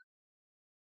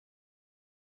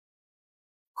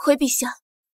回陛下，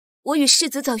我与世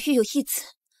子早育有一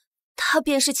子，他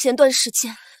便是前段时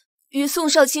间与宋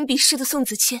少卿比试的宋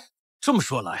子谦。这么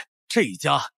说来，这一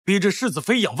家逼着世子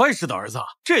妃养外室的儿子，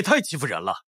这也太欺负人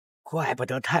了。怪不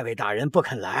得太尉大人不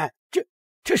肯来，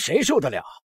这谁受得了？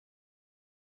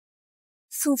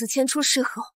宋子谦出事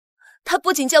后，他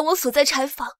不仅将我锁在柴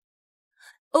房，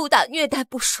殴打虐待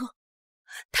不说，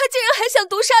他竟然还想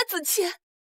毒杀子谦。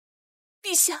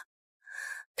陛下，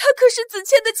他可是子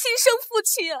谦的亲生父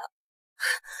亲啊！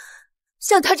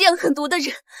像他这样狠毒的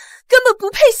人，根本不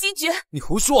配袭爵。你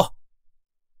胡说！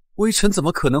微臣怎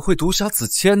么可能会毒杀子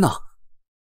谦呢？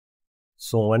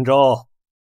宋文州，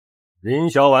林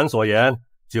小婉所言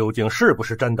究竟是不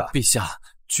是真的？陛下，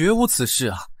绝无此事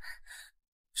啊！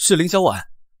是林小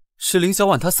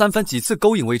婉，她三番几次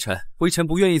勾引微臣，微臣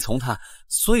不愿意从她，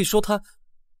所以说她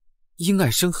因爱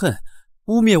生恨，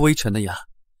污蔑微臣的呀。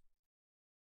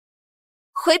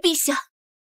回陛下，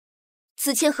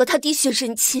子谦和他滴血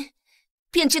认亲，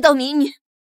便知道民女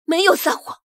没有撒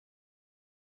谎。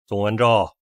宋文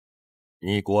州，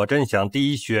你果真想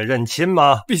滴血认亲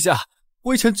吗？陛下，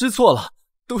微臣知错了，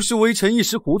都是微臣一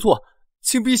时糊涂，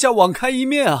请陛下网开一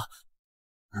面啊！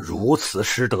如此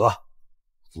失德，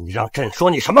你让朕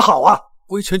说你什么好啊？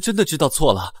微臣真的知道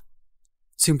错了，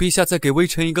请陛下再给微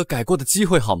臣一个改过的机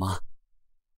会好吗？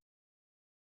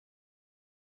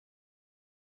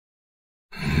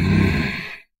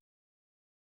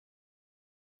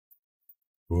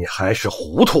你还是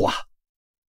糊涂啊！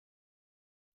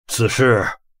此事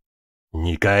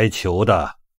你该求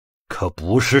的可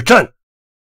不是朕。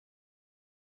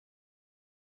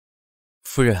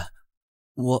夫人，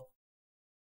我……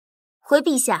回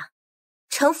陛下，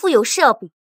臣妇有事要禀。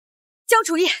姜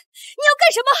楚意，你要干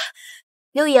什么？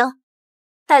刘莹，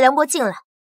带梁伯进来。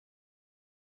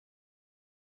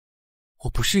我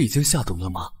不是已经下毒了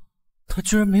吗？他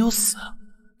居然没有死。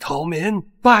朝民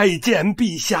拜见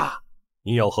陛下。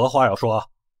你有何话要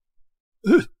说？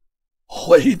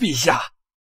回陛下，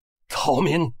朝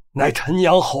民乃陈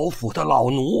阳侯府的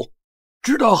老奴，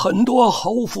知道很多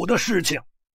侯府的事情，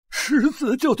世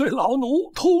子就对老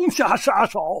奴痛下杀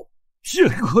手，幸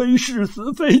亏世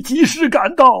子妃及时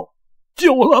赶到，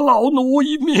救了老奴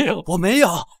一命。我没有。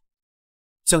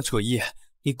姜楚意，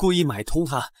你故意买通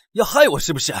他，要害我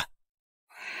是不是？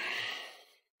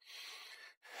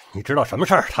你知道什么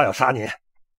事儿他要杀你？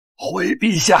回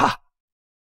陛下，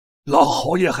老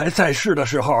侯爷还在世的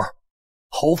时候，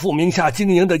侯府名下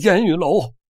经营的烟雨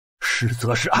楼，实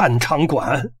则是暗娼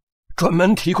馆，专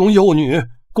门提供幼女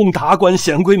供达官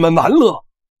显贵们玩乐。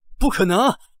不可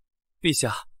能！陛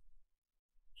下，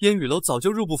烟雨楼早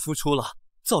就入不敷出了，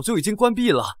早就已经关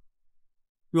闭了。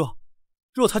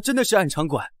若他真的是暗娼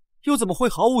馆，又怎么会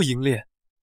毫无盈利？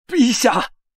陛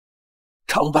下，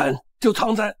账本就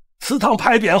藏在祠堂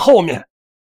牌匾后面，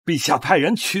陛下派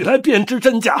人取来辨知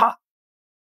真假。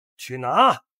去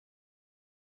拿！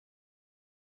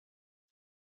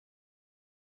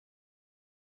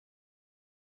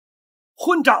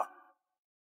混账！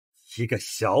一个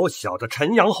小小的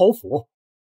陈阳侯府，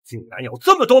竟然有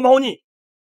这么多猫腻！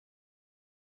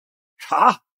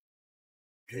查！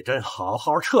给朕好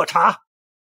好彻查！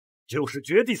就是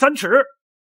掘地3尺，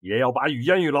也要把与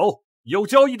烟雨楼有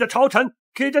交易的朝臣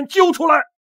给朕揪出来！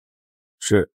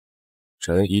是，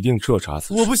臣一定彻查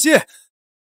此事。我不信！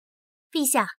陛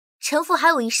下，臣妇还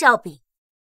有一事要禀。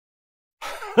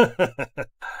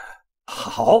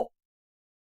好，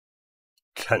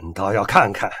朕倒要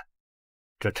看看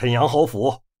这陈阳侯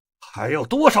府还有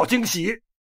多少惊喜。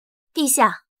陛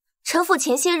下，臣妇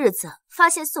前些日子发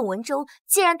现宋文州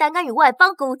竟然胆敢与外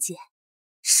邦勾结，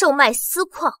售卖私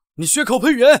矿。你血口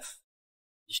喷人！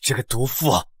你这个毒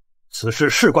妇！此事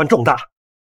事关重大，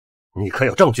你可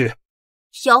有证据？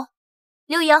有，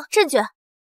刘莹，证据。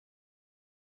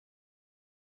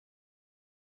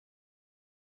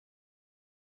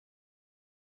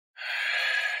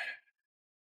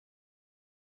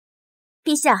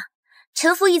陛下，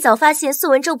臣妇一早发现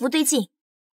宋文州不对劲，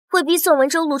为逼宋文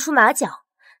州露出马脚，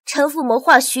臣妇谋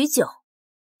划许久。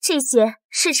这些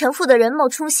是臣妇的人冒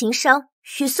充行商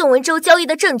与宋文州交易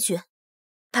的证据，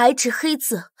白纸黑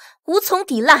字，无从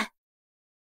抵赖。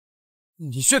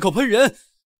你血口喷人！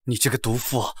你这个毒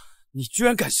妇，你居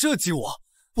然敢设计我！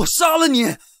我杀了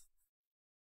你！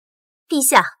陛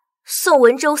下，宋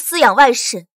文州私养外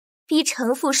室，逼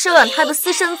臣妇收养他的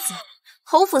私生子，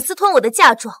侯府私吞我的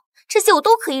嫁妆，这些我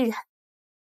都可以忍。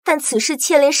但此事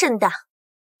牵连甚大，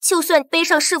就算背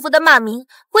上弑父的骂名，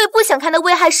我也不想看他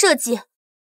危害社稷。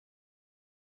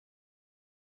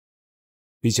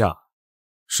陛下，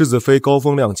世子妃高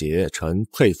风亮节，臣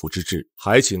佩服之至，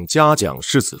还请嘉奖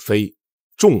世子妃，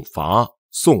重罚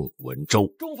宋文州。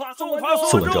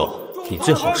宋文州，你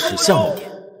最好识相一点，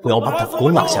不要把本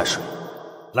宫拉下水。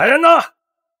来人呐！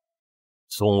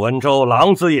宋文州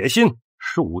狼子野心，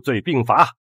数罪并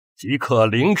罚，即刻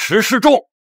凌迟示众。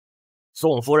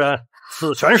宋夫人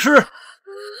赐全尸。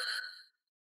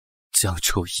姜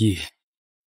楚意，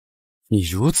你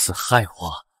如此害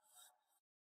我，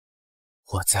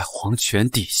我在黄泉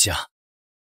底下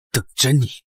等着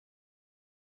你。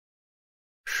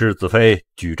世子妃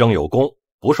举证有功，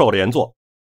不受连坐，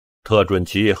特准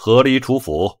其合离出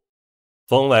府，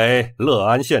封为乐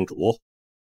安县主。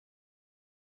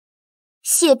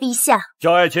谢陛下。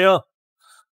焦爱卿，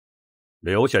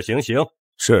留下行刑。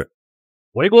是。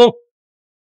围攻。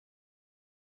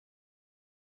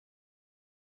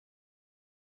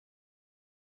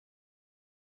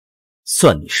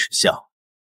算你识相。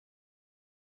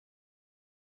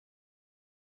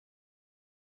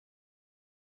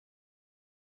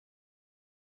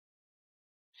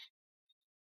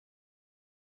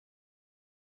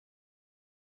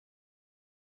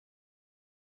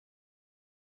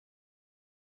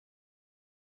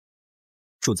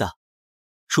主子，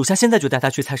属下现在就带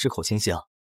他去菜市口行刑，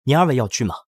您二位要去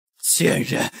吗？贱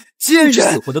人，贱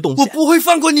人！死活的东西，我不会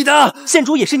放过你的！县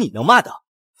主也是你能骂的。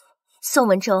宋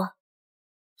文州，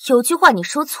有句话你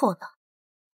说错了，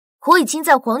我已经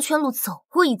在黄泉路走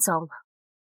过一遭了，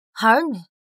而你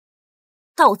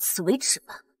到此为止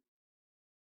吧。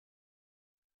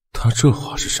他这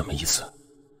话是什么意思？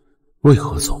为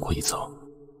何走过一遭？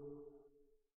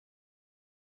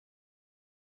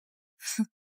哼。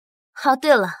哦，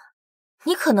对了，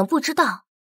你可能不知道，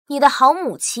你的好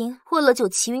母亲为了救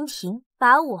齐云亭，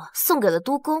把我送给了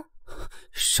督工。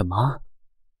什么？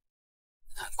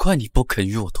难怪你不肯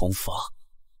与我同房，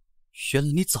原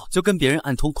来你早就跟别人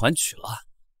暗通款曲了。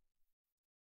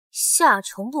夏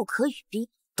虫不可语冰。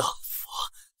荡妇，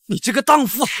你这个荡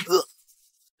妇！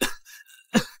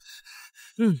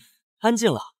安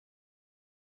静了。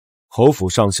侯府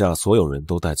上下所有人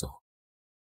都带走，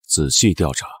仔细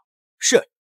调查。是。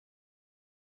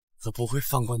我不会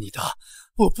放过你的，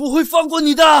我不会放过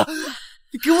你的！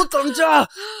你给我等着！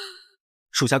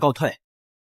属下告退。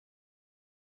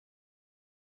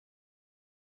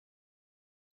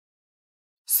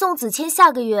宋子谦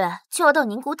下个月就要到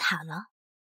宁古塔了。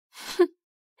哼，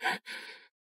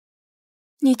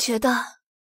你觉得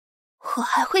我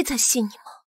还会再信你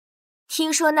吗？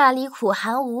听说那里苦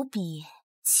寒无比，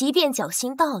即便侥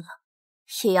幸到了，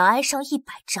也要挨上100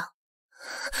杖。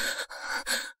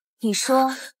你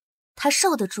说他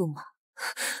受得住吗？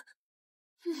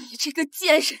你这个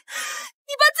贱人，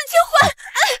你把子谦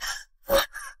还！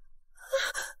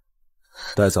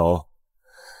带走。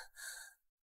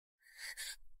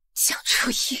姜楚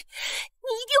意，你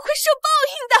一定会受报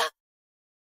应的。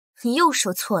你又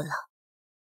说错了，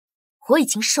我已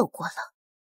经受过了。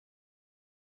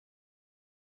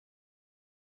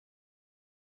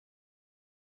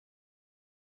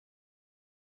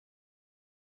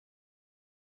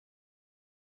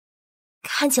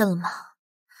看见了吗？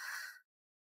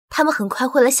他们很快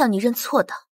会来向你认错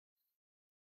的。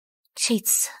这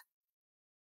次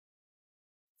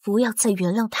不要再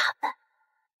原谅他们。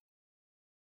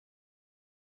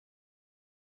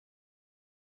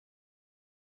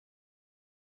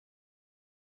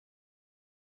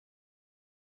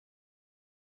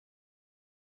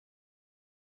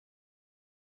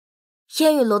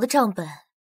烟雨楼的账本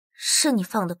是你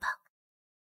放的吧？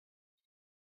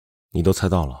你都猜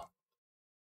到了。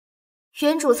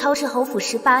原主操持侯府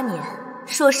18年，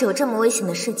若是有这么危险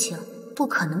的事情，不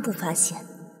可能不发现。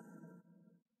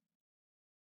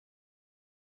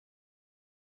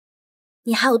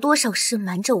你还有多少事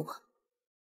瞒着我？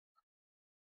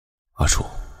阿楚，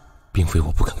并非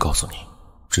我不肯告诉你，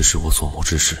只是我所谋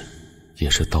之事也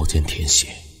是刀尖舔血，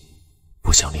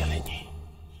不想连累你。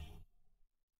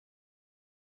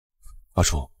阿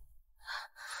楚，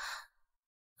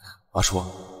阿楚，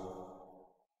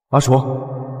阿楚，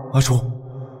阿楚。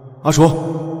阿楚，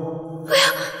不要！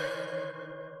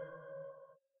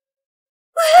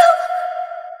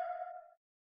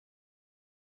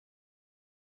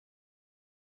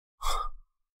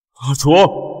阿楚，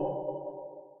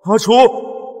阿楚，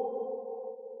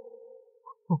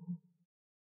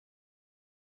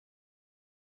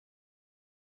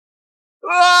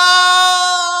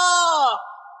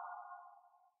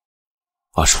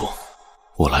阿楚，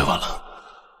我来晚了，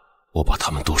我把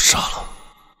他们都杀了，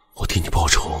我替你报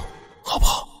仇，好不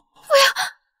好？不要！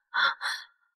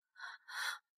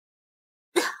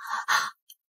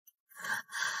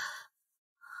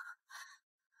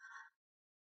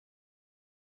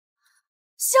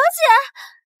小姐，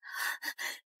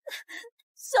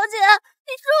小姐，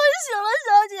你终于醒了，小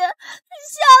姐，你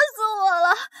吓死我了！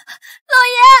老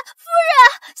爷，夫人，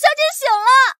小姐醒了。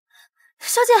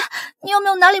小姐，你有没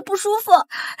有哪里不舒服？叶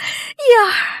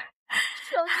儿，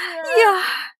小姐，叶儿，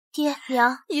爹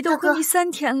娘，你都昏迷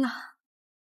3天了。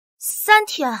3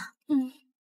天？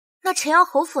那陈阳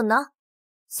侯府呢？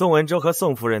宋文州和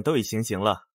宋夫人都已行刑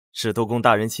了，是督公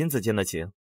大人亲自监的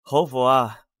刑。侯府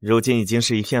啊，如今已经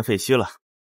是一片废墟了。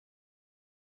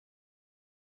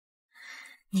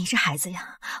你这孩子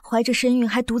呀，怀着身孕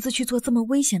还独自去做这么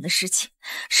危险的事情，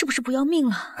是不是不要命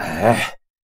了？哎，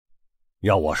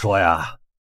要我说呀，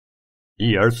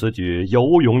义儿此举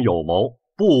有勇有谋，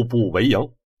步步为营，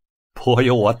颇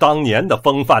有我当年的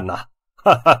风范呐！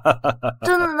哈哈哈哈哈！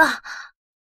真的？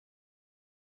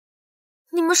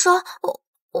你们说我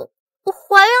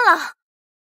怀孕了？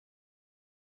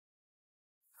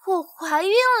我怀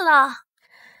孕了？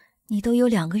你都有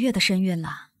2个月的身孕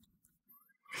了。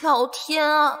老天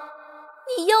啊，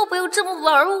你要不要这么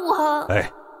玩我？哎，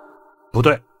不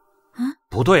对，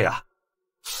不对呀！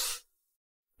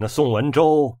那宋文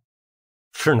州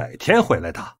是哪天回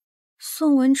来的？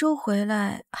宋文州回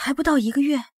来还不到1个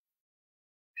月。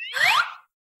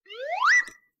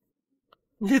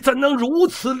你怎能如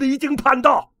此离经叛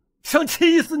道？想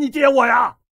气死你爹我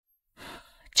呀！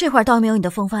这会儿倒没有你的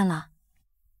风范了。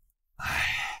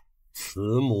哎，慈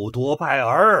母多败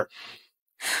儿。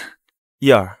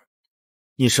叶儿，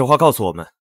你实话告诉我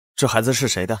们，这孩子是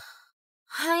谁的？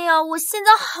哎呀，我现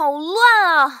在好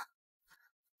乱啊！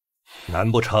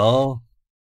难不成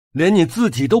连你自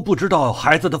己都不知道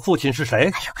孩子的父亲是谁？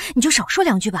哎呦，你就少说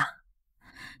2句吧。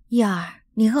叶儿，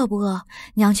你饿不饿？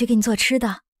娘去给你做吃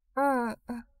的。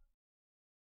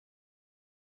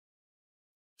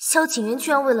萧景渊居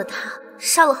然为了他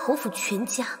杀了侯府全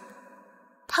家，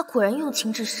他果然用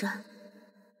情至深。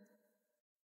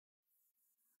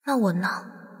那我呢？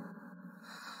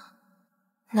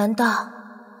难道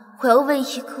我要为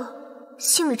一个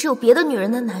心里只有别的女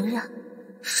人的男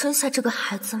人生下这个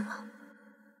孩子吗？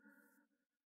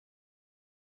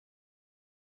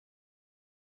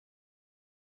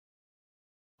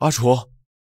阿楚，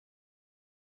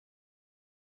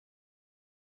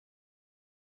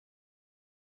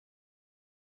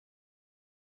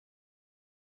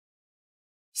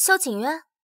萧景渊，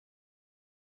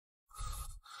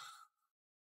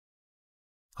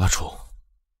阿楚，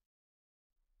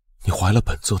你怀了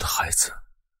本座的孩子，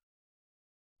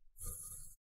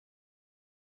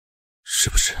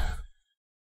是不是？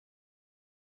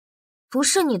不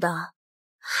是你的，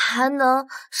还能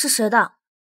是谁的？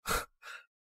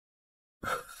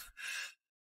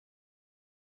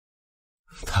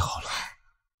太好了，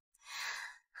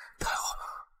太好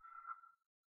了！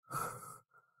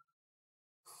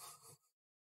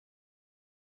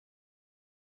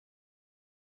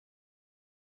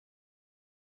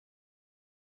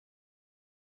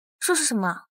这是什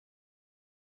么？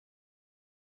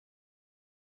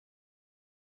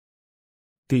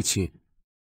地气、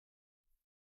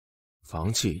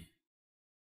房气、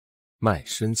卖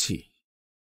身契、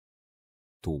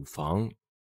赌房、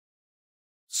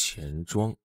钱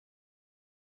庄。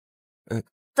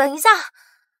等一下，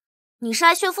你是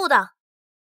来炫富的？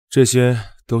这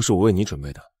些都是我为你准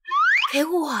备的。给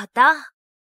我的。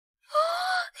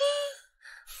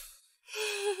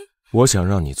我想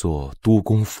让你做都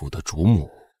公府的主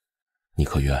母，你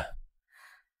可愿？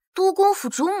都公府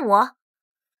主母？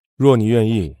若你愿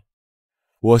意，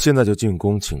我现在就进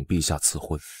宫请陛下赐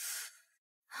婚。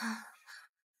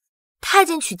太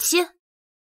监娶妻？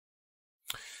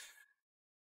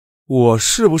我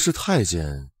是不是太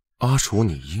监，阿楚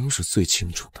你应是最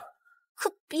清楚的。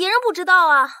可别人不知道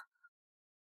啊。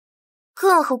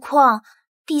更何况，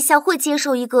陛下会接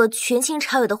受一个权倾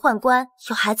朝野的宦官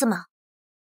有孩子吗？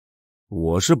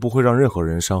我是不会让任何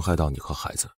人伤害到你和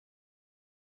孩子，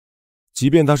即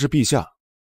便他是陛下，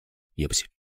也不行。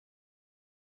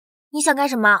你想干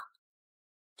什么？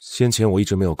先前我一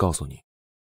直没有告诉你，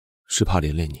是怕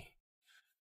连累你。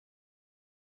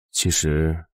其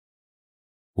实，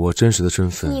我真实的身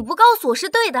份……你不告诉我是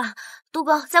对的，都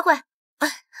哥再会。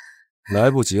来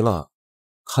不及了，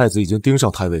太子已经盯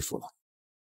上太尉府了。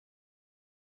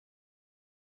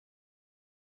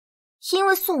因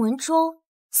为宋文州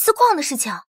私矿的事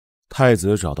情，太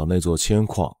子找到那座铅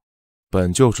矿，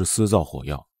本就是私造火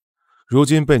药，如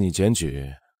今被你检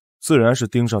举，自然是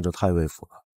盯上这太尉府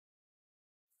了。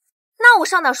那我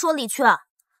上哪说理去啊？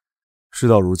事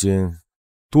到如今，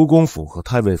都公府和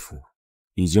太尉府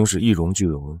已经是一荣俱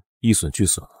荣，一损俱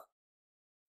损了。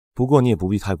不过你也不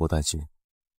必太过担心，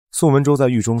宋文州在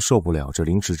狱中受不了这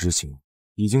凌迟之刑，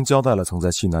已经交代了曾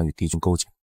在西南与敌军勾结，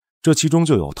这其中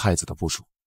就有太子的部署。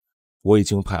我已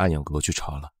经派暗影阁去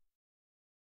查了。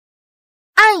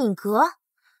暗影阁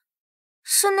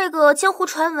是那个江湖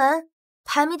传闻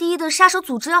排名第一的杀手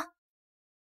组织，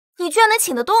你居然能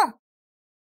请得动？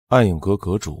暗影阁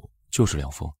阁主就是梁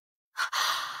峰。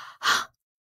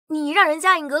你让人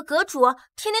家暗影阁阁主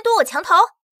天天躲我墙头？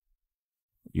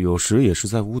有时也是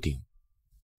在屋顶。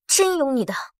真有你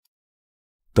的！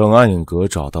等暗影阁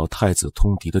找到太子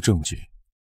通敌的证据，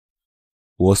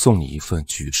我送你一份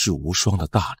举世无双的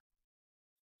大礼。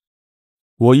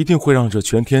我一定会让这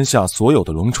全天下所有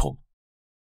的荣宠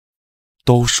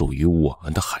都属于我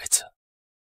们的孩子。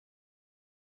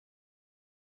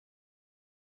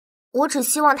我只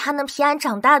希望他能平安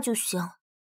长大就行。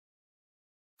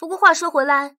不过话说回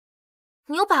来，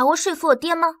你有把握说服我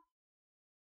爹吗？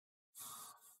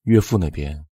岳父那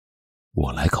边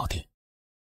我来搞定。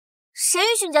谁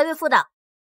允许你家岳父的？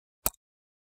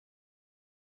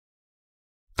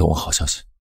等我好消息。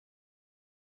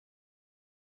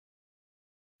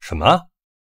什么？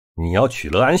你要娶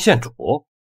乐安县主？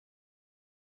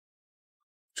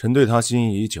臣对他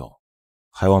心仪已久，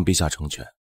还望陛下成全。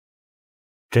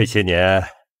这些年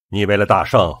你为了大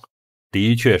圣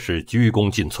的确是鞠躬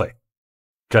尽瘁，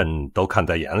朕都看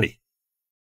在眼里。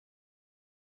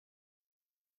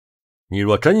你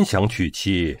若真想娶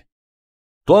妻，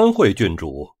端惠郡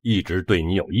主一直对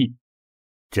你有意，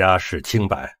家世清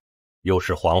白，又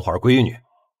是黄花闺女，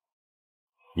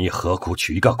你何苦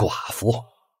娶一个寡妇？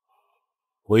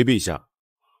回陛下，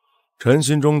臣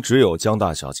心中只有姜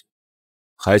大小姐，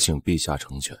还请陛下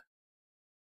成全。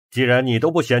既然你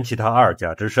都不嫌弃她二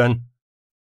甲之身，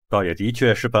倒也的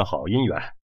确是份好姻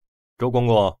缘。周公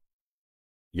公，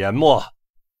研墨。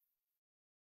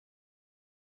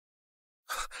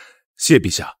谢陛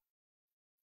下。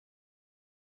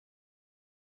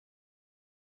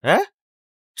哎，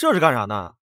这是干啥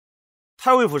呢？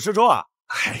太尉府施粥啊？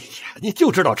哎呀，你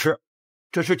就知道吃，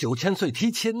这是9000岁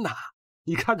提亲呐！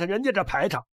你看看人家这排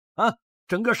场啊，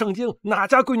整个圣经哪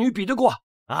家闺女比得过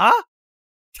啊？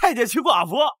太监娶寡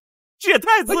妇，这也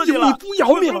太刺激了！你不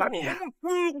要命了你！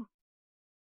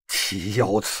岂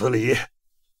有此理！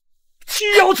岂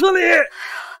有此理！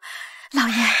老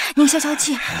爷，您消消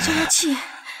气，消消气。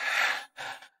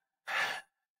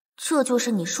这就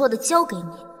是你说的交给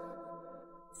你。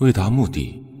为达目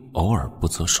的，偶尔不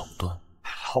择手段。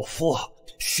老夫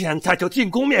现在就进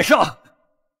宫面圣，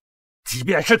即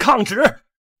便是抗旨，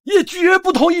也绝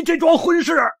不同意这桩婚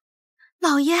事。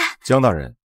老爷，姜大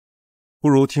人，不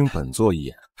如听本座一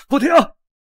言。不听。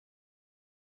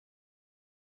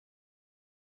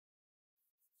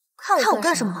看我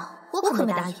干什么？我可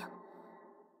没答应。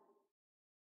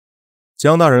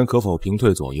姜大人可否平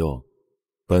退左右？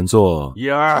本座一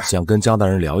儿想跟姜大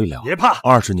人聊一聊。别怕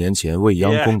，20年前未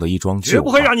央宫的一桩旧话，绝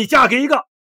不会让你嫁给一个。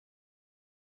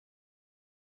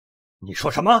你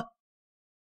说什么？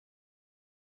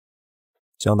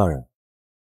姜大人，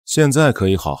现在可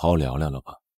以好好聊聊了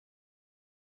吧？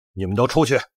你们都出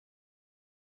去。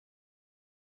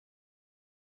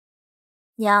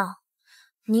娘，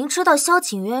您知道萧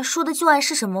景渊说的旧案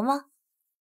是什么吗？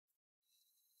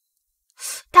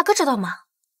大哥知道吗？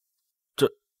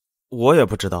我也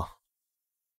不知道。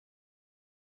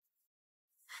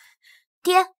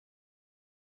爹，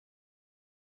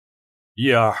一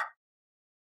儿，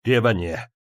爹问你，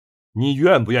你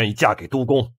愿不愿意嫁给都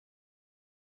公？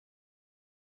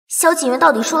萧景渊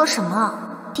到底说了什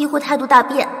么？爹会态度大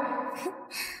变。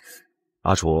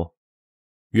阿楚，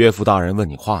岳父大人问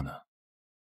你话呢。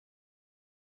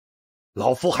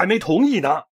老夫还没同意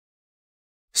呢。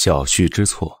小婿知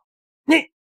错。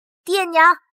你爹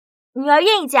娘，女儿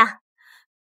愿意嫁。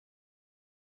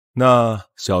那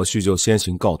小婿就先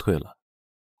行告退了，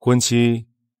婚期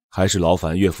还是劳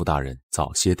烦岳父大人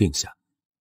早些定下。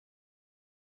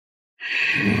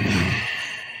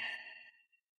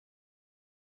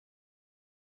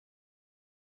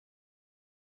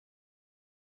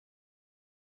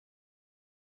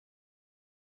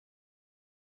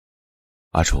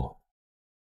阿楚，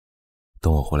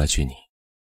等我回来娶你。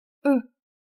嗯。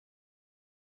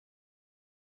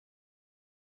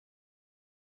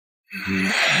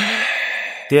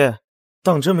爹，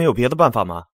当真没有别的办法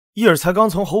吗？叶儿才刚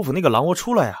从侯府那个狼窝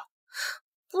出来啊。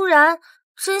不然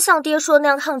真像爹说的那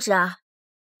样抗旨啊，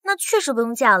那确实不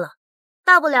用嫁了，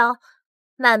大不了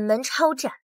满门抄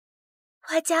斩，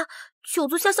外加酒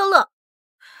足消消乐。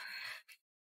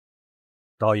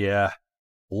倒也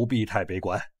不必太悲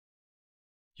观。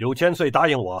9000岁答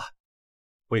应我，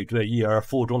会对叶儿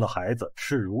腹中的孩子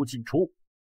视如己出，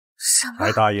什么？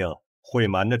还答应会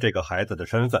瞒着这个孩子的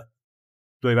身份，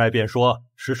对外便说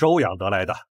是收养得来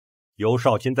的。有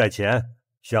少卿在前，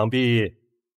想必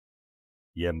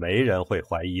也没人会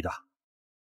怀疑的。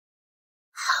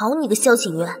好你个萧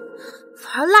景渊，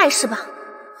反而赖是吧？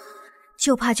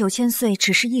就怕9000岁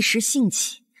只是一时兴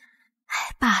起。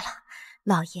哎，罢了，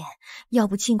老爷，要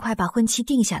不尽快把婚期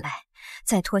定下来，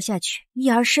再拖下去，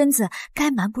叶儿身子该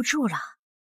瞒不住了。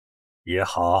也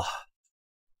好，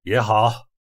也好。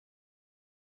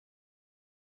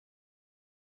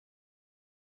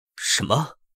什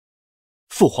么？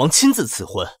父皇亲自赐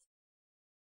婚？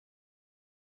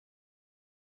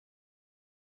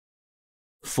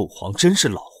父皇真是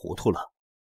老糊涂了。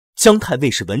姜太尉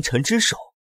是文臣之首，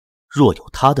若有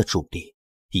他的助力，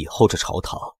以后这朝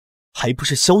堂还不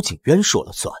是萧景渊说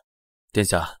了算？殿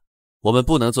下，我们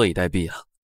不能坐以待毙啊！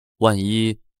万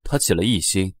一他起了异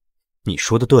心……你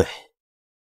说的对，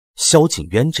萧景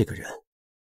渊这个人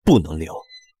不能留。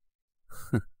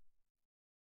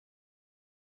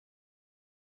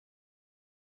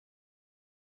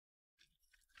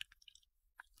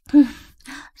哼！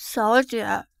小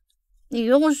姐，你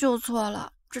又绣错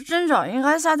了，这针脚应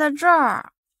该下在这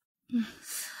儿。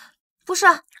不是，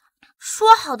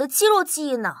说好的肌肉记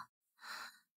忆呢？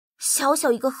小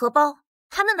小一个荷包，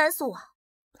还能难死我？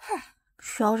哼！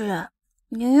小姐，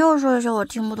您又说一些我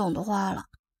听不懂的话了。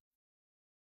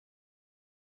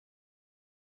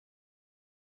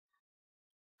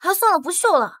啊，算了，不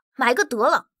绣了，买一个得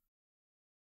了。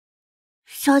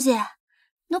小姐，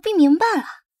奴婢明白了，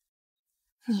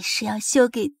你是要绣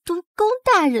给督公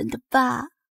大人的吧？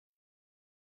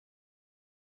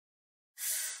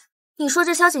你说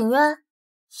这萧景渊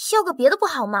要个别的不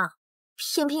好吗？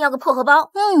偏偏要个破荷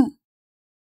包。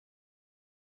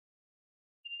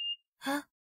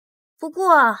不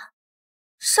过啊，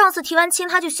上次提完亲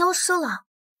他就消失了，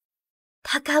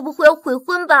他该不会要悔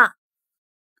婚吧？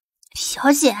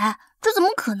小姐，这怎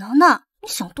么可能呢？你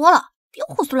想多了，别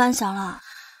胡思乱想了。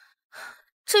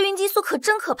这孕激素可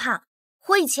真可怕，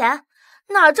我以前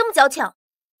哪儿这么矫情？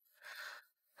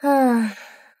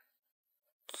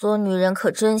做女人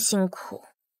可真辛苦。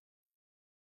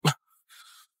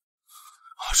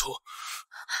阿楚，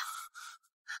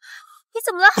你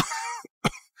怎么了？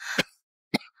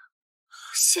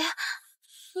血，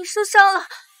你受伤了，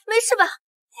没事吧？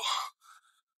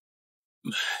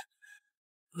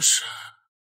没事。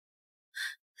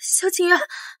萧景渊，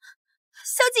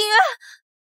萧景渊，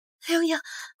刘英，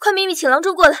快秘密请郎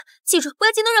中过来，记住不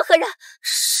要惊动任何人。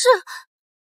是。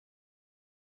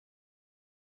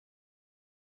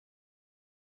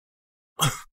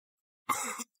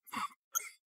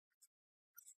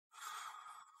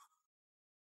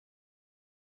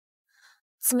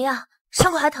怎么样，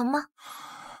伤口还疼吗？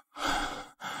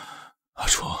阿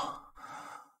楚，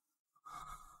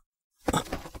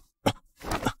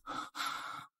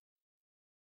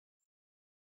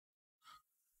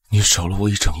你少了我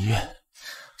一整夜。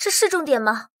这是重点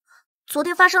吗？昨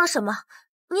天发生了什么？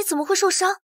你怎么会受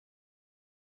伤？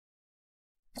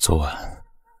昨晚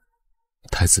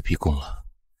太子逼宫了。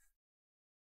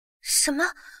什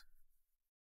么？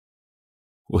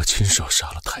我亲手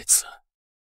杀了太子。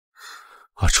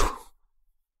阿楚，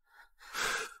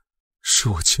是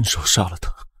我亲手杀了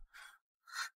他。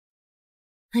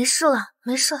没事了，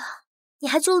没事了，你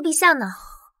还救了陛下呢。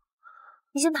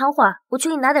你先躺会儿，我去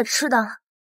给你拿点吃的。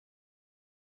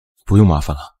不用麻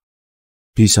烦了，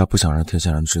陛下不想让天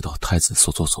下人知道太子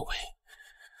所作所为，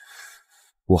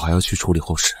我还要去处理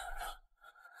后事。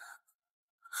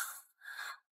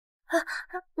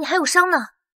你还有伤呢。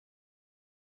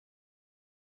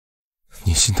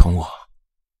你心疼我？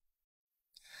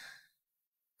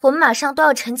我们马上都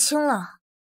要成亲了，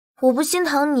我不心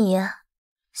疼你，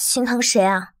心疼谁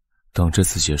啊？等这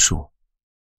次结束，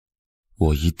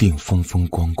我一定风风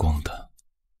光光的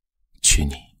娶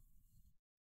你。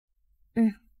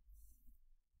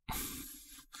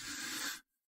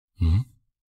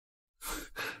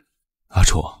阿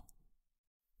楚，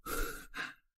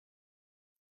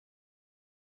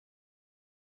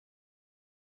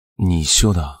你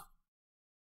绣的？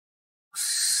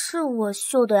是我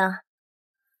绣的呀。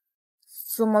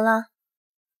怎么了？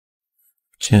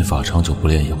剑法长久不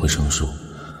练也会生疏，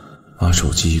阿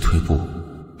楚记忆退步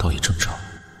倒也正常。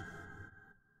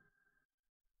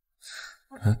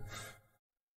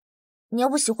你要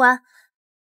不喜欢，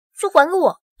就还给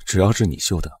我。只要是你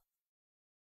绣的，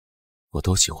我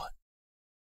都喜欢。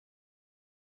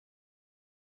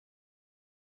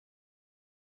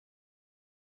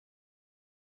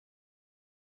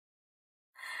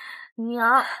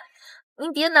娘，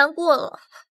您别难过了。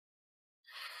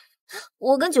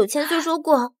我跟9000岁说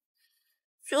过，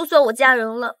就算我嫁人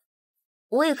了，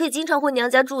我也可以经常回娘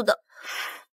家住的。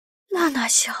那哪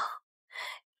行？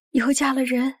以后嫁了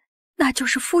人，那就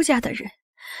是夫家的人，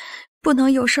不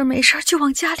能有事没事就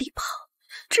往家里跑，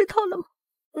知道了吗？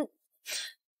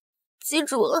记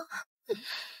住了。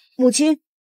母亲，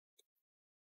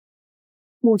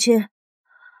母亲，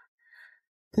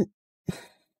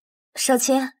少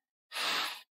卿，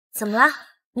怎么啦？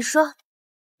你说。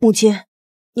母亲，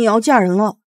你要嫁人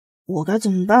了，我该怎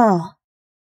么办啊？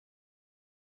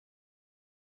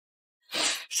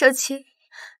少卿，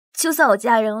就算我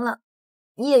嫁人了，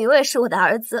你也永远是我的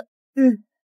儿子。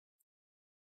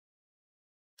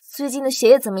最近的学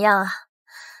业怎么样啊？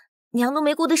娘都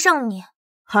没顾得上你。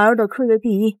孩儿的科业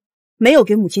第一，没有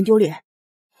给母亲丢脸。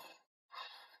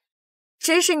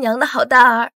真是娘的好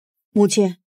大儿。母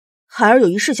亲，孩儿有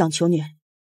一事想求您，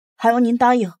还望您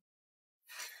答应。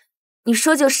你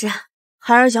说就是。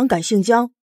孩儿想改姓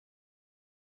姜。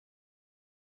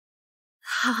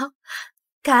好，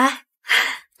改。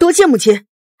多谢母亲。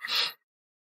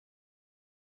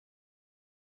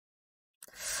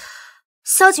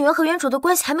萧景元和原主的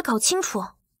关系还没搞清楚，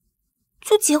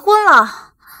就结婚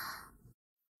了。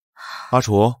阿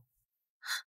楚，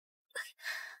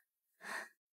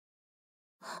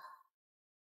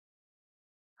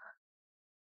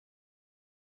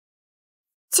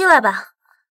进来吧。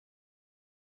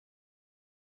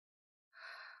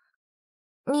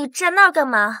你站那儿干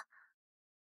嘛？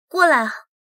过来啊。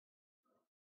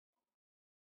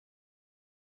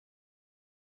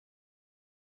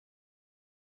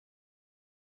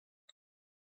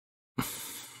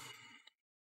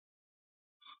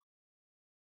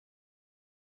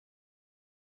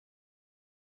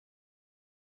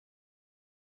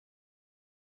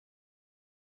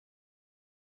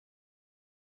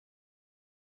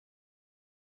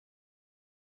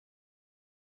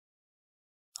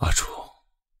阿楚，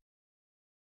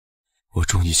我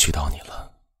终于娶到你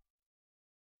了。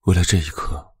为了这一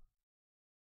刻，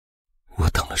我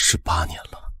等了18年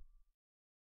了。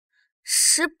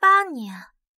18年？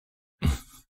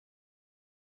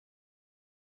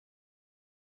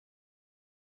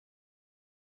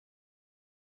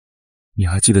你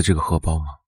还记得这个荷包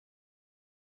吗？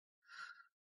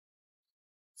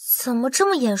怎么这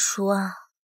么眼熟啊？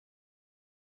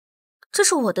这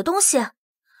是我的东西。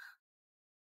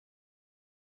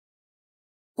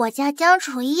我叫姜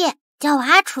楚意，叫我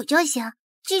阿楚就行，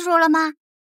记住了吗？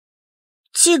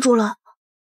记住了。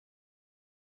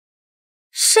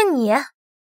是你？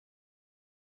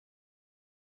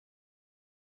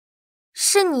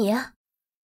是你？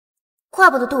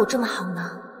怪不得对我这么好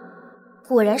呢，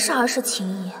果然是儿时情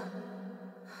谊。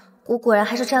我果然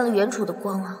还是沾了原主的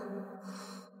光啊。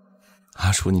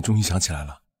阿楚，你终于想起来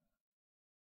了。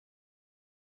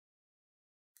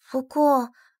不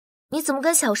过你怎么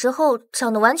跟小时候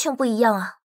长得完全不一样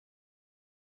啊？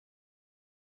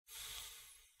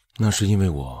那是因为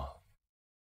我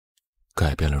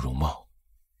改变了容貌。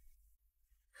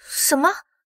什么？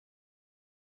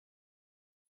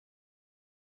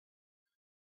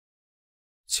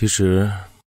其实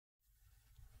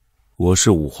我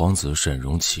是五皇子沈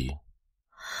荣琪，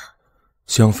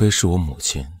香妃是我母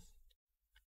亲。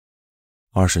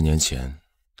20年前，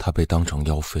她被当成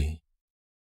妖妃，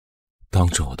当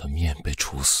着我的面被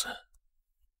处死。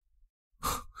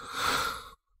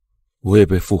我也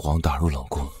被父皇打入冷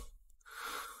宫，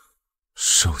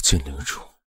受尽凌辱。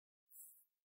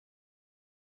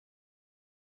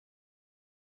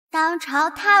当朝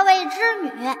太尉之女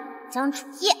姜楚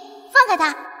意，放开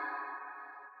他！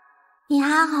你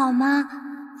还好吗？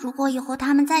如果以后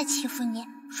他们再欺负你，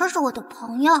说是我的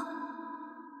朋友。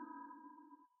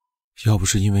要不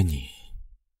是因为你，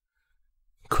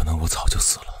可能我早就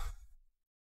死了。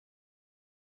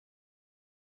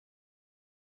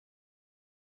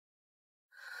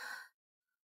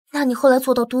那你后来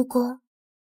做到督工，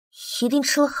一定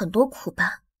吃了很多苦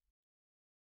吧？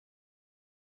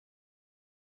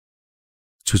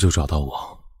舅舅找到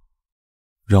我，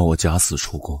让我假死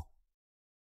出宫，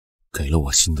给了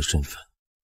我新的身份。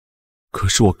可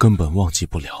是我根本忘记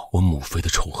不了我母妃的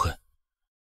仇恨，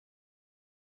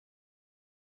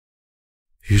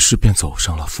于是便走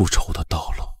上了复仇的道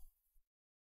路。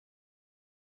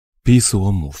逼死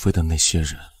我母妃的那些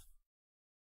人，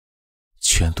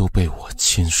全都被我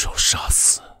亲手杀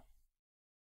死。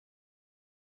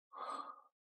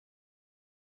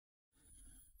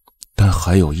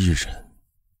还有一人，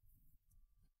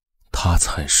他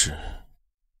才是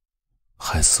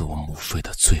害死我母妃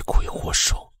的罪魁祸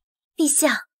首。陛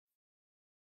下，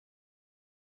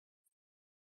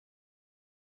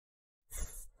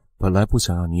本来不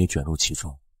想让你也卷入其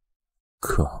中，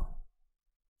可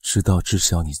直到知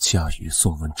晓你嫁与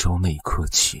宋文州那一刻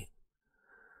起，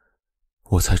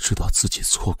我才知道自己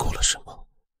错过了什么。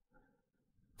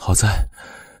好在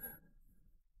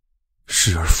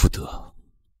失而复得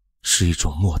是一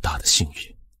种莫大的幸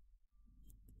运。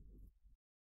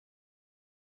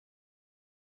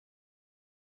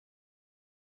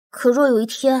可若有一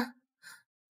天，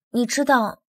你知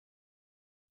道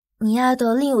你爱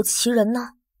的另有其人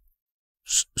呢？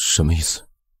什么意思？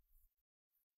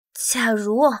假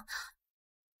如，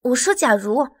我说假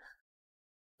如，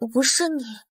我不是你。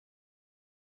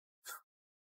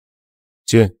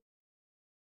进。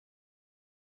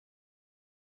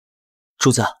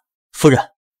主子、夫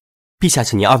人，陛下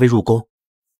请您二位入宫。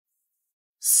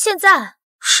现在？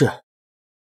是。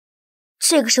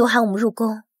这个时候喊我们入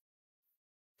宫，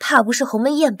怕不是鸿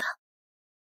门宴吧？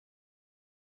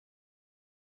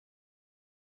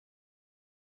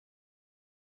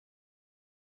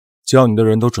叫你的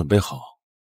人都准备好，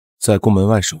在宫门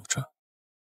外守着，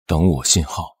等我信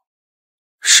号。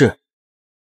是。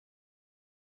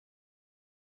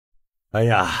哎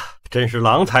呀，真是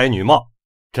郎才女貌，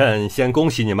朕先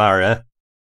恭喜你们二人。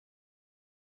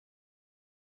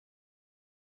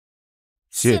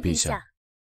谢陛下。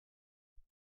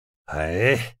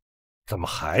哎，怎么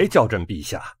还叫朕陛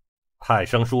下？太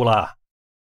生疏了，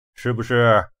是不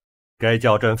是该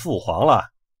叫朕父皇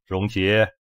了？荣启，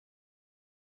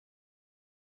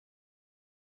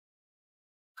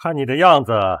看你的样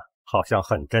子好像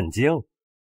很震惊。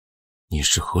你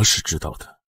是何时知道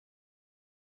的？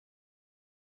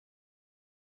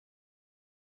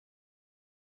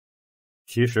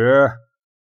其实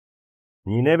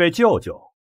你那位舅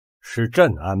舅是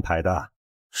朕安排的。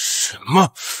什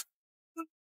么？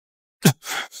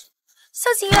萧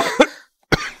景渊，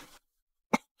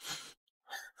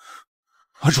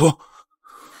阿楚，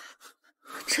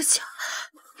这酒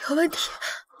有问题。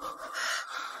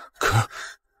可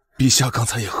陛下刚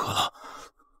才也喝了，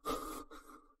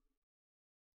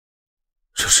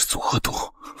这是组合毒。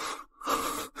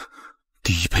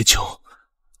第一杯酒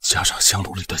加上香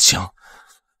炉里的香，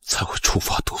才会触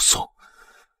发毒素。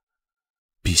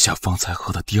陛下方才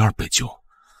喝的第二杯酒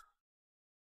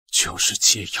就是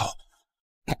解药。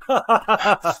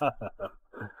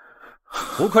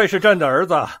不愧是朕的儿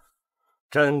子，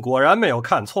朕果然没有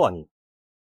看错你。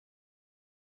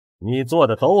你做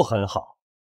的都很好，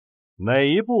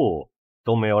每一步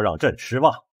都没有让朕失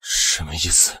望。什么意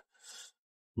思？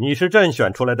你是朕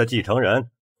选出来的继承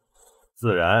人，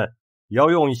自然要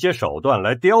用一些手段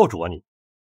来雕琢你，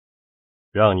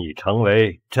让你成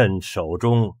为朕手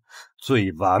中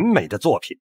最完美的作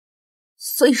品。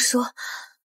所以说，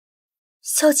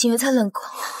萧景渊在冷宫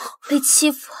被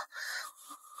欺负，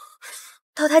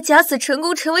到他假死成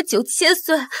功成为9000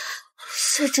岁，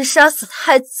甚至杀死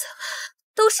太子，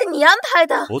都是你安排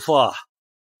的。不错，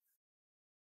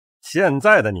现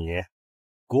在的你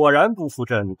果然不负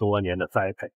朕多年的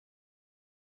栽培。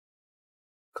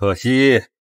可惜，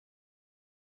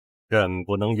朕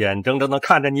不能眼睁睁地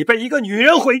看着你被一个女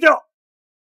人毁掉。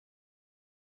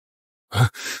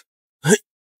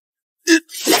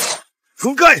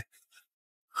封盖！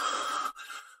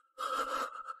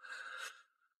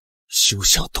休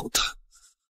想动他！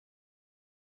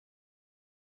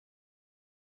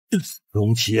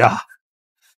荣启啊，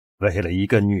为了一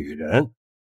个女人，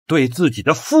对自己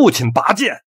的父亲拔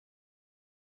剑，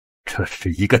这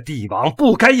是一个帝王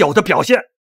不该有的表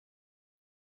现。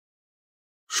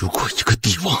如果一个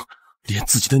帝王连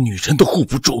自己的女人都护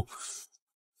不住，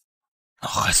那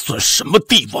还算什么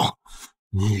帝王？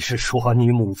你是说你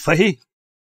母妃？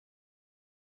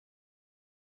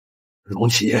荣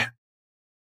启，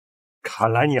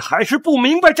看来你还是不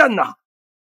明白朕呐。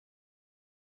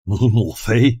你母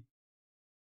妃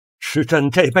是朕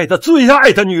这辈子最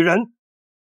爱的女人，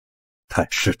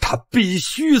但是她必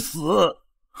须死。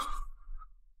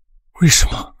为什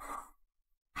么？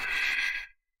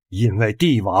因为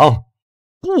帝王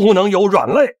不能有软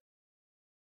肋。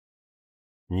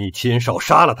你亲手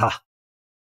杀了她，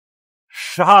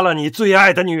杀了你最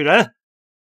爱的女人，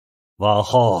往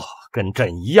后跟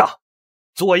朕一样，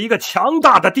做一个强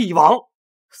大的帝王。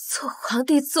做皇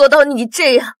帝做到你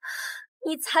这样，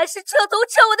你才是彻头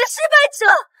彻尾的失败者。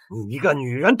你一个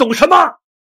女人懂什么？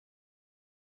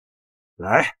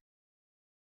来，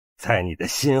在你的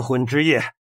新婚之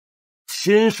夜，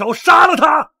亲手杀了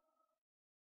他。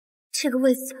这个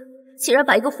魏子竟然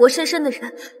把一个活生生的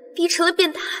人逼成了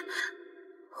变态，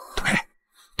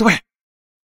对，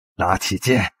拿起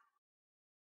剑，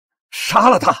杀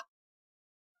了他。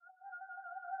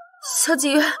萧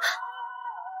景渊，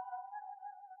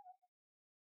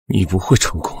你不会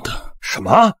成功的。什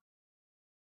么？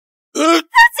萧景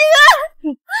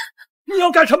渊，你要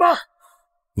干什么？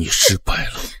你失败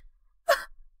了。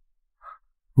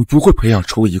你不会培养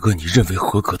出一个你认为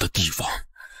合格的地方，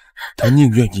他宁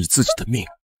愿以自己的命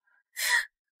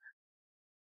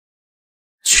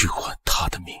去换他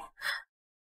的命。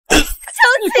萧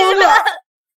景渊，不要！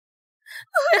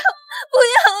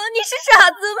你是傻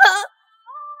子吗？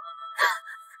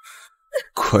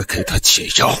快给他解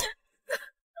药，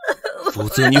否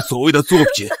则你所谓的作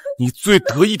品，你最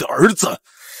得意的儿子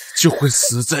就会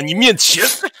死在你面前。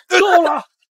够了，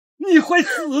你会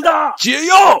死的！解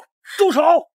药，住手！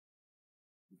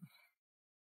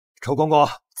周公公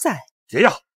在。解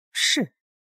药。是。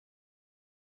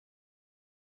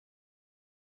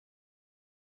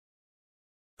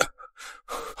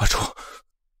阿楚，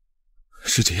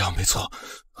是解药没错。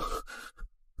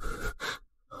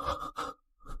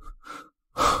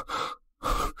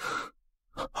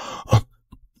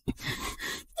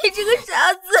你这个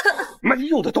傻子！没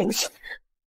用的东西！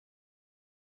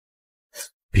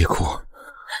别哭，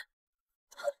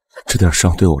这点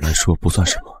伤对我来说不算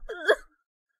什么。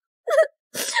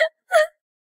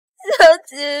萧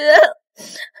景渊，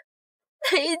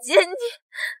遇见你，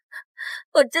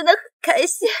我真的很开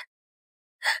心。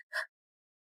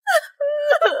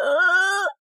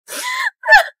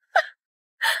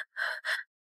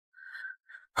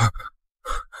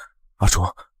阿楚，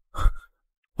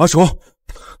阿楚，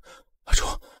阿楚，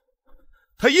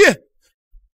太医，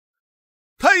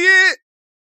太医！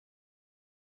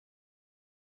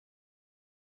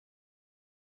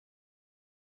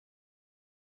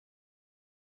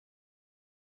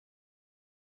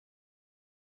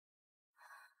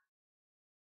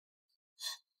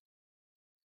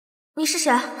你是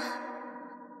谁？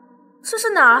这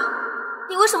是哪儿？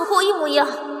你为什么和我一模一样？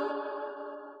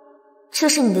这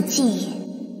是你的记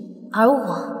忆，而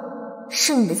我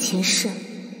是你的前世。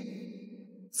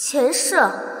前世？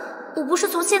我不是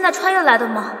从现代穿越来的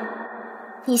吗？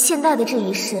你现在的这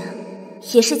一世，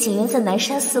也是景渊在南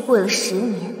山寺跪了10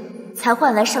年，才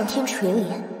换来上天垂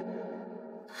怜。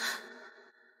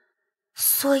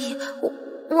所以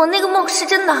我那个梦是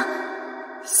真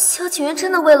的，萧景渊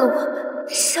真的为了我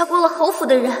杀过了侯府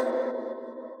的人。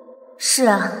是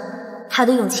啊，他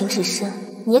的用情至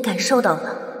深，你也感受到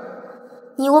了。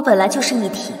你我本来就是一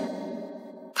体，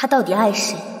他到底爱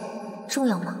谁，重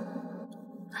要吗？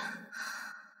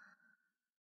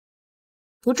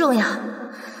不重要，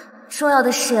重要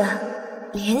的是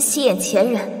怜惜眼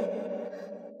前人。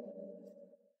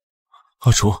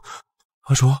阿楚，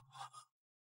阿楚，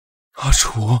阿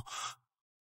楚，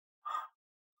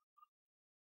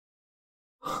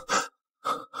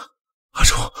阿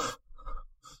楚，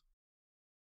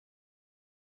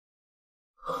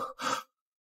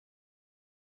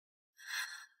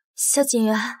萧景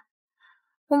渊，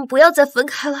我们不要再分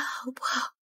开了，好不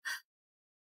好？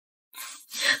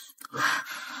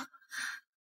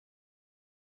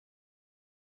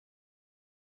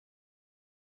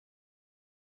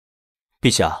陛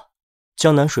下，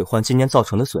江南水患今年造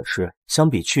成的损失，相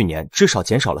比去年至少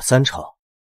减少了30%。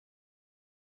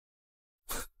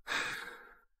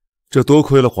这多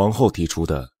亏了皇后提出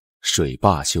的水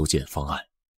坝修建方案。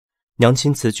娘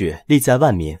亲此举利在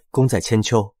万民，功在千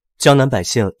秋。江南百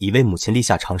姓已为母亲立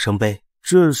下长生碑。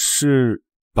这是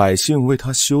百姓为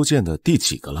她修建的第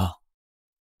几个了？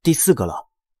第4个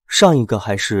了。上一个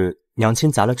还是娘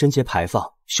亲砸了贞节牌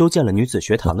坊，修建了女子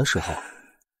学堂的时候。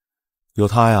有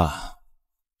她呀，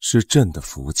是朕的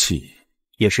福气，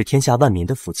也是天下万民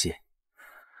的福气。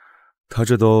她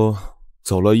这都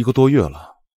走了1个多月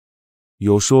了，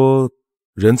有说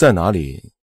人在哪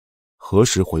里，何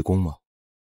时回宫吗？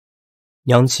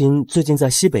娘亲最近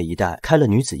在西北一带开了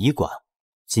女子医馆，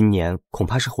今年恐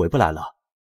怕是回不来了。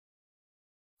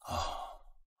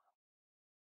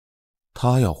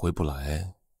她要回不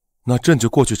来，那朕就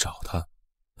过去找她。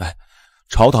哎，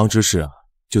朝堂之事啊，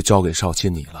就交给少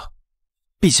卿你了。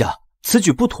陛下，此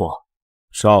举不妥。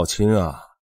少卿啊，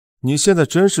你现在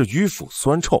真是迂腐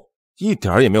酸臭，一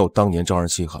点也没有当年招人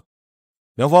稀罕。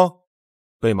梁峰，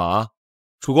备马，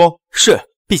出宫。是，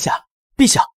陛下。陛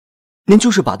下，您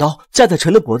就是把刀架在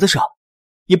臣的脖子上，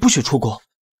也不许出宫。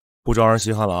不招人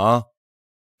稀罕了啊！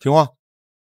听话。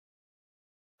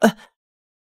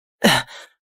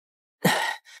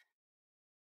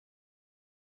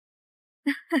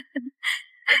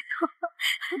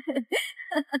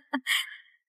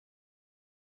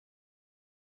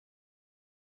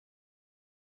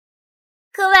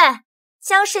各位，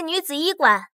江氏女子医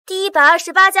馆第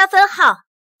128家分号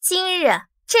今日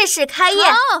正式开业。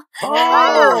好，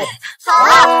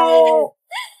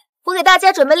我给大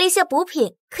家准备了一些补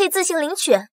品，可以自行领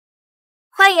取。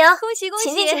欢迎，恭喜恭喜，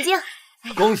请进请进。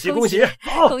恭喜恭喜，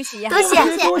恭喜呀！多谢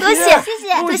多谢谢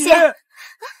谢多谢。小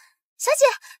姐，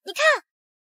你看。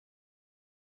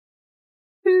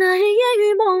那日烟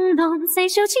雨朦胧，在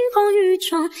小径风雨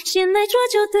中，闲来浊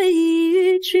酒对弈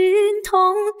与君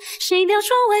同。谁料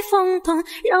窗外风动，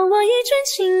让我一阵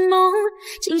清梦。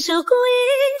今宵孤影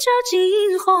照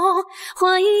惊鸿，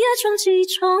花影呀撞几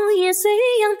重，夜随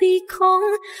鸳鸯闭空。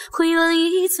回望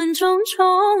一村重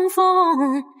重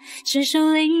逢，执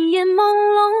手泪眼朦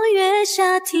胧，月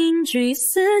下听菊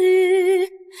私语，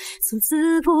从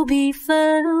此不必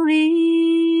分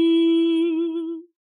离。